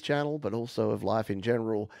this channel, but also of life in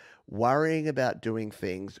general, worrying about doing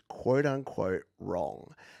things quote unquote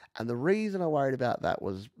wrong. And the reason I worried about that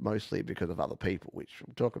was mostly because of other people, which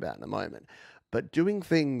we'll talk about in a moment. But doing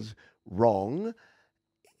things wrong,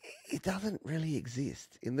 it doesn't really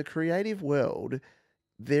exist. In the creative world,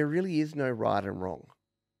 there really is no right and wrong.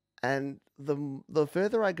 And the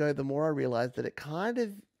further I go, the more I realize that it kind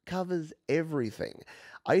of covers everything.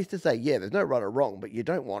 I used to say, yeah, there's no right or wrong, but you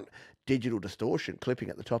don't want digital distortion clipping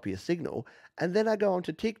at the top of your signal. And then I go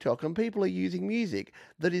onto TikTok and people are using music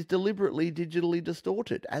that is deliberately digitally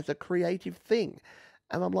distorted as a creative thing.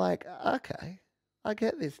 And I'm like, okay, I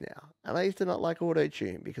get this now. And I used to not like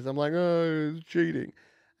auto-tune because I'm like, oh, it's cheating.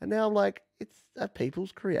 And now I'm like, it's a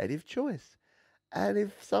people's creative choice. And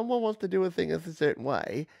if someone wants to do a thing a certain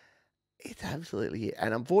way, it's absolutely it.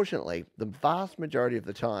 And unfortunately, the vast majority of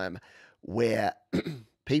the time where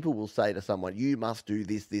people will say to someone, you must do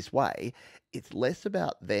this way, it's less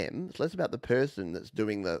about them, it's less about the person that's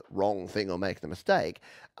doing the wrong thing or making the mistake,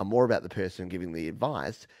 and more about the person giving the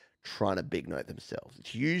advice trying to big note themselves.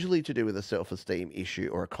 It's usually to do with a self-esteem issue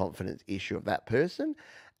or a confidence issue of that person,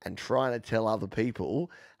 and trying to tell other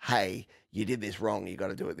people, hey, you did this wrong, you got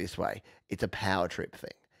to do it this way. It's a power trip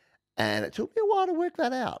thing. And it took me a while to work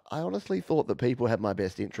that out. I honestly thought that people had my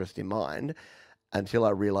best interest in mind until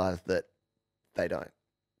I realized that they don't.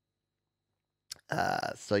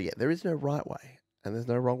 So yeah, there is no right way and there's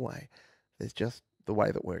no wrong way. There's just the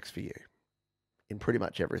way that works for you in pretty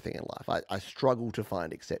much everything in life. I struggle to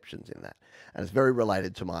find exceptions in that. And it's very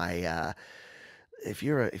related to my, if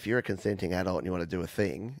you're a consenting adult and you want to do a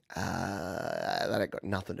thing, that ain't got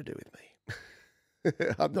nothing to do with me.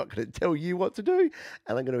 I'm not going to tell you what to do,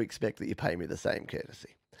 and I'm going to expect that you pay me the same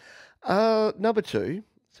courtesy. Number 2,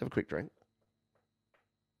 let's have a quick drink.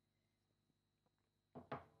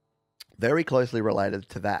 Very closely related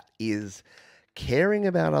to that is caring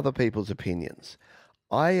about other people's opinions.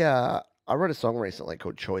 I I wrote a song recently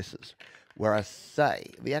called Choices, where I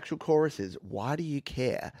say the actual chorus is, why do you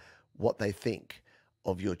care what they think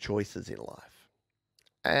of your choices in life?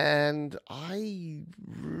 And I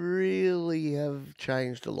really have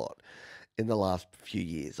changed a lot in the last few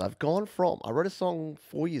years. I wrote a song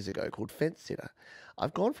 4 years ago called Fence Sitter.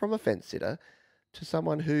 I've gone from a fence sitter to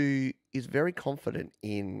someone who is very confident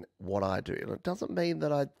in what I do. And it doesn't mean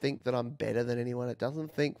that I think that I'm better than anyone. It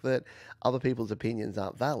doesn't think that other people's opinions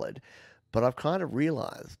aren't valid. But I've kind of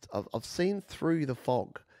realized, I've seen through the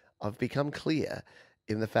fog. I've become clear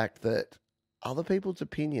in the fact that other people's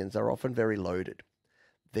opinions are often very loaded.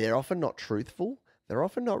 They're often not truthful. They're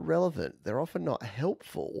often not relevant. They're often not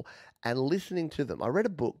helpful. And listening to them, I read a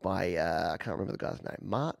book by I can't remember the guy's name,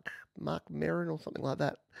 Mark Merrin or something like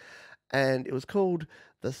that, and it was called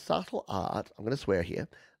The Subtle Art. I'm going to swear here.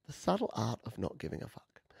 The Subtle Art of Not Giving a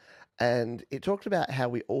Fuck. And it talked about how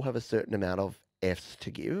we all have a certain amount of F's to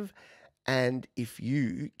give. And if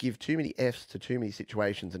you give too many F's to too many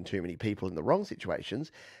situations and too many people in the wrong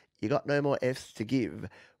situations, you got no more F's to give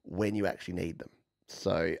when you actually need them.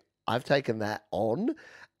 So I've taken that on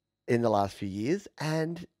in the last few years,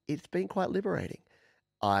 and it's been quite liberating.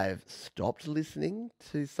 I've stopped listening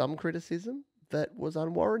to some criticism that was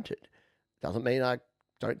unwarranted. Doesn't mean I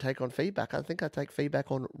don't take on feedback. I think I take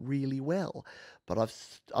feedback on really well. But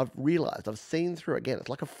I've realized, I've seen through, again, it's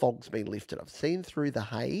like a fog's been lifted. I've seen through the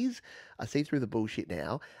haze. I see through the bullshit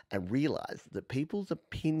now and realize that people's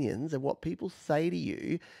opinions and what people say to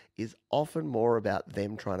you is often more about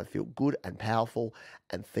them trying to feel good and powerful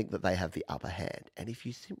and think that they have the upper hand. And if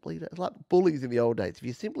you simply, it's like bullies in the old days, if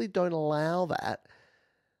you simply don't allow that,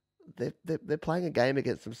 they're playing a game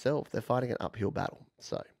against themselves. They're fighting an uphill battle.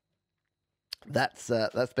 So that's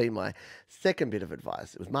been my second bit of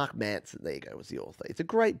advice. It was Mark Manson. There you go. Was the author. It's a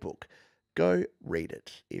great book. Go read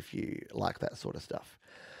it if you like that sort of stuff.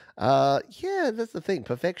 Yeah, that's the thing.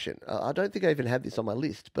 Perfection. I don't think I even had this on my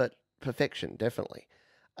list, but perfection definitely.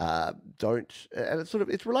 Don't. And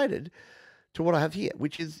it's related to what I have here,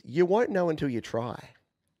 which is you won't know until you try.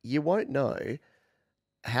 You won't know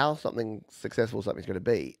how something successful something's going to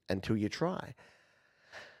be until you try.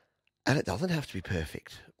 And it doesn't have to be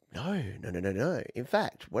perfect. No, no, no, no, no. In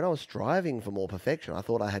fact, when I was striving for more perfection, I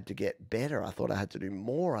thought I had to get better. I thought I had to do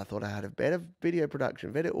more. I thought I had a better video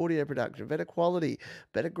production, better audio production, better quality,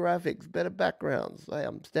 better graphics, better backgrounds. Hey,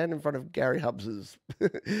 I'm standing in front of Gary Hubbs's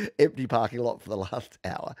empty parking lot for the last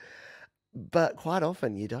hour. But quite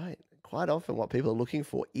often you don't. Quite often what people are looking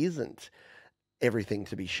for isn't everything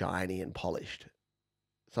to be shiny and polished.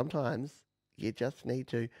 Sometimes you just need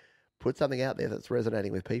to put something out there that's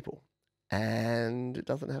resonating with people. And it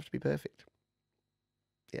doesn't have to be perfect.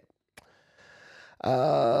 Yeah.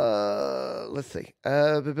 Let's see.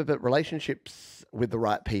 But relationships with the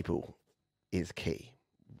right people is key.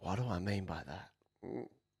 What do I mean by that?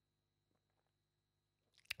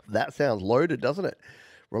 That sounds loaded, doesn't it?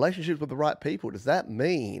 Relationships with the right people. Does that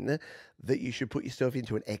mean that you should put yourself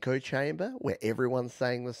into an echo chamber where everyone's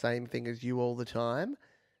saying the same thing as you all the time?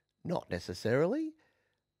 Not necessarily.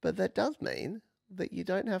 But that does mean that you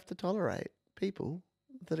don't have to tolerate people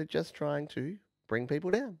that are just trying to bring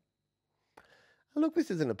people down. And look,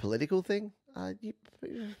 this isn't a political thing.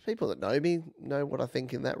 People that know me know what I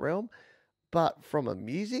think in that realm. But from a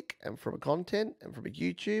music and from a content and from a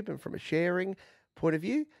YouTube and from a sharing point of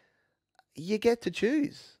view, you get to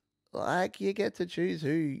choose. Like, you get to choose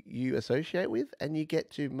who you associate with and you get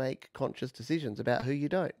to make conscious decisions about who you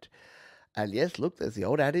don't. And yes, look, there's the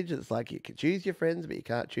old adage. It's like you can choose your friends, but you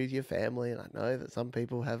can't choose your family. And I know that some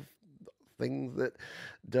people have things that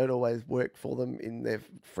don't always work for them in their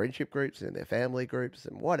friendship groups and in their family groups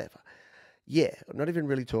and whatever. Yeah, I'm not even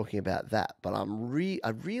really talking about that. But I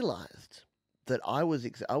realized that I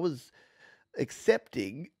was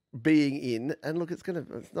accepting being in, and look, it's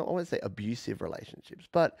not, I won't say abusive relationships,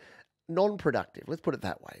 but non-productive, let's put it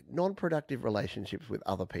that way, non-productive relationships with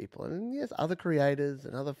other people, and yes, other creators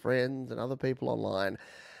and other friends and other people online.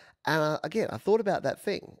 And again, I thought about the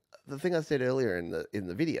thing I said earlier in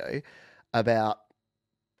the video about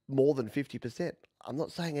more than 50%. I'm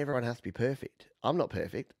not saying everyone has to be perfect. I'm not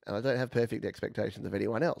perfect, and I don't have perfect expectations of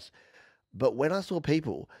anyone else. But when I saw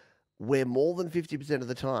people where more than 50% of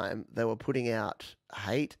the time they were putting out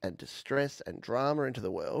hate and distress and drama into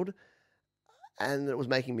the world, and it was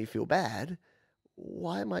making me feel bad,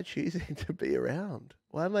 why am I choosing to be around?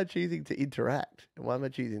 Why am I choosing to interact? And why am I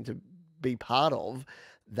choosing to be part of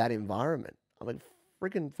that environment? I'm a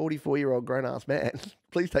freaking 44-year-old grown-ass man.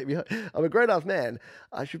 Please take me home. I'm a grown-ass man.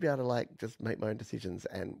 I should be able to just make my own decisions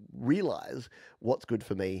and realize what's good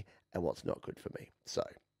for me and what's not good for me. So,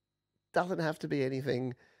 doesn't have to be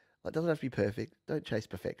anything. It doesn't have to be perfect. Don't chase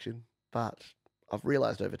perfection. But I've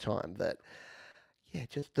realised over time that, yeah,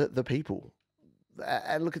 just the people.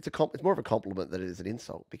 And look, it's more of a compliment than it is an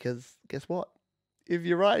insult, because guess what? If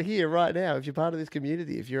you're right here, right now, if you're part of this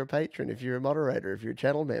community, if you're a patron, if you're a moderator, if you're a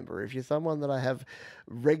channel member, if you're someone that I have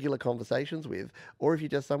regular conversations with, or if you're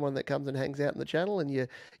just someone that comes and hangs out in the channel and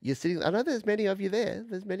you're sitting, I know there's many of you there.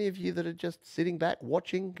 There's many of you that are just sitting back,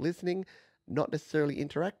 watching, listening, not necessarily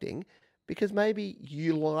interacting, because maybe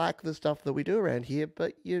you like the stuff that we do around here,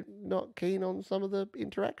 but you're not keen on some of the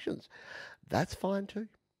interactions. That's fine too.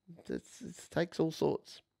 It takes all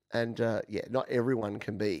sorts. And yeah, not everyone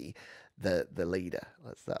can be the leader.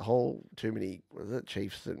 That's that whole too many, what is it,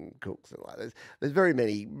 chiefs and cooks and like there's very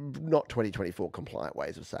many not 2024 compliant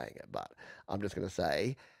ways of saying it, but I'm just going to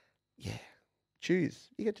say, yeah, choose.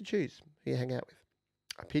 You get to choose who you hang out with.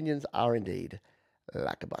 Opinions are indeed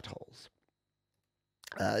like a buttholes.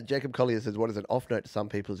 Jacob Collier says, what is an off note to some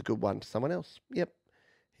people is a good one to someone else? Yep.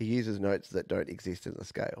 He uses notes that don't exist in the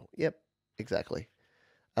scale. Yep, exactly.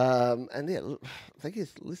 And yeah, I think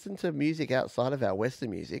is listen to music outside of our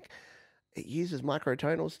Western music. It uses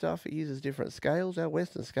microtonal stuff. It uses different scales. Our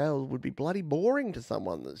Western scales would be bloody boring to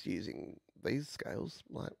someone that's using these scales.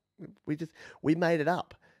 Like we made it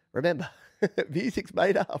up. Remember, music's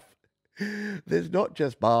made up. There's not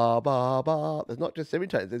just ba ba ba. There's not just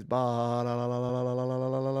semitones. There's ba la la la la la la la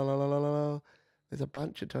la la la la la. There's a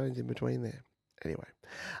bunch of tones in between there. Anyway,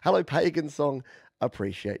 hello, pagan song.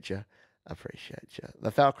 Appreciate you. Appreciate you.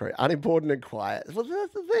 The Falconry, unimportant and quiet. Well,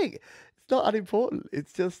 that's the thing. It's not unimportant.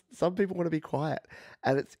 It's just some people want to be quiet.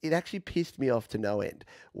 And it actually pissed me off to no end.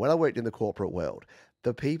 When I worked in the corporate world,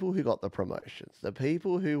 the people who got the promotions, the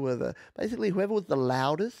people who were basically whoever was the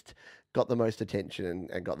loudest got the most attention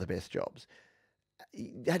and got the best jobs.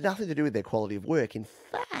 It had nothing to do with their quality of work. In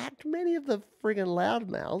fact, many of the friggin'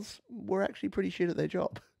 loudmouths were actually pretty shit at their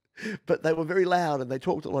job. But they were very loud and they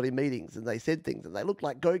talked a lot in meetings and they said things and they looked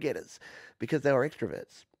like go-getters because they were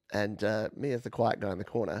extroverts. And me, as the quiet guy in the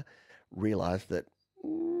corner, realised that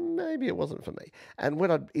maybe it wasn't for me. And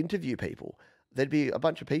when I'd interview people, there'd be a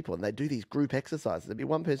bunch of people and they'd do these group exercises. There'd be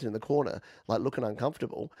one person in the corner, like looking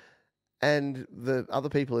uncomfortable. And the other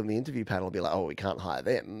people in the interview panel would be like, oh, we can't hire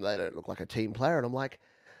them. They don't look like a team player. And I'm like,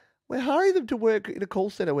 we're hiring them to work in a call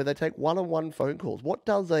center where they take one-on-one phone calls. What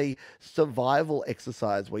does a survival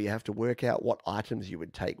exercise where you have to work out what items you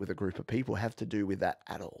would take with a group of people have to do with that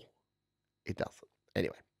at all? It doesn't.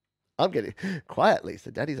 Anyway, I'm getting quiet,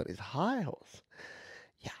 Lisa. Daddy's on his high horse.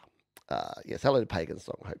 Yeah. Yes, hello to Pagan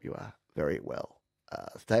Song. Hope you are very well.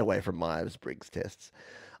 Stay away from Myers-Briggs tests.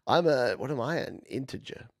 What am I, an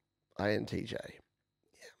integer? INTJ.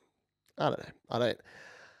 Yeah. I don't know.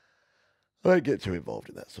 I don't get too involved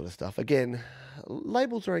in that sort of stuff. Again,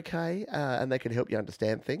 labels are okay, and they can help you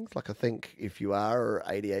understand things. Like I think if you are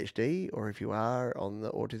ADHD or if you are on the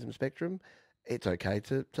autism spectrum, it's okay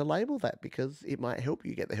to label that because it might help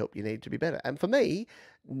you get the help you need to be better. And for me,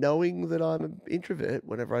 knowing that I'm an introvert,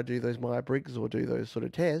 whenever I do those Myers-Briggs or do those sort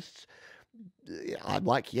of tests, I'm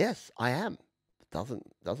like, yes, I am. Doesn't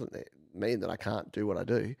mean that I can't do what I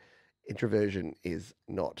do. Introversion is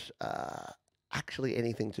not actually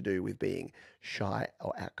anything to do with being shy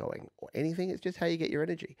or outgoing or anything. It's just how you get your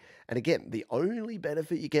energy. And again, the only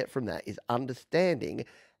benefit you get from that is understanding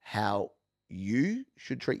how you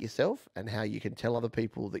should treat yourself and how you can tell other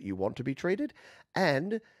people that you want to be treated,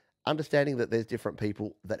 and understanding that there's different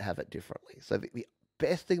people that have it differently. So the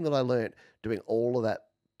best thing that I learned doing all of that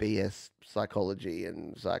BS psychology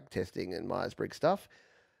and psych testing and Myers-Briggs stuff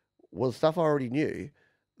was stuff I already knew,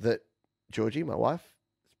 that Georgie, my wife,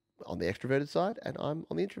 on the extroverted side and I'm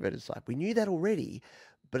on the introverted side. We knew that already,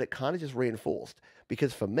 but it kind of just reinforced,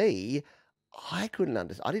 because for me, I couldn't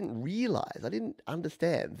understand. I didn't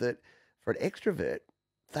understand that for an extrovert,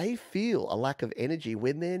 they feel a lack of energy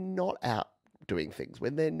when they're not out doing things,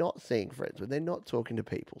 when they're not seeing friends, when they're not talking to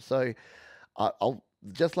people. So I'll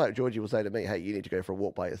just like Georgie will say to me, hey, you need to go for a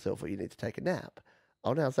walk by yourself or you need to take a nap.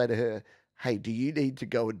 I'll now say to her, hey, do you need to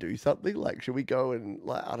go and do something? Like, should we go and,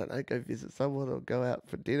 like, I don't know, go visit someone or go out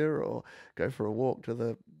for dinner or go for a walk to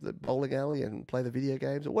the bowling alley and play the video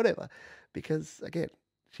games or whatever? Because, again,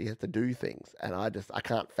 she has to do things. And I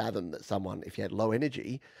can't fathom that someone, if you had low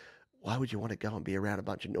energy, why would you want to go and be around a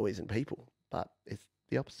bunch of noise and people? But it's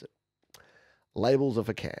the opposite. Labels are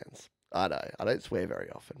for cans. I know. I don't swear very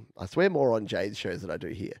often. I swear more on Jade's shows than I do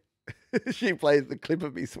here. She plays the clip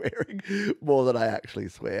of me swearing more than I actually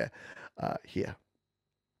swear here.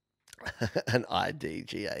 An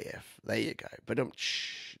IDGAF. There you go. But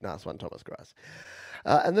nice one, Thomas Grass.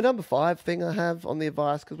 And the number 5 thing I have on the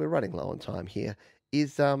advice, because we're running low on time here,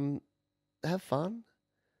 is have fun.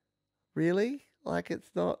 Really? Like,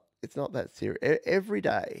 it's not It's not that serious. Every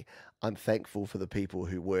day, I'm thankful for the people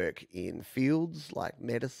who work in fields like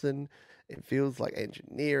medicine, in fields like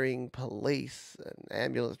engineering, police, and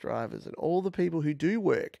ambulance drivers, and all the people who do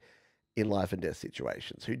work in life and death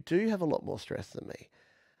situations, who do have a lot more stress than me.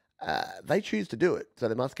 They choose to do it, so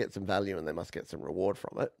they must get some value and they must get some reward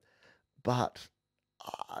from it. But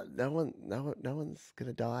no one's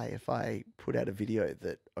gonna die if I put out a video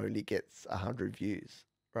that only gets 100 views,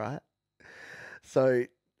 right? So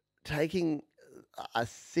taking I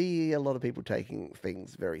see a lot of people taking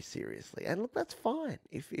things very seriously. And look, that's fine.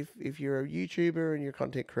 If you're a YouTuber and you're a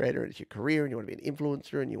content creator and it's your career and you want to be an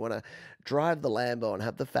influencer and you want to drive the Lambo and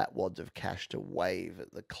have the fat wads of cash to wave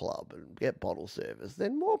at the club and get bottle service,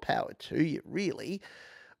 then more power to you, really.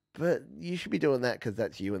 But you should be doing that because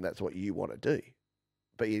that's you and that's what you want to do.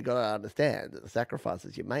 But you've got to understand that the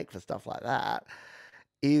sacrifices you make for stuff like that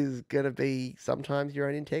is going to be sometimes your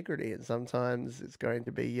own integrity, and sometimes it's going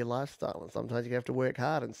to be your lifestyle, and sometimes you have to work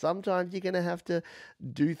hard, and sometimes you're going to have to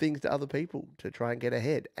do things to other people to try and get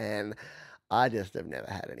ahead. And I just have never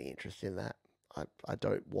had any interest in that. I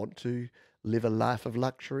don't want to live a life of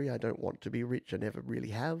luxury. I don't want to be rich. I never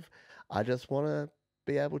really have. I just want to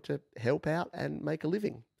be able to help out and make a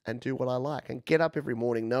living and do what I like and get up every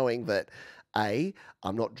morning knowing that A,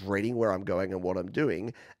 I'm not dreading where I'm going and what I'm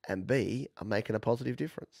doing, and B, I'm making a positive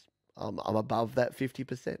difference. I'm above that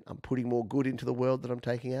 50%. I'm putting more good into the world than I'm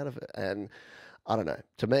taking out of it. And I don't know.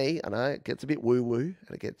 To me, I know it gets a bit woo-woo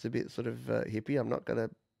and it gets a bit sort of hippie. I'm not going to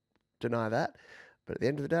deny that. But at the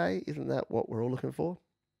end of the day, isn't that what we're all looking for?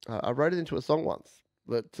 I wrote it into a song once,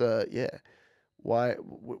 but yeah, why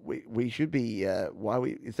we should be, why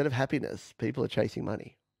we, instead of happiness, people are chasing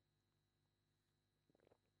money.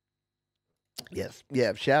 Yes.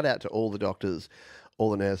 Yeah. Shout out to all the doctors,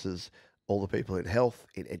 all the nurses, all the people in health,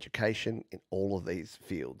 in education, in all of these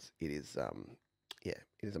fields. It is, yeah,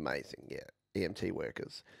 it is amazing. Yeah. EMT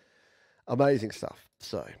workers. Amazing stuff.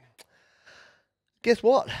 So, guess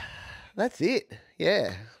what? That's it.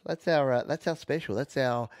 Yeah. That's our special. That's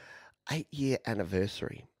our 8-year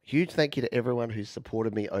anniversary. Huge thank you to everyone who's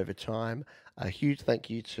supported me over time. A huge thank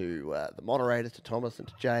you to the moderators, to Thomas and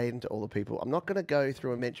to Jade, and to all the people. I'm not going to go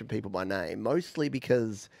through and mention people by name, mostly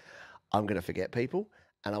because I'm going to forget people,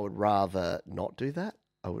 and I would rather not do that.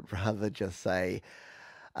 I would rather just say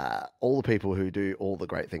all the people who do all the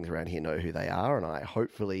great things around here know who they are, and I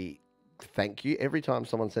hopefully thank you. Every time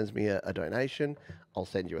someone sends me a donation, I'll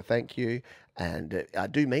send you a thank you, and I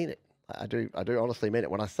do mean it. I do honestly mean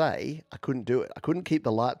it. When I say I couldn't do it, I couldn't keep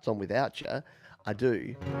the lights on without you, I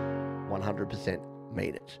do 100%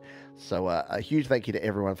 mean it. So a huge thank you to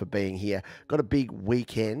everyone for being here. Got a big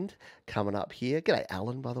weekend coming up here. G'day,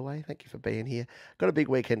 Alan, by the way. Thank you for being here. Got a big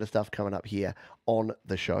weekend of stuff coming up here on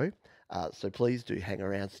the show. So please do hang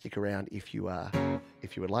around, stick around if you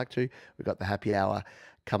would like to. We've got the happy hour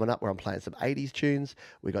coming up where I'm playing some 80s tunes.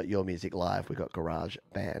 We got Your Music Live. We got Garage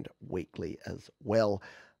Band Weekly as well.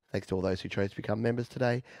 Thanks to all those who chose to become members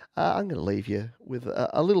today. I'm going to leave you with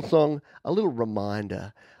a little song, a little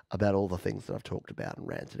reminder about all the things that I've talked about and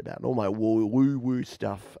ranted about, and all my woo-woo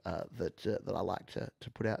stuff that I like to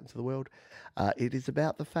put out into the world. It is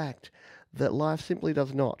about the fact that life simply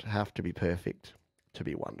does not have to be perfect to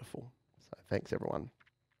be wonderful. So thanks, everyone,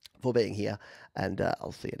 for being here, and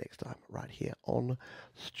I'll see you next time right here on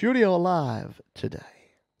Studio Live today.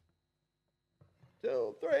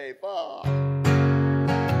 2, 3, 4.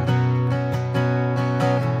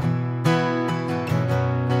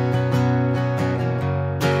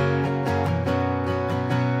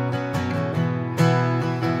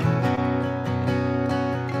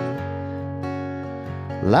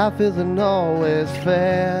 Life isn't always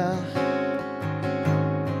fair.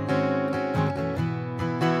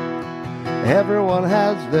 Everyone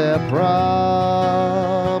has their problems.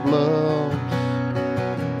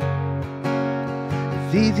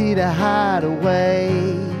 It's easy to hide away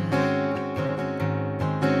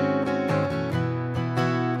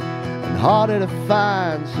and harder to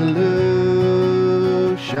find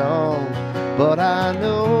solutions. But I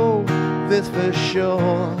know this for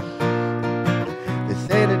sure. This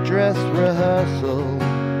ain't a dress rehearsal,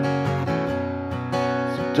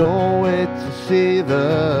 so don't wait to see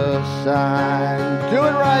the sign. Do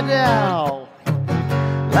it right now.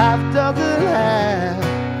 Life doesn't have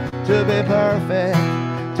to be perfect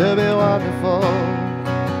to be wonderful.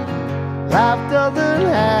 Life doesn't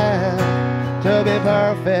have to be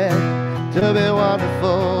perfect to be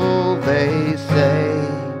wonderful, they say,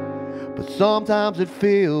 but sometimes it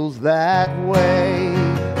feels that way.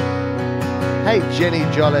 Hey, Jenny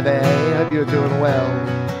Jollivet, hope you're doing well.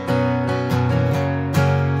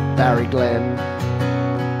 Barry Glenn,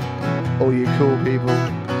 all you cool people.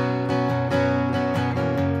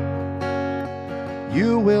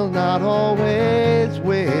 not always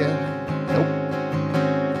win. Nope.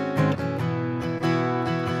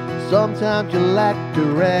 Sometimes you lack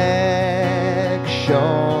direction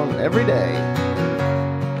every day,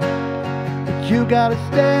 but you gotta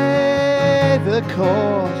stay the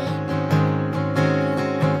course,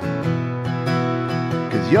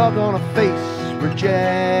 'cause you're gonna face rejection,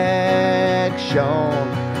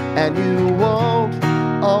 and you won't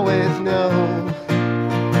always know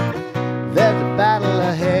there's a battle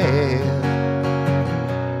ahead.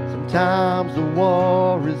 Sometimes the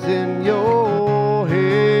war is in your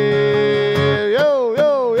head. Yo,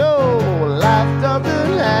 yo, yo. Life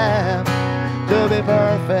doesn't have to be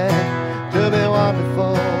perfect to be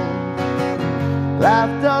wonderful.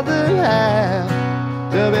 Life doesn't have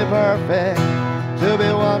to be perfect to be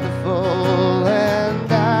wonderful. And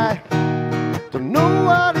I don't know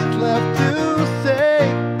what is left to say,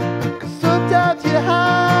 'cause sometimes you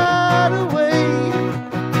hide away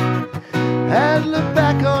and look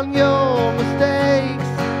back on your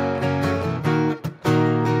mistakes,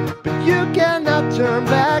 but you cannot turn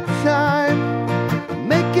back time,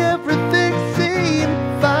 make everything seem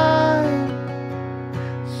fine.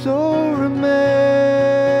 So remember,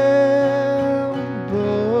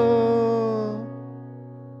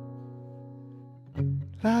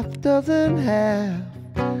 life doesn't have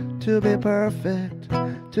to be perfect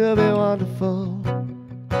to be wonderful.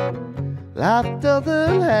 Life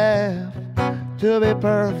doesn't have to be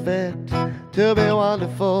perfect to be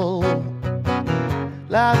wonderful.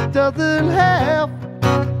 Life doesn't have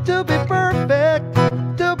to be perfect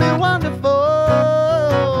to be wonderful.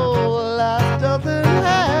 Life doesn't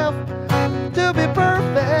have to be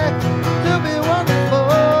perfect to be wonderful.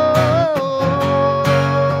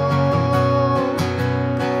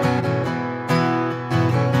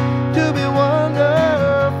 To be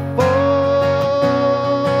wonderful.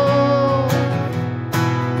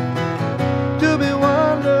 To be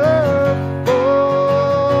wonderful.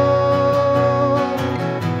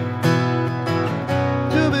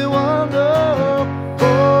 To be wonderful.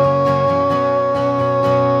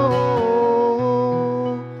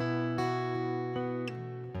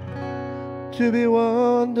 To be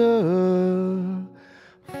wonderful.